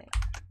 Okay.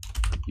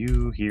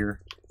 You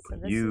here. So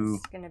this You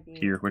is gonna be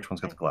here. Which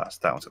one's got the glass?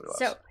 That one's got the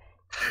glass. So,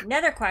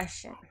 another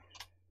question.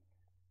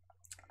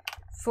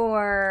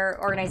 For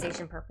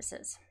organization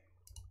purposes.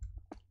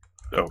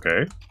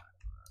 Okay.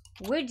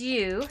 Would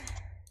you,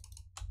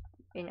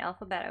 in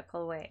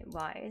alphabetical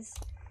wise,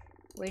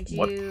 would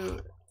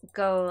you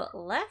go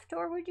left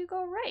or would you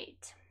go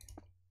right?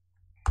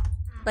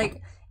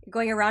 Like,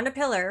 going around a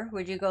pillar,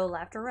 would you go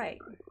left or right?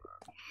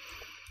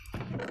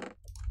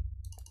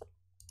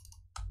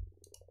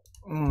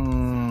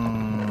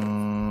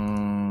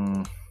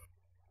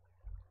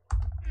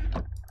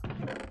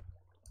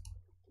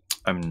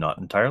 I'm not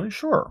entirely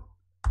sure.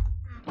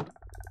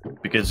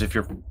 Because if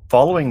you're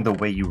following the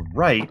way you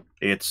write,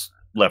 it's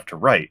left to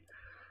right.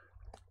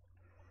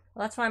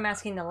 Well, that's why I'm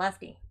asking the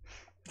lefty.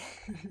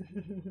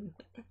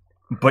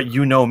 But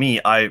you know me,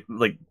 I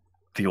like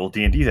the old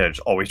D&D adage,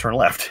 always turn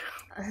left.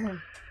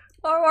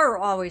 or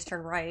always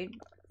turn right.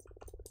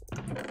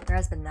 There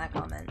has been that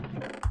comment.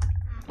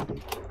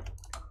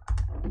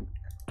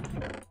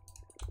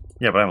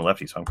 Yeah, but I'm a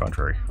lefty, so I'm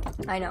contrary.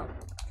 I know.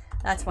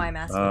 That's why I'm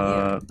asking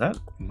you. That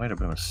might have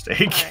been a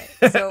mistake.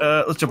 Alright,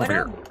 so let's jump over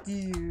here. What I'll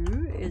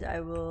do is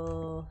I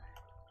will...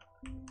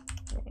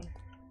 Okay.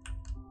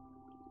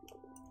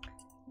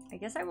 I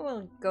guess I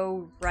will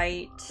go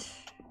right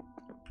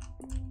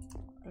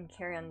and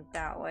carry on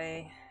that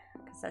way,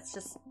 because that's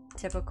just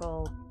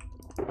typical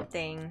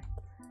thing.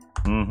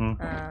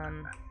 Mm-hmm.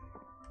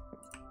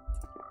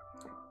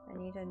 I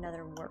need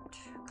another warped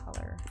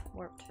color.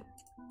 Warped.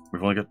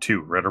 We've only got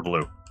 2, red or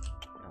blue.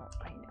 Oh,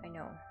 I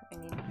know. I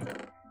need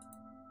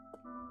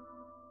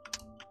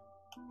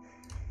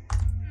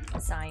a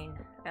sign.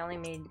 I only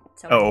made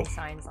so many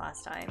signs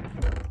last time.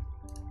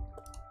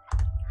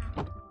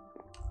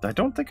 I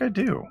don't think I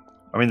do.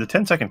 I mean, the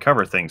 10-second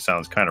cover thing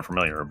sounds kind of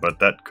familiar, but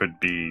that could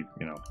be,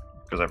 you know,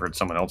 because I've heard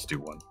someone else do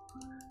one.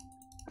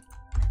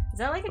 Is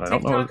that like a I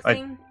don't know, TikTok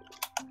thing?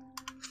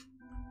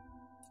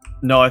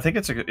 No, I think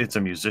it's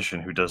a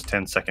musician who does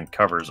 10-second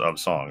covers of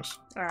songs.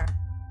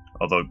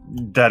 Although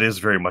that is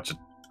very much a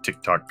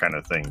TikTok kind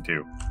of thing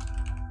too.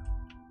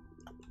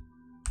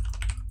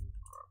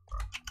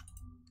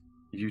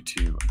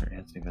 YouTube under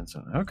Anthony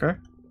Vincent. Okay.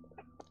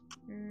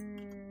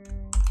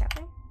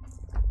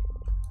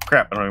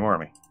 crap! I don't have more on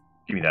me.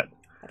 Give me that.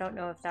 I don't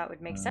know if that would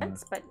make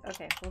sense, but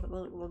okay,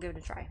 we'll give it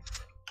a try.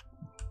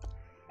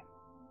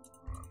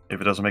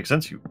 If it doesn't make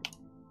sense, you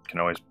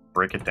can always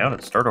break it down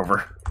and start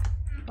over.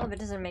 Well, if it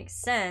doesn't make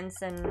sense,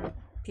 then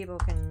people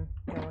can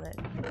deal with it.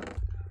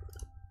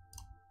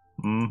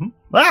 Mm-hmm.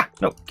 Ah!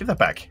 No, give that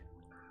back.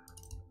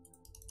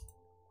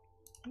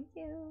 Thank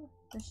you.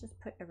 Let's just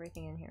put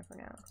everything in here for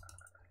now.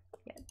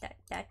 Yeah,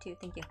 that too.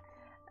 Thank you.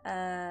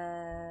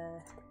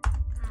 There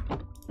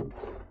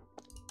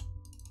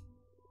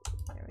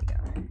we go.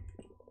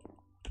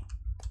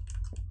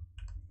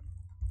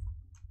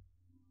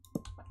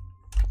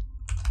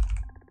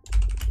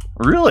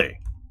 Really?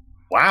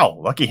 Wow,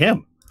 lucky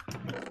him.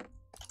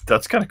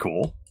 That's kind of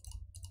cool.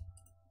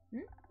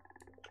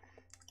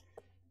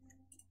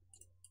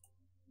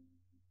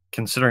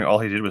 Considering all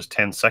he did was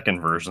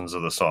 10-second versions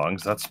of the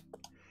songs, that's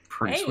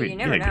pretty sweet. Hey, you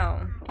never know.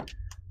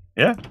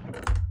 Yeah.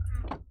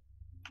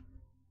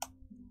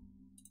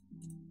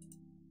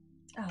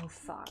 Oh,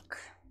 fuck.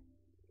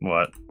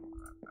 What?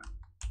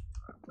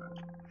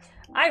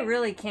 I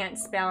really can't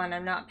spell and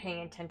I'm not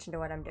paying attention to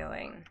what I'm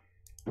doing.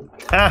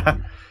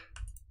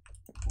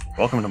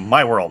 Welcome to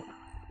my world.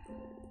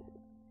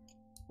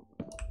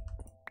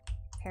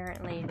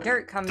 Apparently,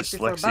 dirt comes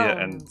Dyslexia before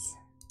and- bones.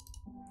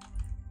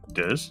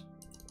 Does?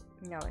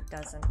 No, it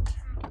doesn't.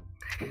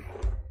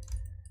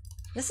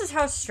 This is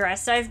how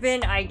stressed I've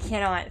been. I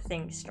cannot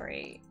think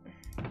straight.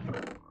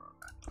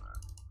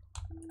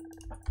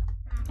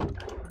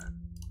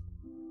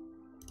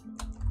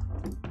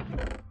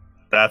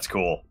 That's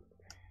cool.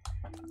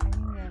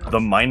 The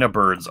Mina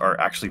Birds are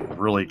actually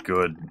really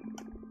good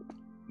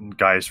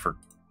guys for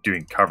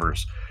doing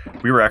covers.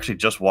 We were actually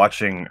just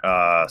watching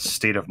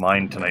State of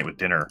Mind tonight with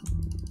dinner,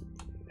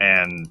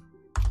 and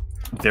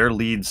their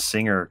lead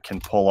singer can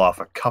pull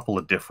off a couple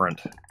of different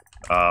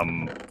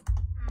oh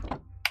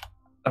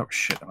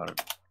shit,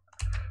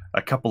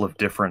 a couple of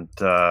different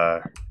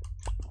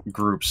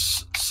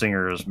groups,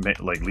 singers,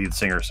 like lead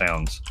singer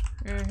sounds.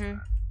 Mm-hmm.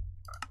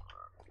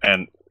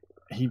 And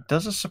he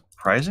does a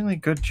surprisingly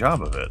good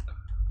job of it.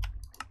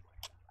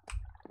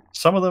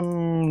 Some of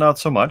them not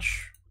so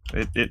much.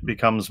 It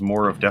becomes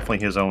more of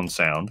definitely his own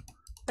sound.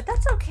 But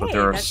that's okay. But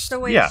there are That's the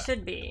way yeah. it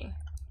should be.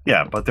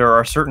 Yeah, but there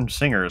are certain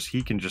singers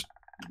he can just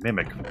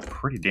mimic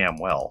pretty damn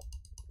well.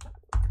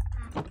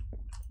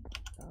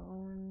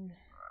 Bone.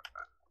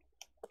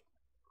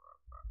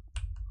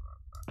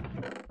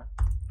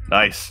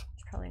 Nice.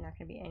 There's probably not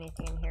going to be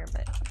anything in here,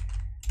 but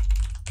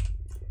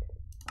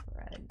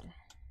bread.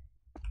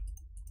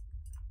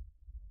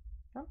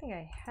 I don't think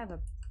I have a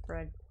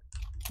bread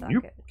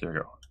bucket. Yep. There you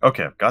go.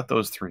 Okay, I've got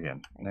those three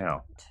in.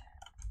 Now,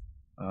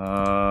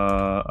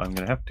 I'm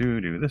gonna have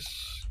to do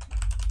this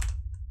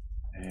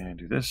and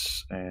do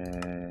this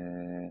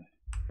and.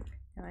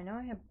 Now I know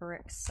I have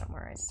bricks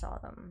somewhere. I saw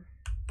them.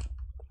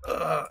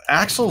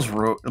 Axel's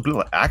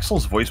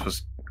voice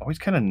was always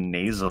kind of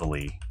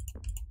nasally,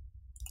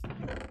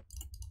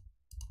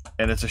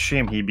 and it's a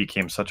shame he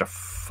became such a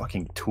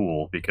fucking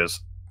tool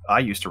because I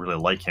used to really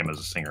like him as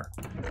a singer.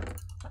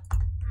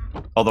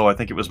 Although I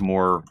think it was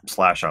more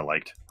Slash I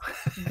liked.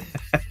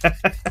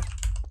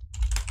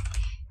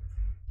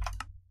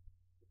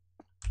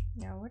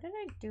 Now what did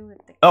I do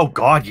with the? Oh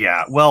god,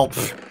 yeah. Well,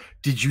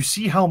 did you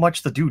see how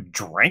much the dude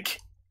drank?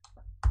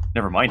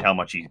 Never mind how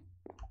much he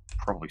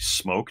probably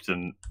smoked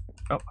and...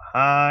 Oh,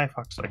 hi,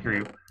 Fox, I hear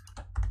you.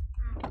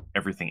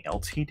 Everything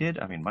else he did?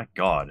 I mean, my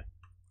god.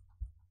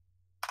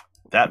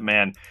 That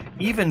man,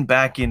 even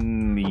back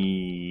in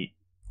the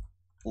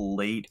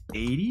late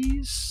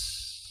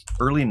 80s?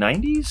 Early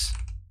 90s?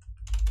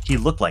 He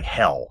looked like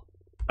hell.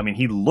 I mean,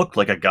 he looked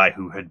like a guy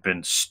who had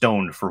been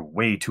stoned for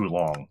way too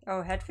long.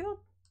 Oh, Hetfield?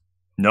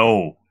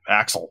 No,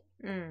 Axel.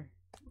 Mm.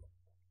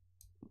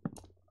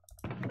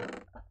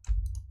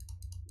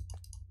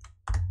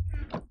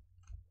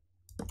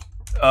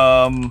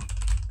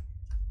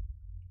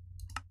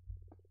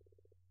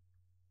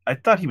 I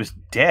thought he was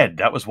dead.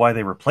 That was why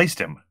they replaced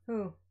him.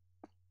 Who?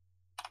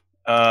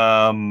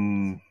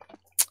 Oh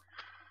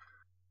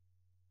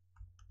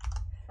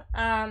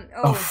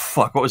Oh,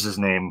 fuck, what was his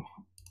name?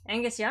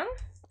 Angus Young?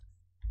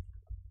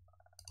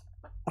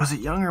 Was it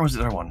Young or was it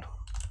the other one?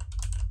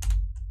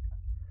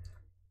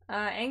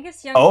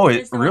 Angus Young Oh,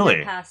 is the one really?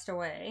 that passed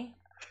away.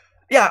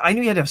 Yeah, I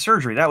knew he had to have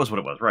surgery. That was what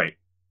it was, right?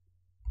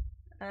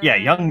 Yeah,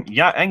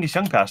 Angus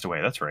Young passed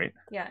away. That's right.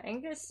 Yeah,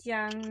 Angus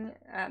Young,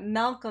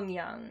 Malcolm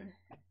Young,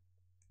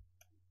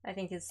 I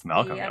think is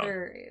Malcolm the Young.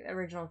 other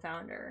original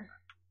founder.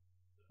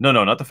 No,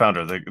 not the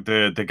founder.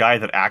 The guy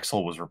that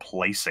Axel was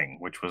replacing,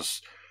 which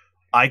was,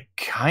 I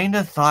kind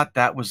of thought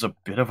that was a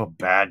bit of a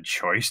bad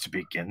choice to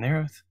begin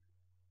there with.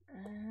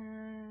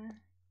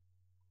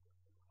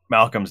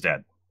 Malcolm's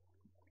dead.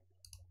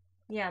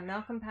 Yeah,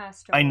 Malcolm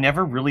passed away. I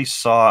never really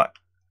saw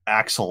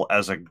Axel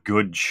as a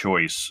good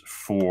choice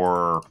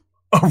for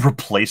a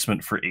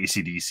replacement for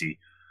AC/DC.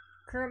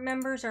 Current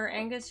members are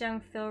Angus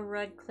Young, Phil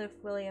Rudd, Cliff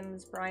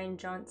Williams, Brian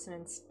Johnson,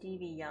 and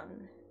Stevie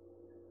Young.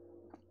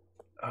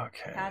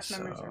 Okay. Past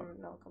members are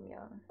Malcolm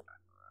Young.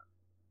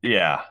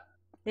 Yeah.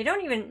 They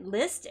don't even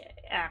list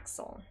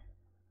Axel.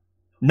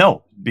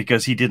 No,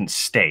 because he didn't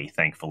stay,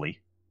 thankfully.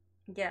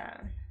 Yeah.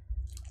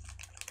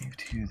 Leave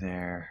 2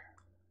 there.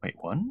 Wait,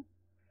 1?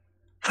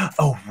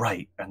 Oh,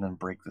 right. And then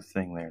break the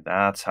thing there.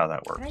 That's how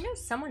that works. I know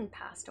someone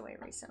passed away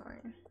recently.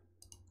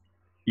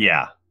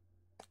 Yeah.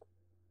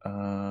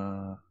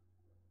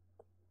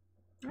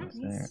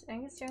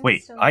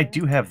 Wait, I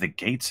do have the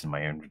gates in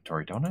my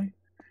inventory, don't I?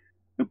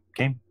 Oop,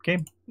 game.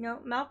 No,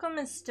 Malcolm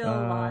is still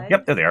alive.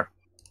 Yep, there they are.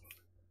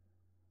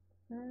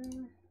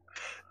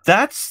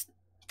 That's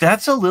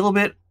a little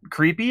bit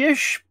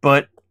creepy-ish,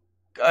 but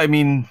I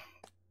mean,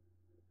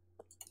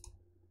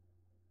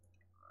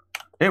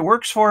 it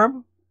works for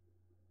him.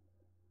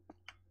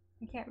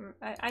 I can't.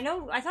 I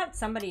know. I thought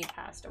somebody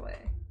passed away.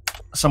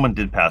 Someone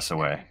did pass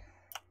away.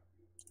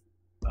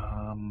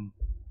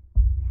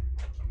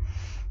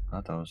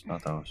 Not those.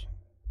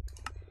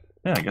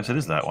 Yeah, I guess it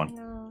is that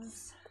one.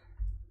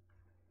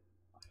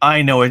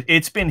 I know it.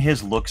 It's been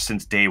his look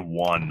since day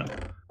 1.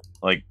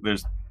 Like,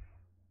 there's.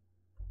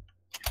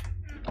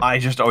 I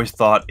just always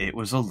thought it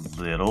was a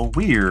little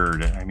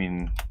weird. I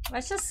mean,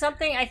 that's just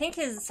something. I think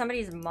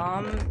somebody's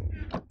mom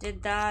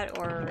did that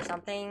or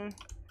something.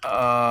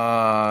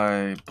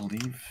 I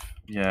believe.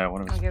 Yeah,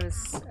 one of his. Like it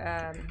was.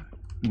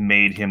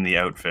 Made him the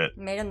outfit.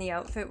 Made him the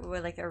outfit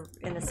with like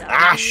in the 70s.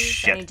 Ah,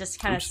 shit. And he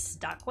just kind of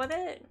stuck with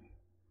it.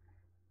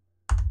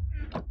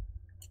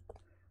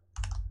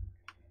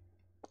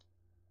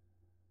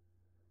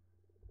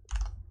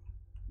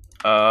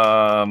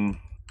 Oh.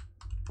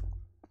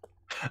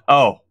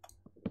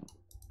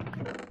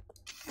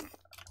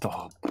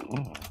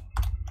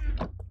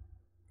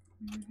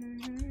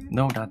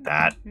 No, not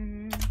that.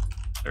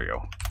 There you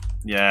go.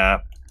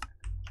 Yeah.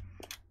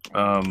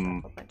 A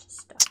bunch of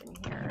stuff in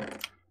here.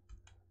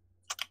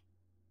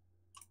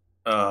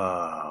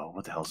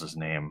 What the hell's his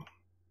name?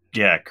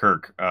 Yeah,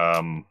 Kirk.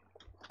 Oh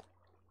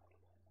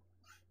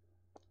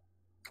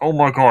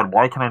my god,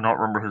 why can I not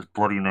remember his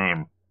bloody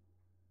name?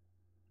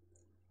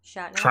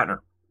 Shatner.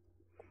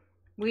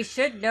 We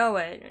should know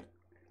it,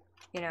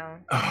 you know.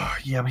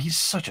 Yeah, but he's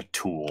such a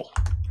tool.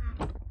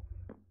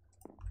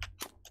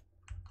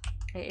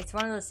 It's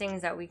one of those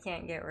things that we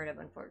can't get rid of,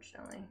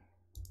 unfortunately.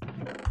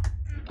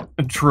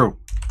 True.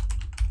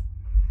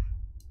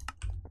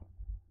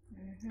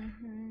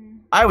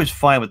 I was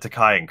fine with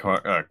Takai and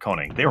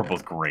Koning. They were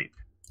both great.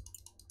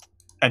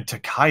 And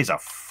Takai's a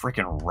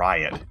freaking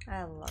riot.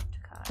 I love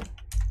Takai.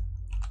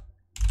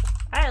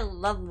 I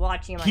love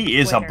watching him on He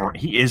Twitter.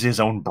 He is his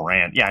own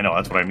brand. Yeah, I know.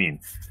 That's what I mean.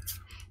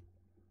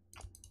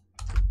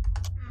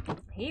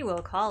 He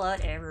will call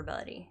out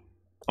everybody.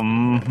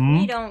 Mm-hmm.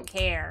 We don't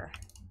care.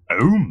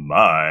 Oh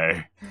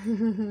my. I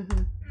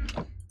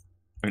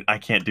mean, I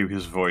can't do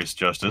his voice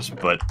justice,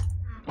 but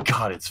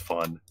God, it's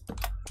fun.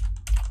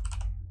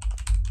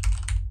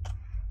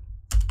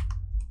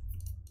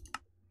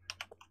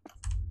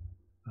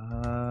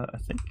 I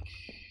think.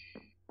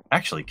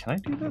 Actually, can I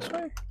do this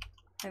way?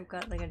 I've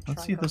got like a trunk.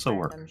 Let's see if this will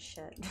work.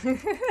 Shit.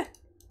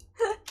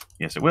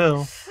 Yes, it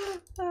will.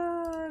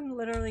 I'm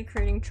literally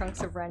creating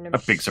trunks of random. A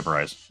big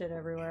surprise. Shit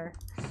everywhere.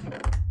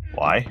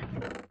 Why?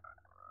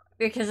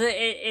 Because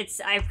it's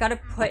I've got to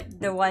put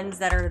the ones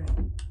that are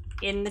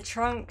in the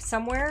trunk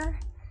somewhere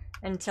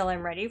until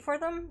I'm ready for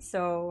them.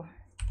 So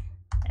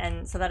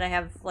that I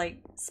have like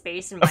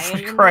space in my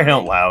inventory. For crying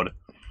out loud.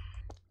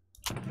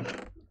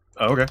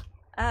 Oh, okay.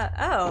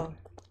 Oh.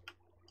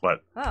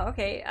 What? Oh,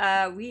 okay.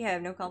 We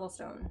have no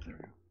cobblestone.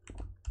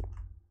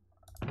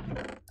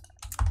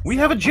 We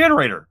have a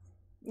generator.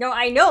 No,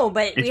 I know,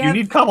 but if you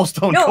need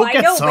cobblestone, go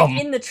get some. No, but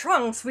in the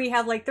trunks we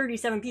have like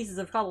 37 pieces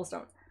of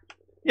cobblestone.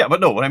 Yeah,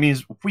 but no, what I mean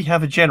is we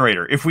have a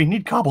generator. If we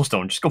need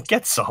cobblestone, just go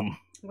get some.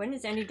 When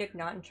is Andy Dick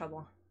not in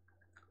trouble?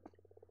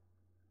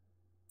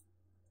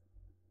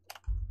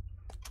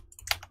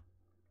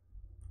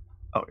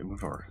 Oh, it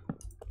moved over.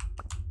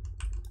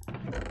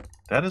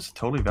 That is a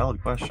totally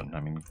valid question.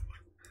 I mean...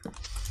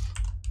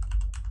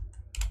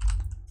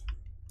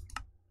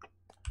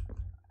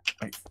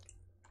 I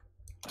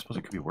suppose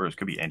it could be worse. It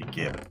could be Andy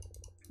Gibb.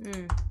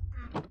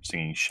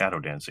 Singing Shadow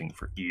Dancing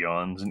for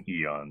eons and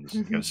eons.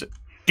 You gotta sit...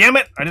 Damn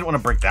it! I didn't want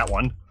to break that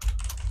one.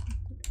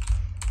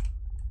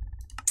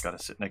 Gotta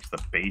sit next to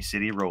the Bay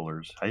City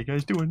Rollers. How you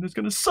guys doing? It's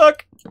gonna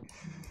suck!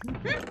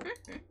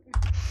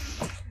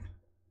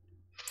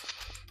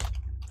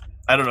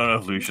 I don't know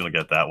if Lucian will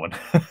get that one.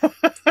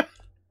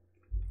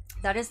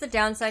 That is the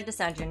downside to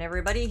Sanjin,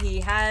 everybody.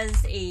 He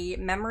has a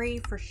memory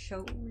for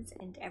shows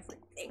and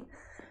everything.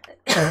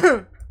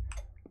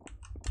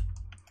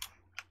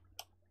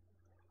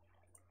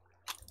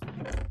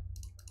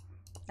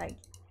 Like,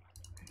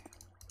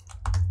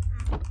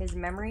 his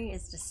memory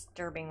is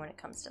disturbing when it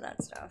comes to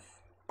that stuff.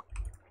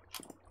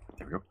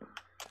 There we go.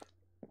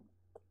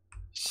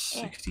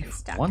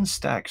 61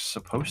 stacks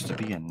supposed to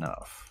be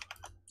enough.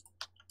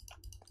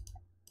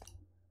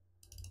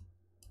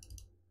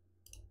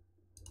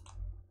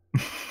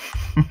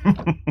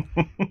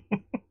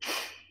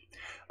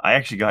 I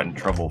actually got in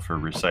trouble for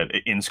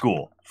in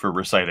school for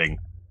reciting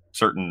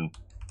certain.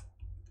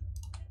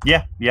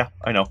 Yeah,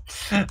 I know.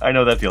 I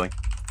know that feeling.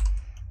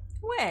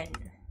 When?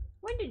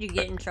 When did you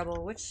get in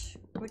trouble? Which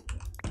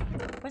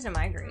Wasn't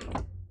my grade.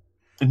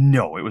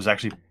 No, it was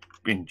actually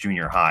in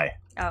junior high.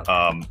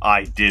 Oh.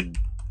 I did.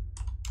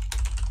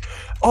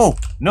 Oh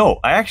no,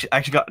 I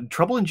actually got in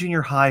trouble in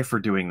junior high for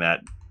doing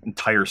that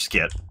entire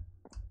skit.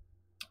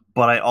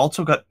 But I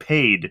also got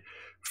paid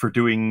for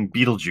doing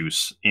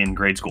Beetlejuice in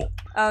grade school.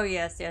 Oh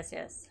yes, yes,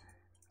 yes.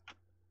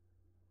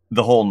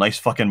 The whole nice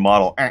fucking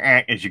model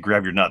as you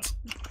grab your nuts.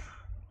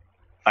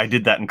 I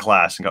did that in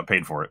class and got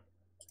paid for it.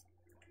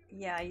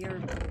 Yeah, yeah.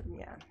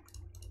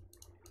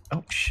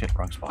 Oh shit,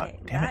 wrong spot. Okay,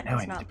 Damn it, that now does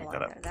I need not to pick belong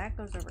that up. there. That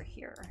goes over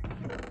here.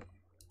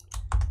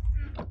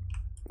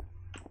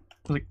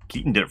 Like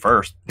Keaton did it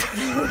first.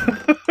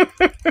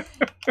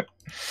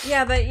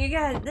 Yeah, but you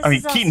got this. I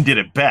mean, Keaton did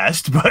it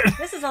best, but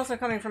this is also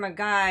coming from a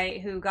guy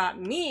who got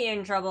me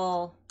in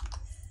trouble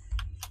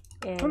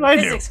in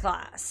physics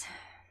class.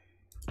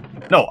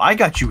 No, I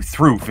got you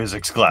through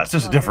physics class.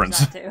 There's a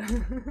difference.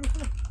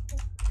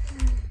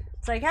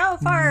 It's like, how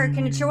far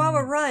can a chihuahua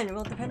run?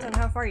 Well, it depends on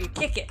how far you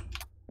kick it.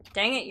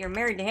 Dang it, you're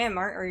married to him,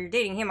 or you're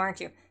dating him, aren't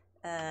you?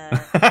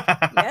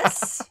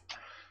 Yes?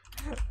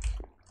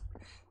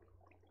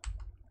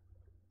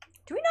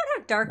 Do we not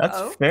have dark oak?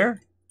 That's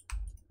fair.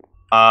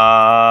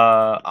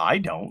 I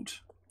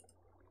don't.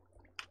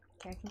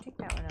 Okay, I can take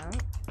that one out.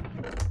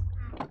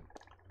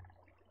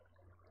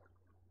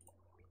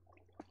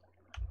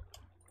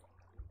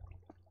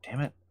 Damn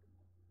it.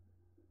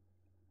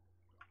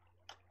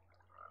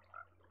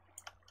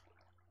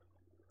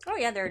 Oh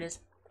yeah, there it is.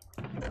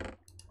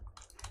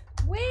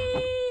 Way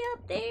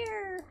up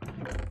there.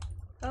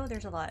 Oh,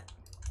 there's a lot.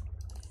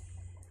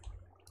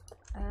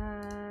 I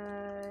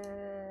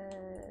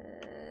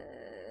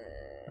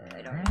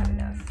don't have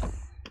enough.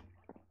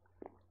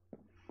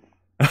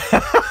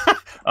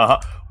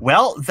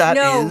 Well, that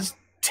is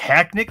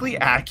technically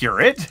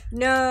accurate.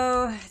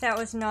 No, that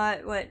was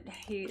not what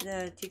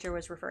the teacher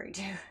was referring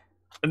to.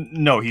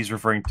 No, he's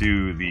referring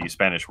to the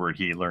Spanish word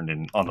he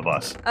learned on the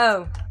bus.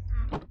 Oh.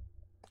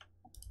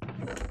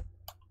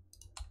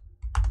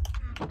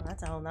 Well,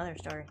 that's a whole nother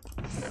story.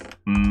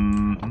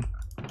 Mm-hmm.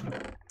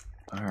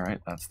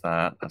 Alright, that's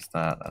that, that's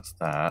that, that's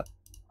that.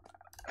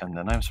 And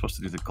then I'm supposed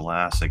to do the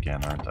glass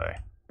again, aren't I?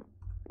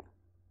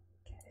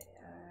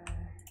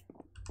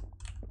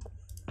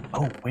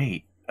 Oh,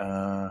 wait.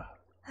 I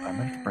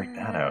might have to break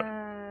that out.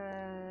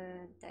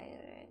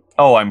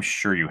 Oh, I'm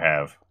sure you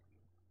have.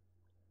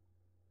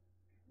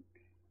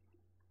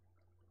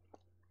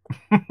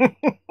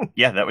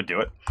 Yeah, that would do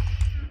it.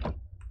 What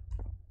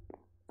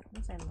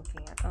was I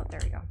looking at? Oh, there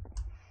we go.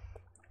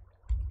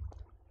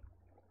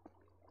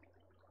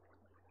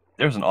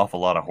 There's an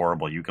awful lot of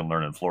horrible you can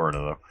learn in Florida,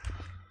 though.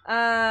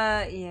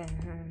 Yeah.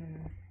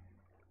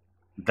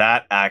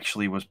 That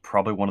actually was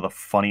probably one of the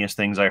funniest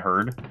things I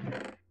heard.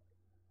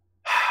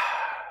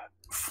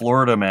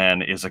 Florida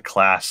Man is a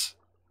class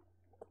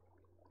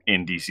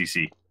in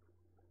DCC.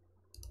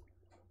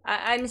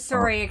 I'm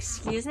sorry,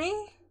 excuse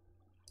me?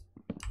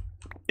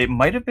 It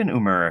might have been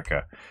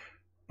Umerica,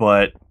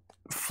 but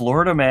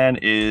Florida Man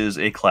is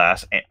a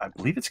class. I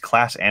believe it's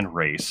class and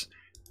race.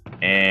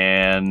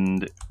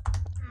 And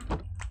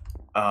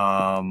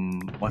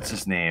what's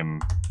his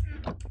name?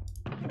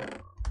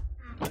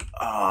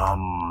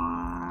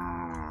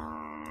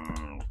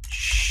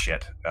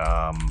 Shit.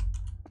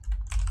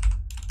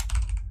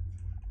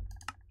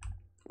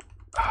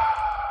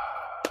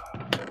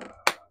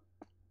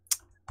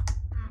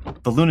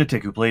 The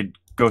lunatic who played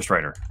Ghost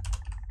Rider.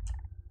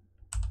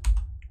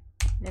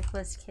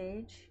 Nicolas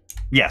Cage?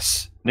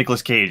 Yes,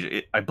 Nicolas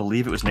Cage. I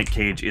believe it was Nick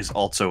Cage is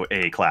also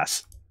a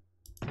class.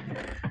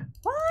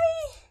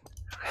 Why?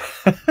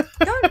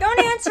 don't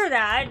answer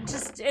that.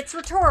 Just it's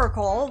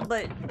rhetorical,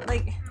 but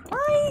like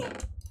why?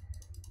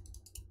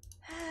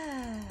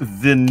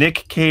 The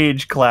Nick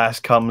Cage class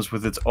comes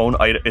with its own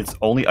item. Its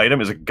only item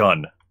is a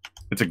gun.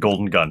 It's a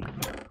golden gun.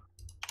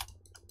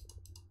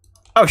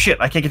 Oh shit!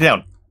 I can't get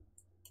down.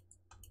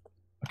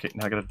 Okay,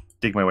 now I gotta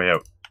dig my way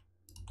out.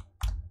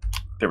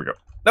 There we go.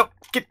 No,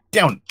 get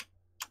down.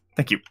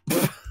 Thank you.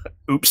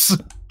 Oops.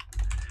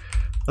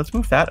 Let's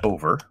move that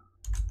over.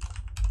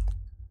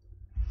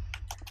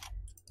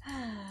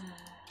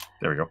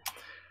 There we go.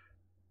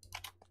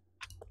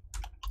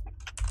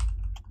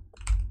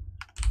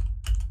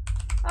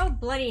 Oh,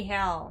 bloody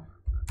hell.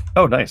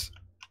 Oh, nice.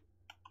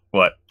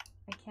 What?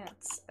 I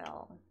can't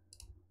spell.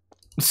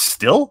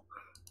 Still?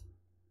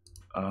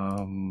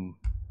 I'm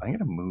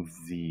gonna move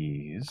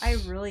these. I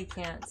really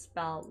can't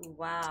spell.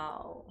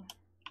 Wow.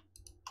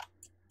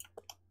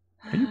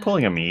 Are you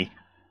pulling a me?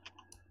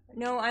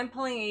 No, I'm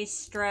pulling a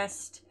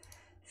stressed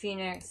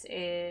Phoenix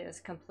is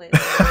completely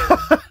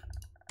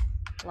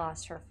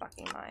lost her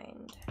fucking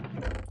mind.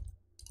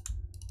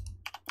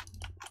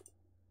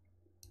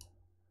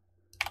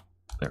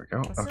 There we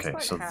go. This Okay,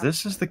 so happens.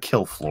 this is the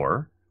kill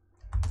floor.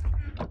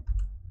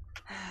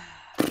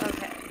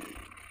 Okay.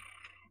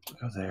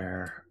 Go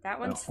there. That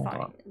one's hold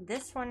fine. on.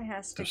 This one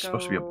has to There's go...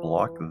 supposed to be a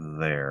block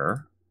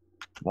there.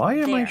 Why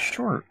am I there.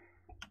 short?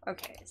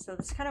 Okay, so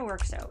this kind of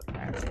works out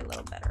actually a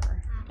little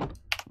better.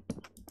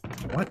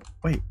 What?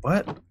 Wait,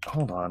 what?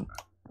 Hold on.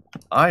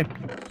 I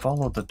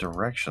followed the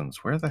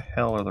directions. Where the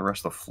hell are the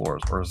rest of the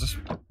floors? Or is this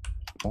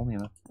only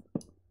enough?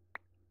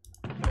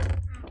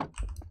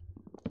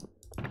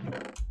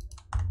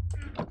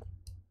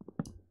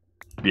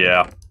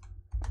 Yeah.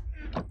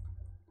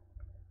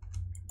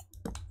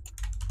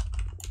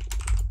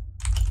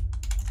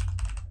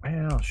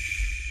 Well,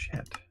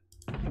 shit.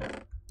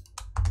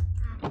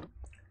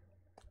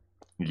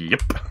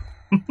 Yep.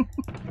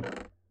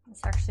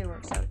 This actually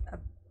works out a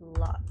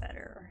lot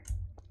better.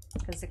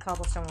 Because the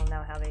cobblestone will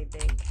now have a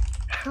big...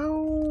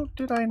 How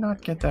did I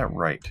not get that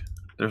right?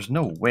 There's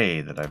no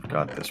way that I've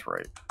got this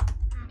right.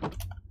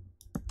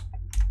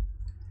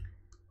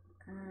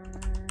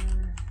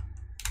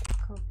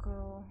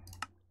 Cocoa...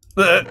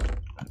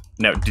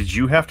 Now, did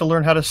you have to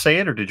learn how to say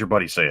it, or did your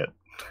buddy say it?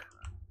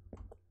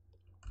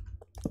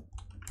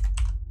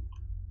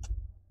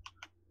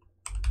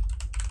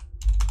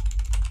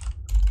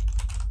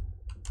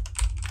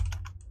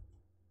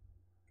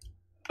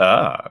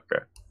 Ah,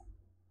 okay.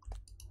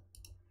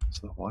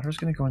 So the water's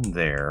gonna go in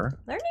there.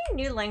 Learning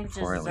new languages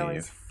is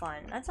always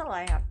fun. That's all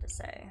I have to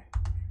say.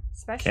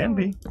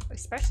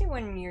 Especially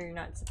when you're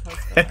not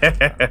supposed to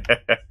learn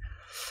them.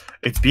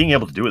 It's being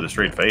able to do it with a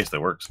straight face that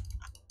works.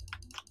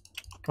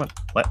 Come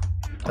on,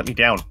 let me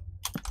down.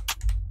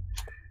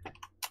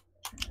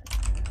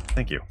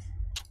 Thank you.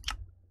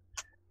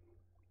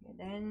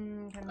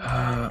 Then comes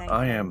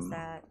I am...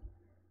 that.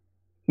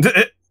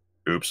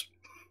 Oops.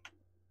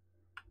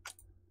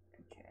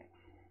 Okay.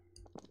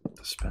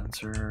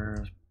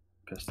 Dispenser,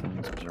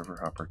 pistons, observer,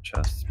 hopper,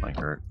 chests,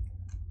 minecart.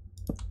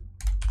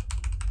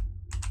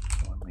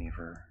 One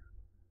lever.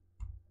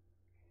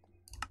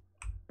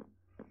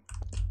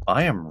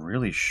 I am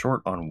really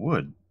short on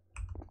wood.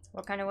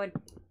 What kind of wood?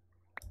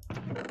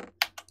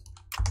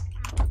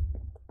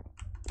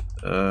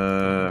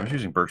 I was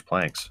using birch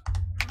planks,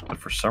 but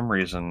for some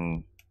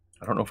reason,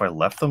 I don't know if I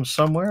left them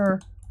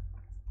somewhere,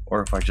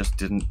 or if I just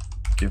didn't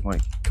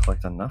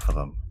collect enough of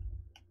them.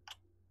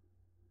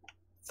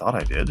 Thought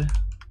I did.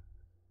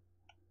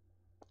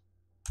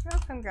 I'll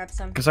come grab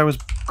some. Because I was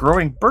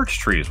growing birch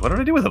trees. What did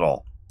I do with it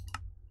all?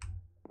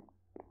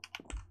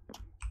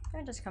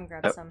 I'll just come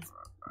grab some.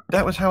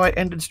 That was how I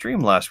ended stream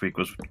last week,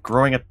 was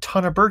growing a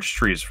ton of birch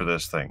trees for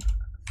this thing.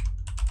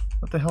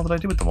 What the hell did I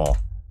do with them all?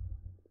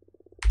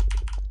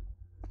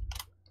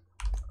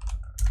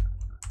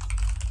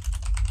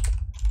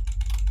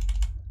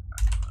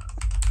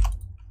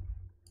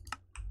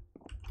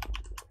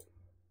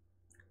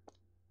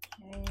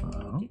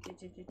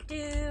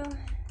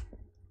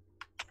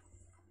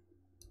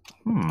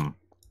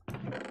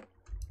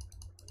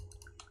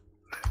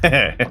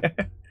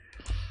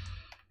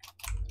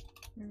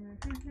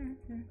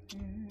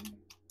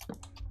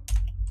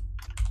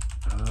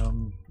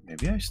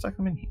 Maybe I stuck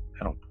them in here.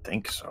 I don't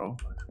think so.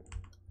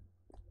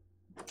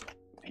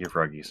 Here,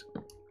 froggies.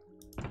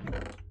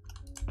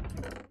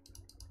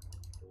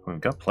 We've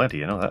got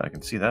plenty. I know that. I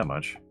can see that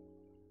much.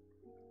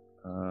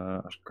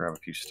 I'll just grab a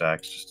few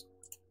stacks. Just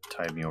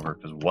tide me over,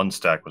 because one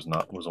stack was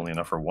only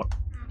enough for one.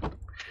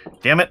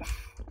 Damn it!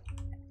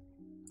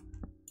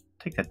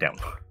 Take that down.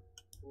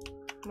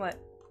 What?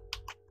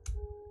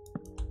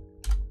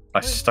 I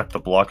stuck the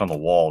block on the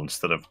wall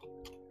instead of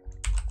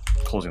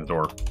closing the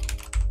door.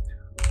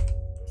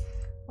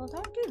 Well,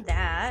 don't do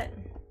that.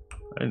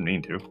 I didn't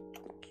mean to.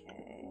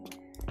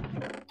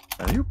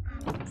 Okay.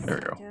 There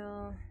we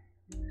go.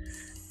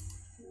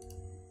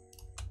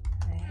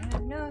 I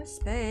have no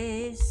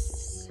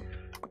space.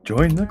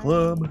 Join the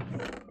club.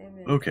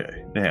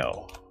 Okay,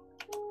 now.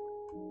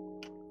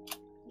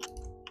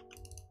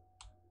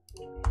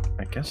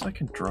 I guess I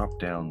can drop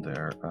down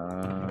there.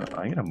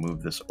 I'm gonna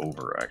move this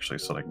over, actually,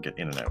 so that I can get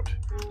in and out.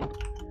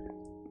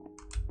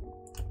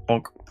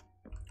 Bonk.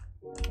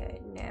 Okay,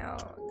 now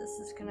this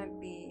is gonna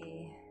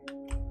be...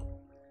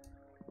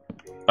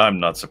 I'm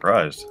not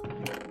surprised.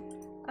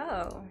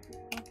 Oh,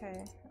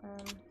 okay.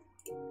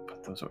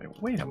 Put those away.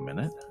 Wait a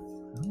minute.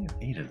 I only have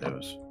 8 of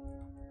those.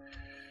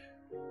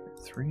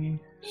 3,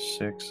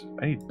 6...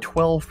 I need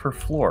 12 per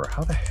floor.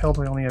 How the hell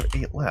do I only have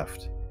 8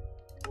 left?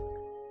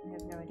 I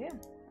have no idea.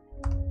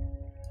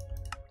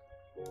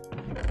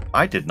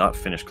 I did not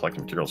finish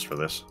collecting materials for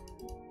this.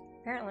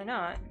 Apparently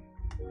not.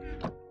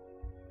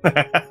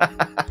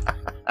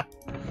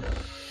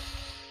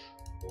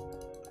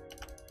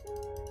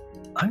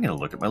 I'm gonna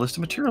look at my list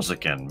of materials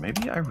again.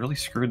 Maybe I really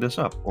screwed this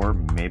up. Or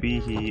maybe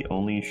he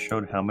only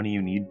showed how many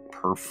you need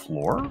per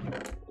floor?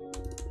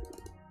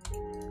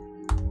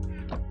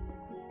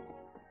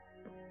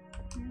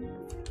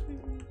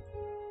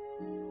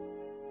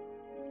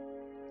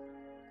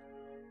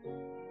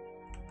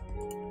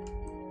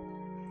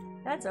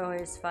 That's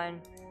always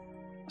fun.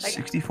 Like,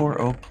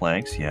 64 oak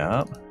planks,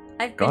 yeah.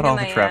 I've Got been all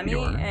to the trappy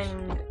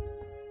Miami,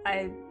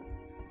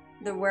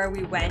 and where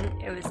we went,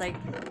 it was like,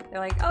 they're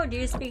like, oh, do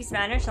you speak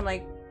Spanish? I'm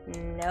like,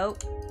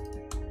 nope.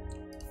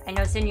 I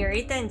know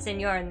señorita and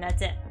señor, and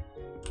that's it.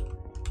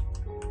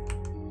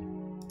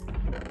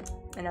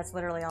 And that's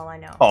literally all I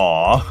know.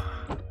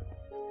 Aw.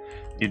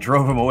 You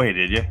drove him away,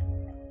 did you?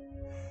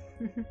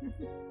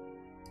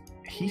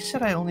 He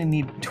said I only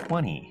need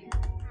 20.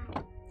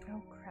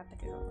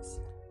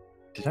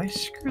 Did I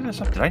screw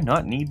this up? Did I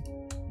not need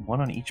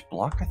one on each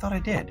block? I thought I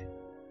did.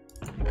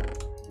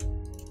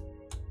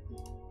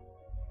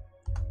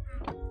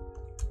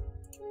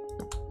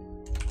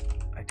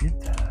 I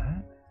did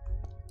that.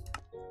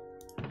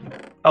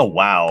 Oh,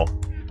 wow.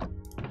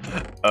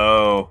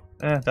 Oh,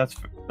 that's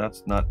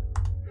not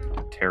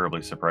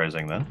terribly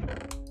surprising then.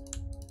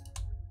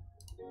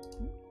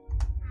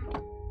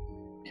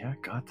 Yeah,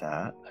 got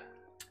that.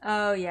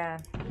 Oh, yeah.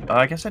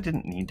 I guess I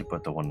didn't need to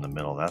put the one in the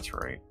middle. That's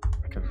right.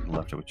 I could have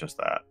left it with just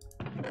that.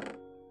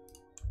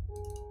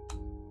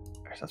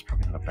 Actually, that's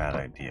probably not a bad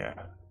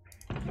idea.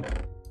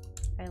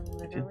 I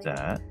literally Did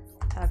that.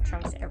 have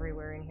trunks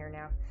everywhere in here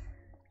now.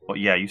 Well,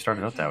 yeah, you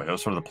started out that way. That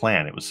was sort of the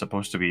plan. It was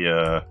supposed to be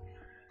a...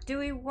 Do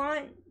we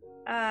want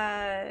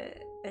a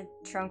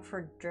trunk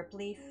for drip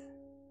leaf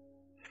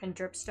and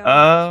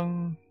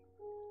dripstone?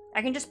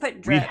 I can just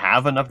put drip. We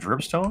have enough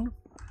dripstone?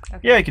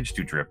 Okay. Yeah, I could just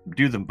do drip.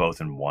 Do them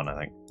both in one, I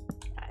think.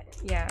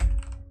 Yeah,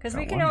 because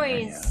we can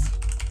always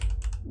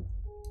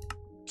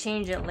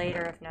change it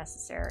later if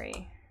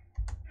necessary.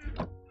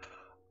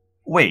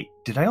 Wait,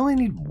 did I only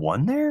need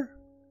one there?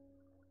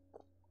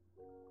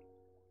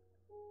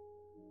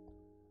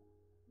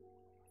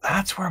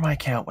 That's where my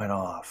count went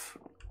off.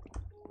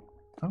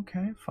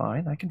 Okay,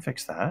 fine. I can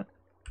fix that.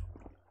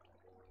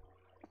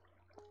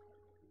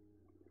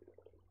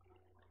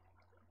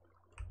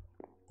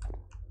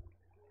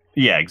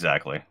 Yeah,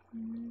 exactly.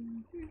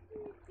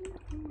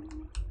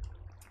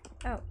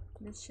 Oh,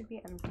 this should be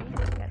empty.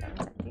 Yeah, that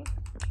one's empty.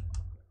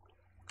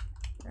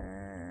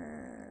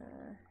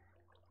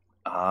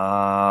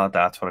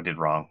 That's what I did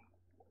wrong.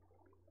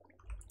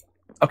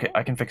 Okay,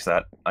 I can fix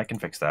that. I can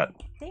fix that.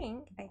 I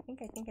think. I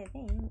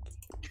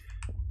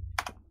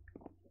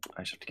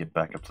just have to get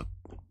back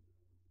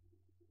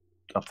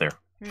up there.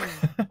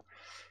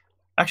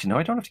 Actually, no,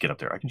 I don't have to get up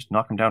there. I can just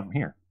knock them down from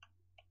here.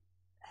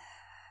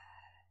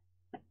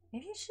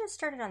 Maybe I should have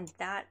started on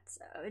that.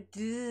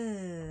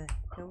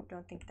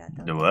 Don't think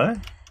that. The what?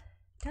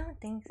 Don't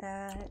think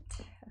that.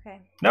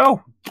 Okay.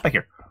 No! Get back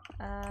here.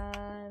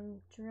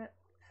 Drip.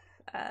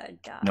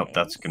 Nope,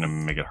 that's gonna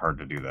make it hard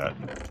to do that.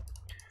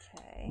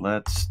 Okay.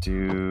 Let's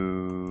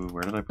do...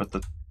 Where did I put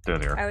the...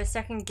 There. I was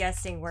second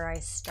guessing where I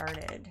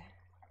started.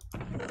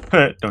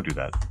 Don't do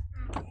that.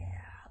 Yeah,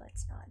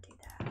 let's not do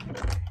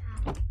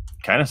that.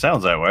 Kind of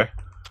sounds that way.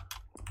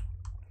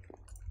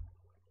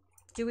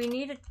 Do we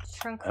need a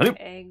trunk of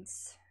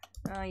eggs?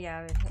 Oh,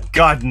 yeah.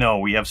 God, no.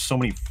 We have so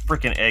many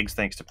freaking eggs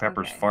thanks to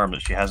Pepper's farm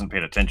that she hasn't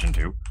paid attention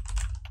to.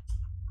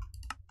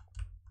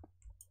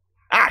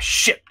 Ah,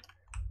 shit!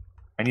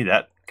 I need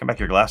that. Come back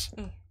here, Glass.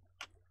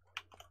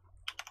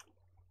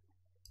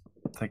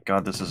 Thank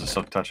God this is a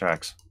silk touch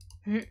axe.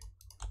 I'm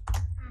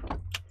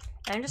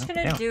just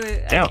gonna do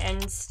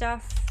end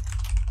stuff.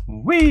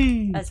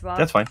 Whee! As well.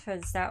 That's fine.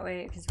 Because that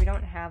way, because we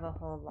don't have a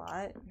whole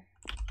lot.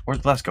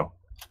 Where'd Glass go?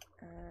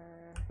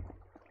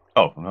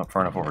 Oh, I'm not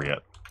far enough over yet.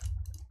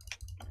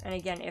 And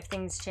again, if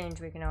things change,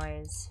 we can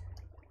always...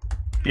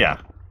 Yeah.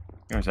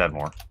 You can always add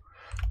more.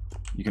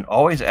 You can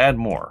always add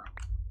more.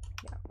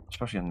 Yeah.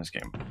 Especially in this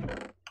game.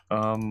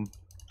 Where'd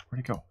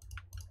it go?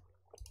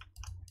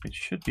 It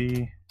should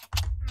be...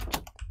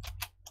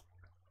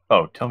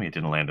 Oh, tell me it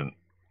didn't land in...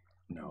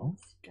 No?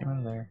 Came out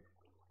of there.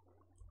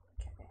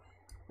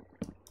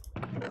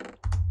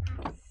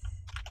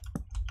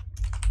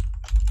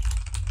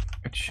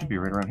 It should be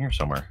right around here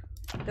somewhere.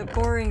 The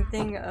boring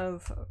thing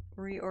of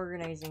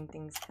reorganizing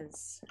things,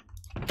 because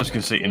I was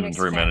gonna say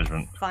inventory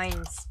management.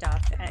 Find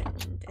stuff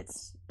and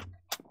it's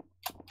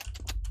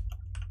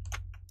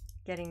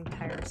getting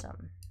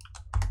tiresome.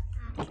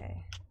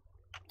 Okay.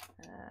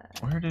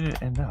 Where did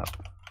it end up?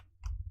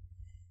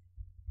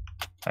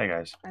 Hi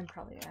guys. I'm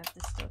probably gonna have to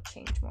still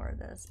change more of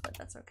this, but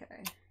that's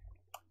okay.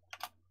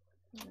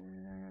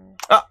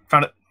 Ah,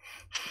 found it.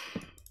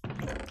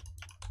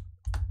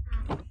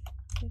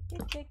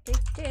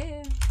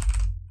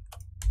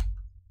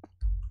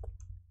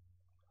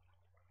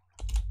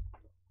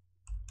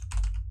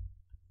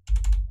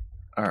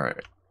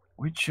 Alright.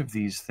 Which of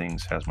these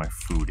things has my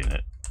food in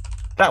it?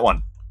 That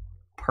one!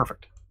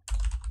 Perfect.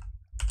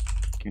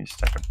 Give me a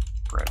stack of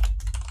bread.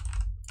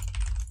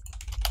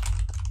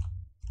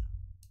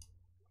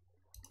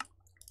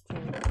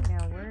 Okay,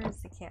 now where is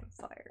the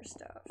campfire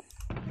stuff?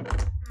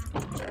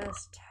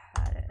 Just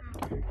had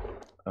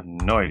it.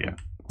 No idea.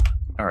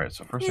 Alright,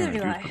 so first thing I'm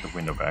going to do is put the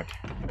window back.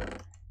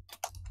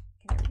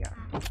 Okay, there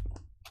we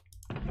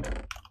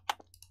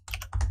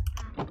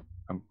go.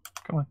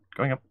 Come on,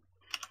 going up.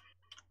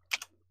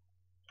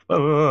 Whoa,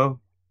 whoa, whoa.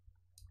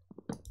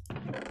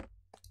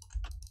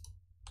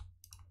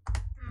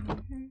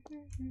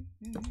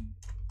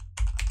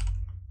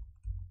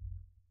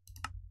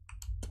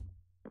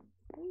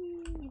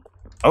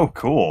 Oh,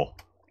 cool.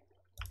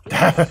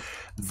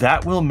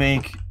 That will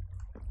make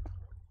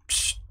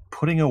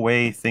putting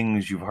away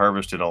things you've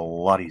harvested a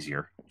lot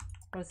easier.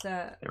 What's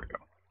that? There we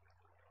go.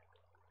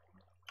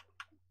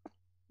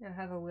 You'll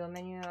have a wheel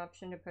menu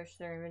option to push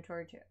their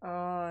inventory to...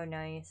 Oh,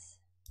 nice.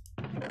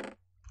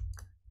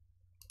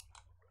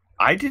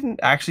 I didn't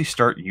actually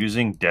start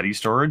using Dedi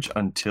storage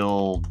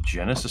until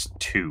Genesis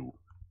 2.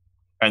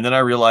 And then I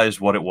realized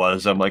what it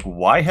was. I'm like,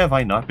 why have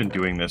I not been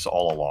doing this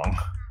all along?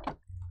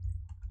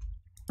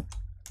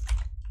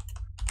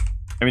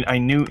 I mean, I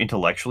knew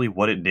intellectually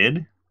what it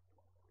did,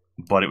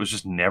 but it was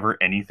just never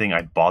anything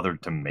I'd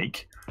bothered to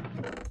make.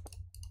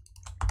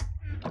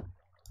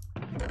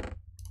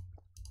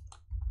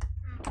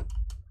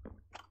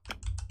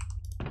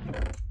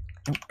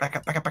 Back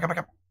up, back up, back up, back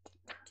up.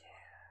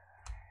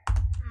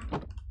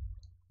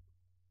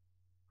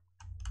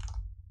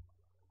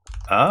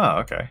 Ah,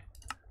 okay.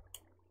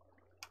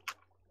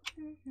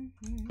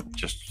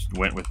 Just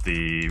went with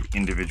the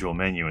individual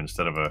menu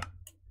instead of a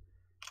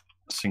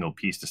single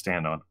piece to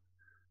stand on.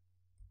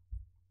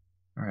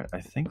 Alright, I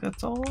think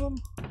that's all of them.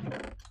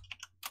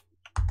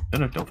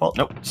 No, don't fall.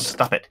 Nope,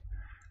 stop it.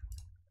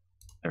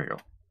 There we go.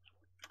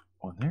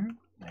 One there,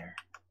 there.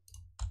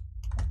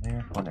 One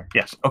there, one there.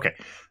 Yes, okay.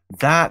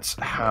 That's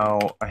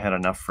how I had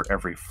enough for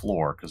every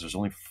floor, because there's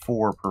only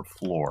 4 per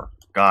floor.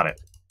 Got it.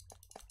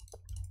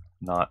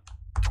 Not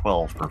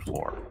 12 per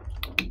floor.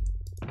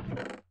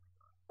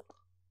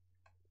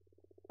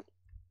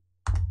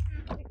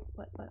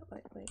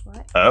 Wait,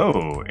 what?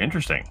 Oh,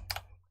 interesting.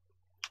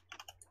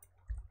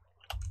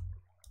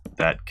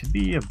 That could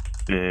be a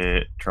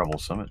bit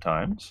troublesome at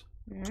times.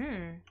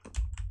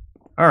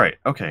 Alright,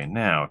 okay,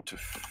 now to...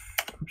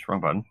 Oops,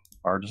 wrong button.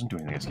 R doesn't do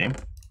anything in this game.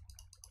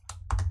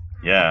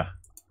 Yeah.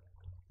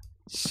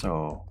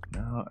 So,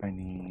 now I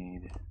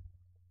need...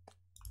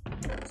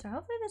 So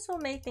hopefully this will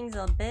make things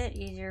a bit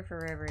easier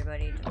for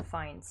everybody to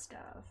find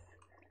stuff.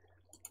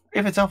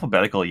 If it's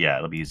alphabetical, yeah,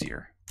 it'll be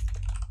easier.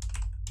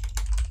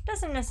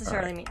 Doesn't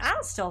necessarily mean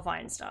I'll still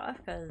find stuff,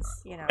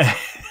 because, you know.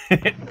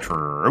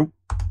 True.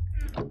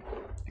 Do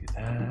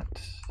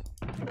that.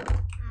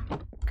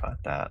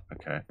 Got that,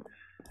 okay.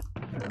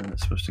 And then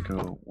it's supposed to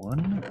go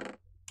 1,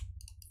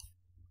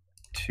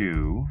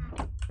 2,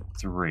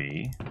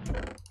 3.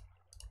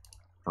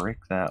 Break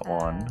that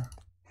one.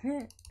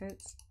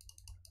 Oops.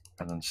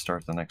 And then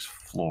start the next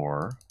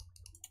floor.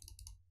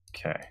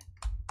 Okay.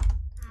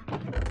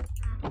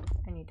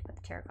 I need to put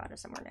the terracotta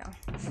somewhere now.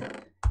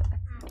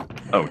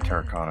 Oh,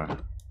 terracotta.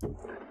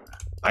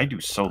 I do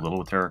so little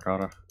with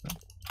terracotta.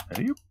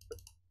 Do you?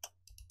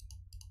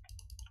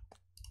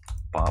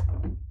 Bop.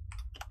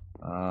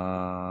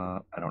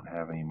 I don't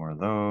have any more of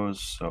those,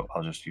 so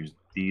I'll just use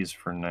these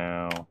for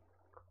now.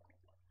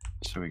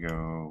 So we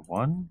go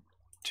 1,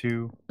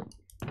 2,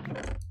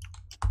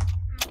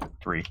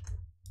 3.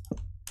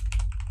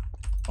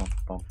 Bump,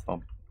 bump,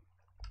 bump.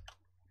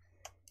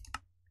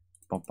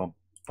 Bump, bump,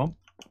 bump.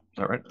 Is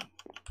that right?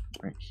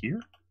 Right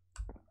here?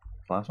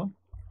 Last one?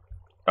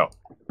 Oh.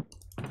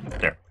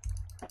 There.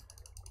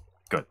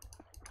 Good.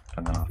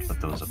 And then I'll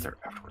put those up there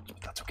afterwards,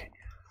 but that's okay.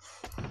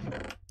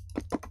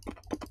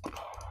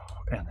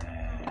 And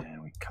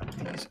then we cut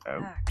these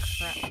out. Ah,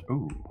 crap.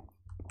 Ooh.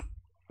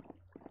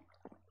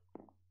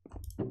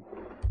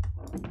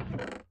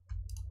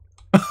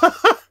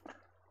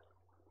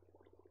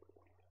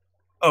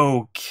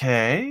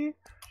 Okay.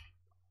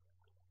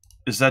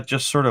 Is that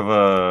just sort of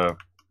a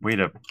way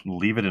to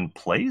leave it in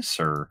place,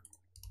 or?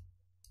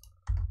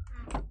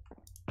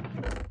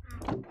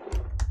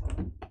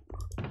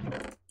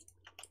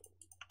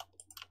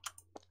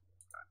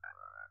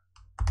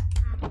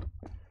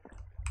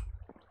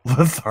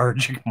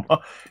 Lethargic.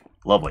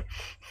 Lovely.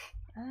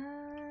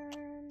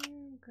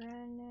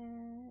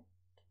 Granite.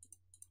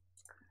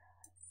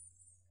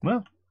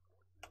 Well,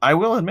 I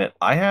will admit,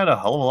 I had a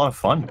hell of a lot of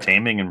fun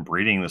taming and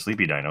breeding the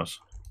sleepy dinos.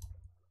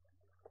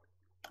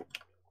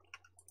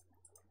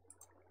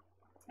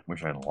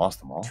 Wish I hadn't lost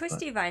them all.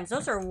 Twisty vines.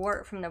 Those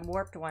are from the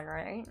warped one,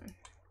 right?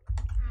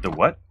 The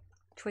what?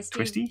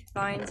 Twisty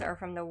vines are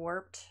from the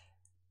warped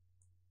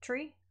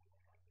tree?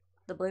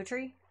 The blue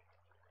tree?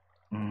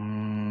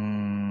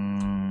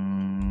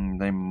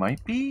 They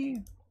might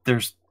be.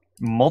 There's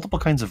multiple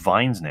kinds of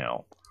vines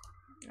now.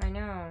 I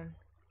know.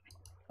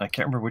 I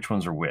can't remember which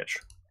ones are which.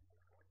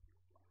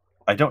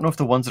 I don't know if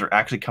the ones that are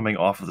actually coming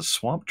off of the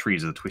swamp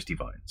trees are the twisty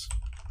vines.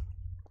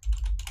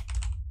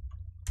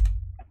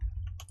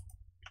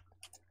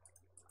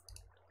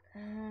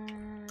 Yeah.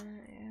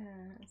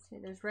 Let's see.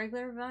 There's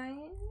regular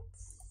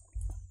vines.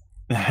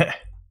 I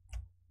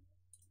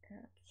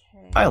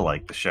Okay.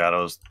 like the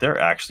shadows. They're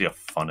actually a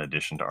fun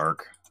addition to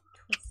Ark.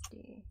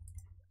 Twisty.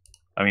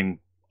 I mean,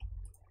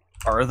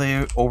 are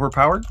they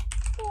overpowered?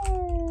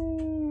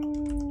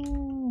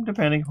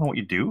 Depending on what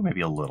you do,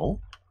 maybe a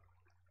little.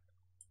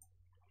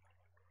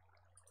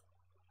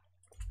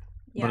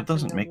 Yeah, But it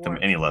doesn't from the make them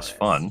warped any less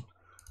forest. fun.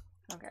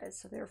 Okay,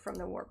 so they're from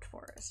the warped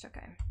forest.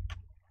 Okay.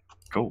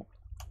 Cool.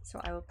 So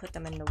I will put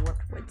them in the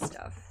warped wood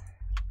stuff.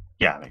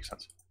 Yeah, makes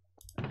sense.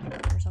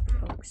 There's all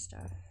the oak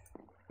stuff.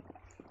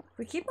 If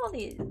we keep all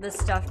the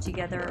stuff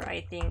together,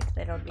 I think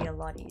that'll be a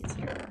lot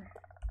easier.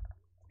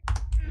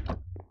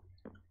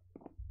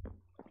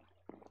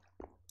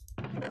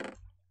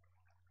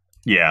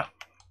 Yeah.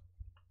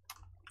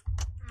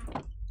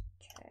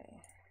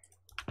 Okay.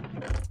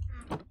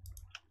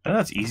 And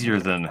that's easier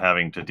than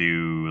having to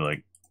do,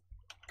 like,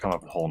 come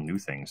up with whole new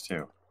things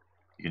too.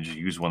 You can just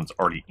use one that's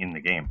already in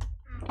the game.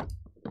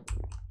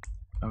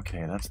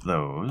 Okay, that's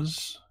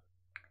those.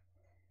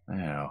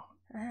 Now.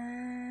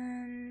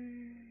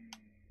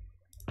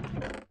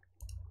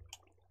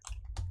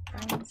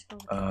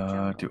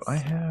 Do I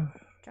have?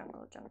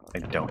 Jungle. I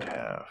don't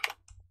have.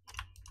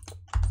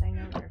 I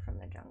know they're from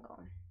the jungle.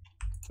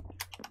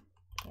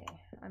 Okay,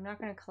 I'm not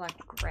gonna collect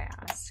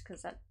grass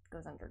because that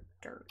goes under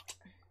dirt.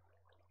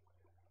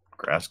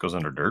 Grass goes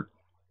under dirt?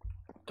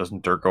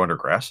 Doesn't dirt go under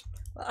grass?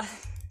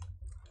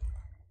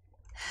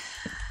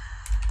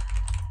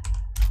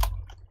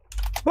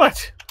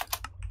 What?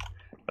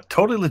 A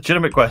totally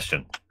legitimate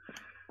question.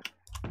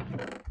 I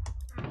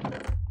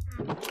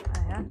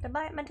have to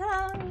bite my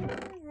tongue.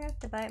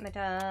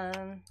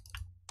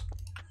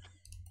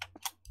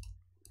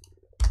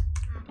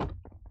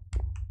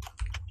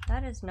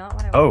 That is not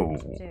what I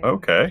wanted to do.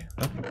 Okay.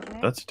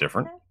 That's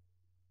different.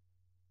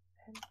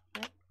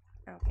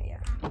 Okay,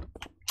 yeah.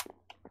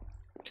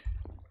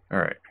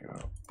 Alright.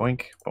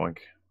 Boink, boink.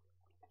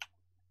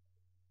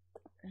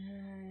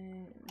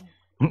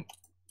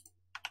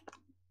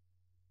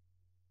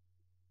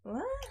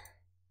 What?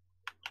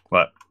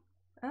 What?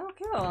 Oh,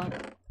 cool.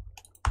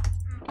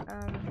 I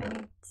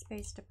need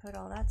space to put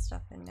all that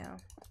stuff in now.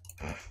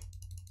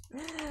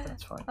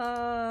 That's fine.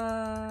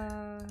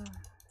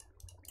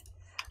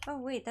 Oh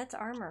wait, that's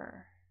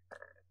armor.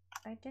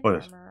 I did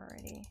what armor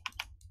already.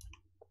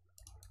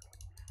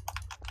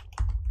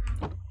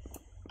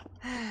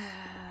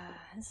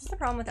 This is the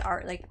problem with the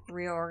art, like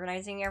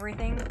reorganizing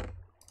everything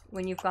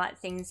when you've got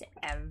things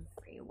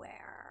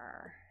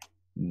everywhere.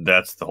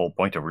 That's the whole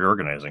point of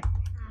reorganizing.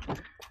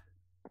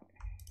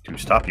 To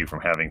stop you from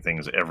having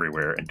things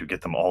everywhere and to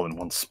get them all in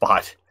one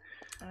spot.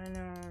 I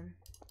know.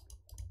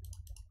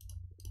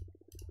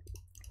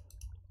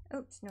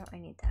 Oops, no, I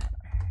need that.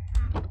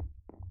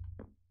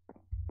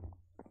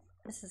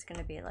 This is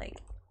gonna be like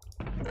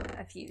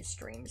a few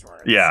streams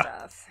worth of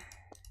stuff.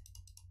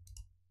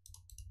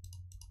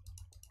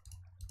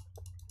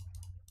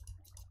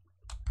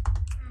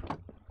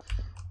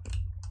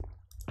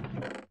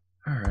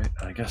 Alright,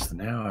 I guess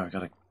now I've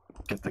got to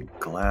get the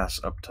glass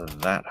up to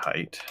that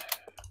height.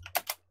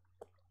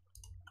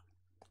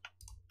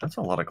 That's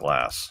a lot of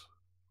glass.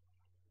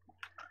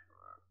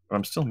 But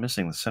I'm still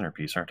missing the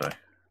centerpiece, aren't I?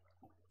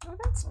 Oh,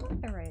 that's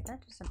not right.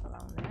 That doesn't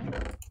belong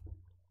there.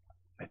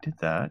 I did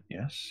that.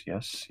 Yes,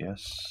 yes,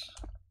 yes.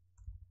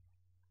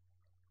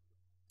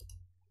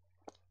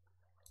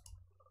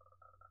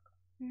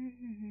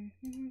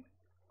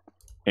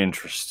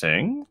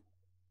 Interesting.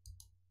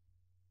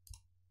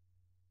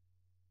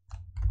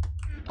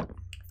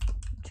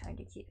 Trying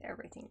to keep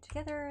everything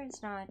together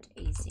is not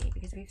easy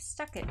because we've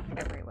stuck it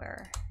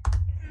everywhere.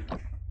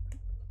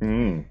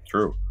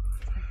 True.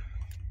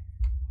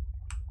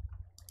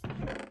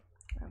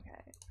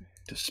 Okay.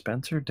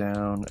 Dispenser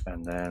down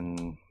and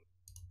then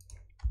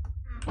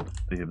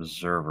the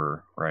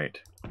observer, right.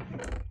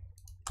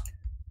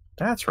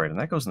 That's right, and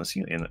that goes in the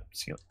ceiling.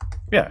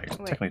 Yeah, wait,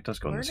 technically it does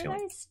go in the ceiling.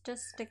 Where did I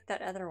just stick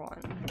that other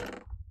one?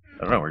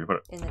 I don't know where you put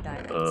it. In the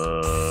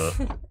diamonds.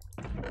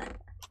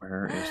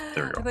 Where is...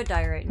 There we go. I put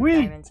diorite in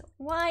diamonds.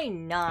 Why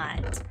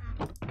not?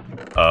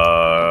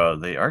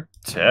 They are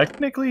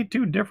technically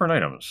two different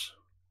items.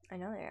 I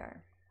know they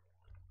are.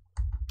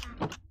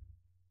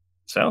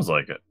 Sounds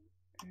like it.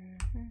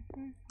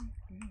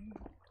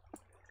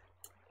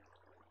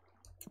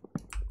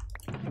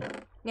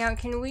 Now,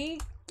 can we...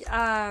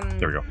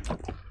 There we go.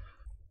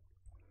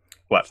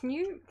 What?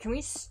 Can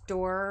we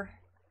store...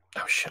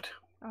 Oh, shit.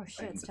 Oh,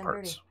 shit, it's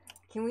 10:30.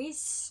 Can we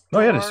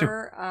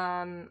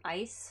store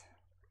ice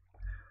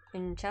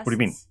in chests? What do you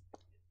mean?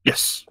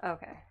 Yes.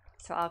 Okay,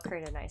 so I'll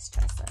create a nice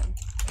chest then.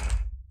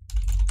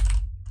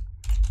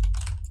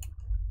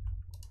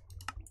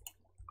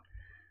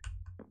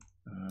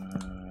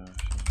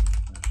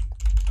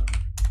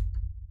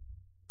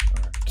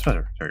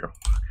 Dispenser. There you go.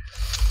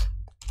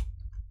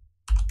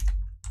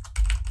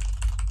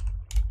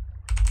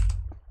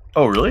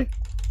 Oh, really?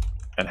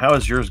 And how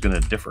is yours going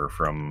to differ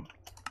from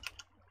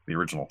the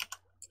original?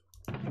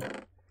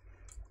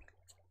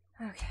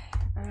 Okay.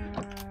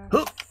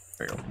 There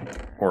you go.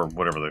 Or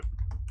whatever the...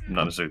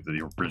 Not necessarily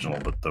the original,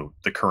 but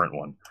the current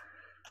one.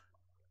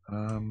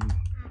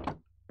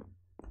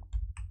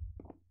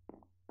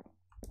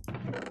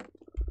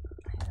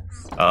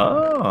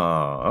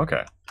 Oh,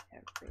 okay.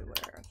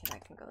 Everywhere. Okay, I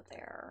can go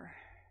there.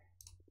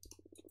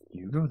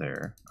 You go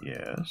there.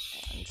 Yes.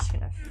 I'm just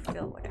gonna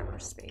fill whatever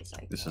space I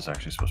can. This is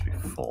actually supposed to be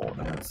full,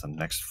 and that's the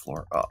next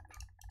floor up.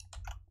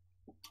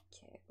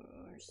 Okay,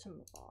 there's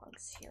some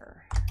logs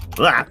here.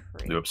 Ah!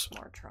 Oops.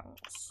 More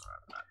trunks.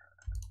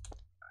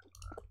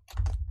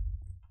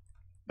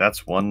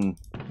 That's one...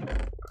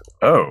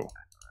 Oh.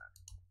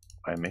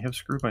 I may have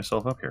screwed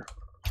myself up here.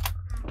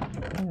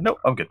 Nope,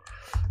 I'm good.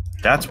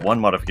 That's one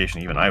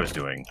modification even I was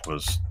doing,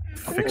 was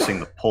fixing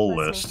the pull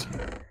list.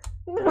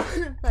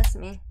 Bless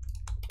me.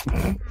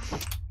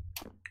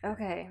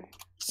 Okay.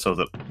 So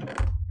that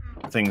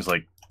things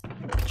like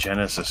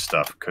Genesis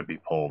stuff could be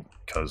pulled,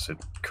 because it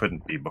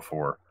couldn't be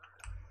before.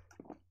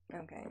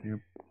 Okay.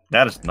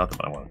 That is not the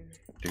one I want.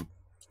 Doop.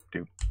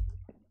 Doop.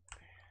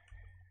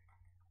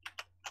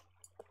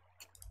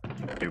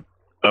 Doop.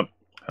 Up.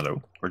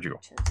 Hello. Where'd you go?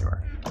 You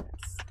are.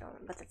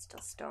 Stone, but that's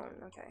still stone.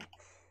 Okay.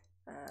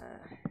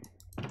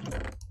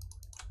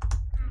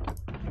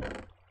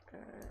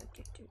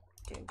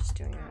 Just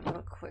doing a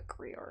little quick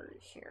reorder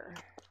here.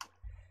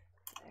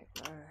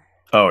 Magma.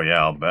 Oh yeah,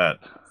 I'll bet.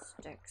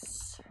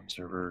 Sticks.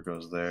 Server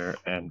goes there,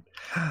 and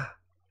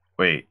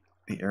wait,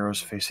 the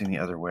arrow's facing the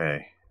other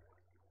way.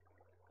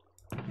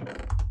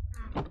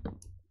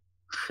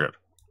 Shit.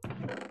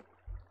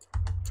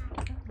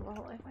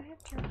 Well, if I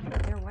have to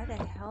put there, why the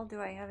hell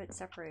do I have it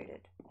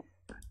separated?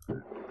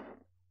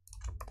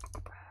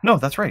 No,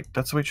 that's right.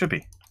 That's the way it should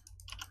be.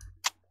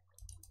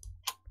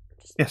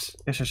 Yes.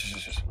 Yes.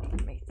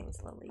 Make things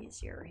a little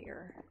easier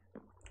here.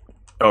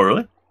 Oh,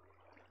 really?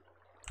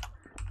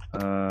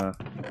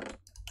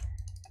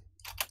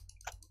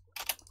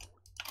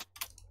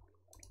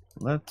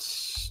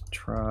 Let's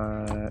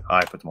try.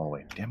 I put them all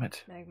away. Damn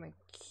it. Magma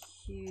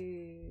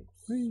cubes.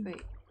 Whee.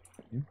 Wait.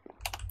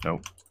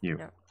 Nope. You.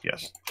 No.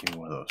 Yes. Give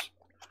me one of those.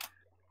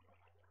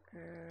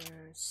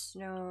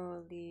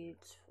 Snow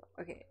leads.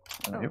 Okay.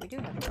 Yep. We do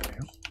have those.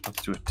 Yep.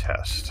 Let's do a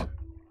test.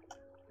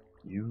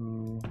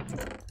 You.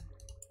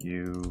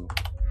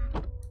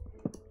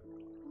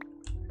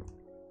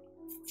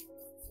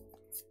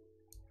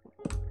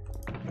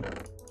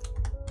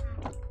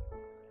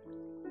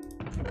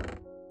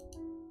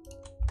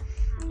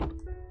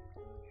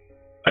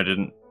 I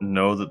didn't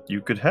know that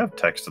you could have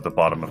text at the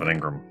bottom of an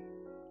engram.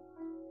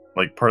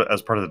 Like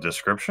as part of the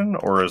description,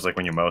 or as like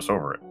when you mouse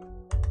over it?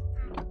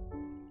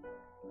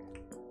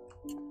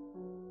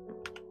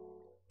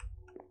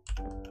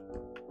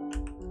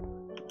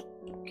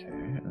 Okay,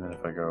 and then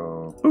if I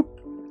go boop.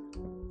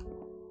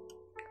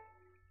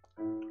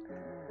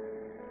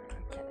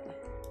 Okay.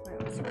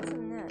 Wait, so what's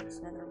in this?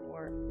 Nether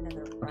wart,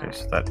 nether rock. Okay,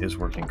 so that is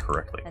working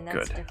correctly. And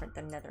that's Good. different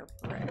than nether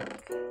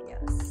brick.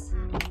 Yes.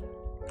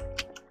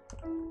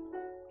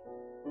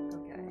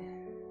 Okay.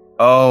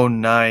 Oh,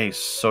 nice.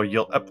 So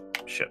you'll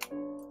shit.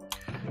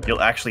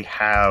 You'll actually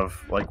have,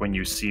 like, when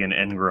you see an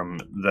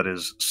engram that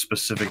is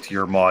specific to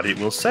your mod, it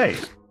will say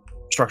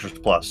Structures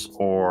Plus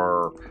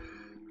or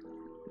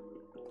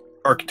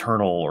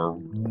Architernal or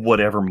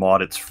whatever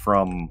mod it's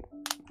from.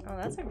 Oh,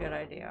 that's a good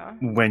idea.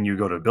 When you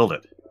go to build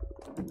it.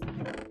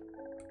 Okay.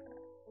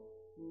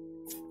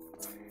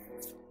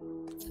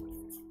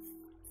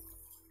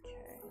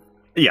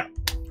 Yeah.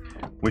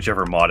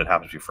 Whichever mod it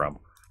happens to be from.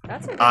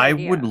 That's a good I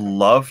idea. would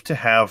love to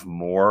have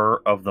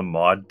more of the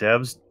mod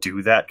devs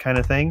do that kind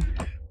of thing,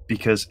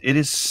 because it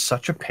is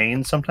such a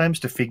pain sometimes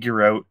to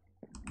figure out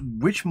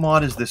which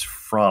mod is this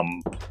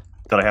from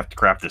that I have to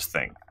craft this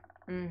thing.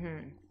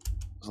 Mm-hmm.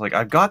 It's like,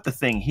 I've got the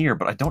thing here,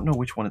 but I don't know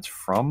which one it's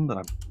from that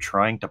I'm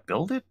trying to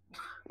build it.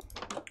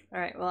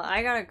 Alright, well,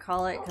 I gotta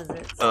call it because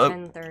it's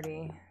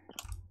 10:30.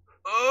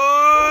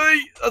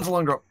 That's a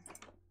long drop.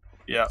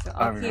 Yeah. So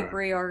I'll keep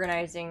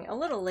reorganizing a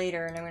little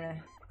later, and I'm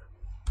gonna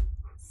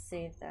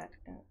save that.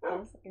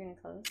 Close? You're gonna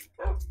close?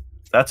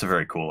 That's a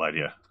very cool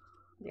idea.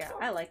 Yeah,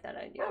 I like that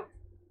idea.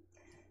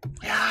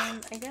 Yeah.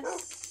 I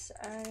guess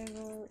I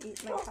will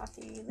eat my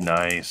coffee.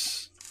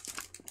 Nice.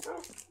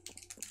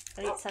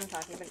 I'll eat some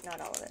coffee, but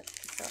not all of it.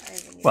 So I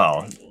have a new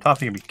Well, baggie.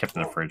 coffee can be kept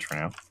in the fridge for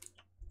now.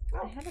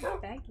 I had a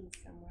baggie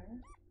somewhere.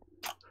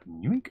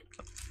 You can...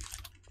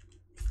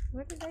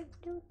 What did I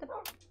do with the...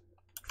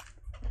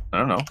 I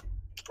don't know.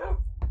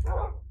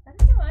 I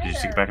don't know either. Did you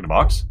stick it back in the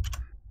box?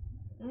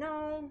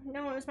 No,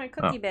 it was my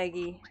cookie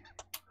baggie.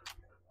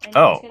 And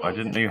Oh, was gonna I use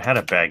didn't it know you had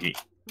a baggie.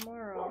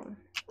 tomorrow.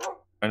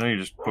 I know you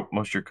just put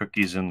most of your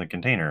cookies in the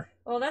container.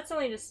 Well, that's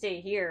only to stay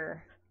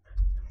here.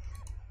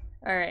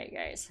 Alright,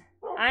 guys.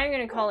 I'm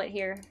gonna call it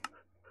here.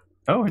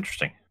 Oh,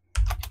 interesting.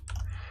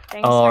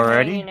 Thanks for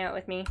Alrighty. hanging out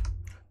with me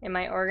in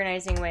my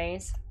organizing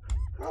ways.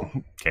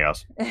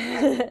 Chaos.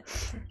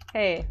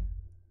 Hey,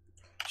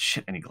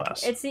 Shit, any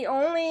glass. it's the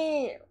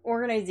only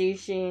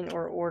organization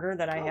or order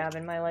that I have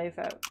in my life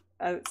I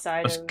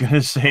outside was of...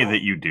 gonna say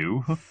that you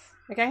do.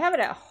 Like, I have it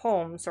at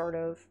home, sort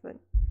of, but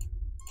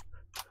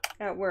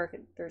at work,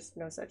 there's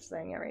no such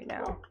thing right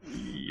now.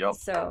 Yup.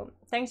 So,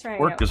 thanks for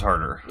hanging out. Work is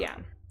harder. Yeah.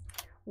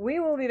 We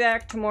will be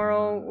back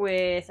tomorrow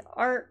with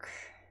Ark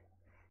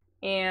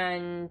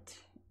and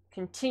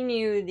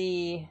continue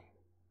the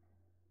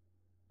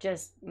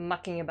just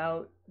mucking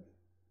about.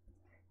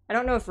 I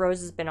don't know if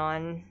Rose has been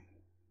on.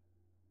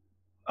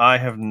 I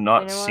have In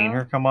not a seen while?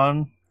 her come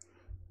on.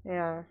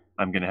 Yeah.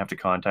 I'm gonna have to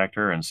contact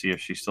her and see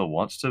if she still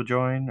wants to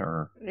join,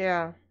 or...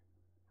 Yeah.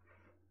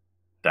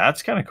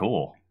 That's kind of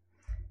cool.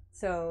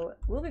 So,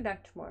 we'll be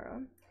back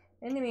tomorrow.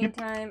 In the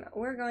meantime,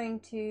 we're going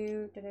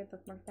to... Did I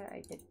bookmark that?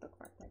 I did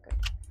bookmark that. Good.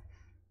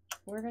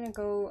 We're going to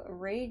go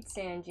raid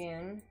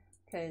Sanjin,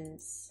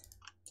 because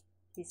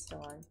he's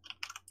still on.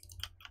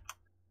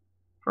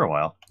 For a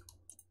while.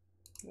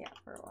 Yeah,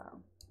 for a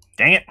while.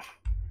 Dang it!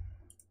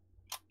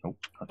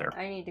 Nope, not there.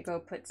 I need to go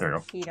put There you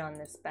some heat on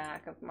this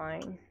back of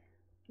mine.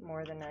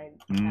 More than I have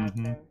Mhm.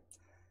 been.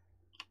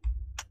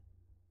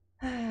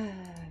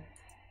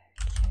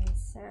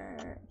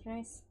 Can Can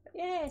I?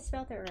 Yeah, I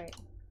spelled it right.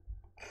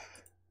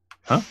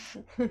 Huh?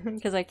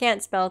 Because I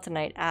can't spell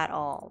tonight at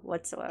all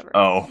whatsoever.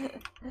 Oh.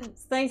 So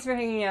thanks for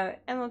hanging out,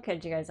 and we'll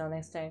catch you guys all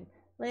next time.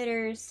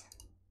 Laters.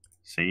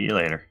 See you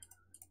later.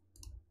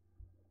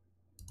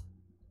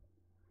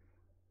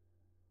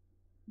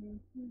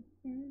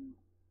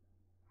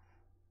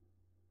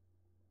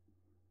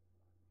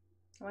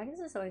 Why does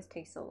this always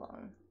take so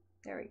long?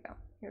 There we go.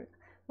 Here we go.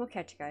 We'll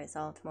catch you guys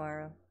all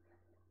tomorrow.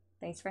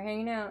 Thanks for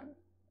hanging out.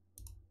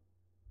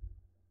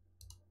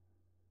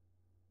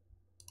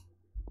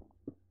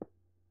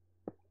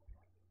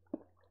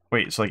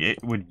 Wait, so like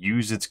it would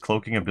use its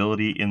cloaking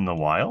ability in the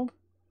wild?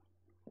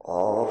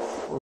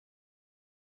 Oh.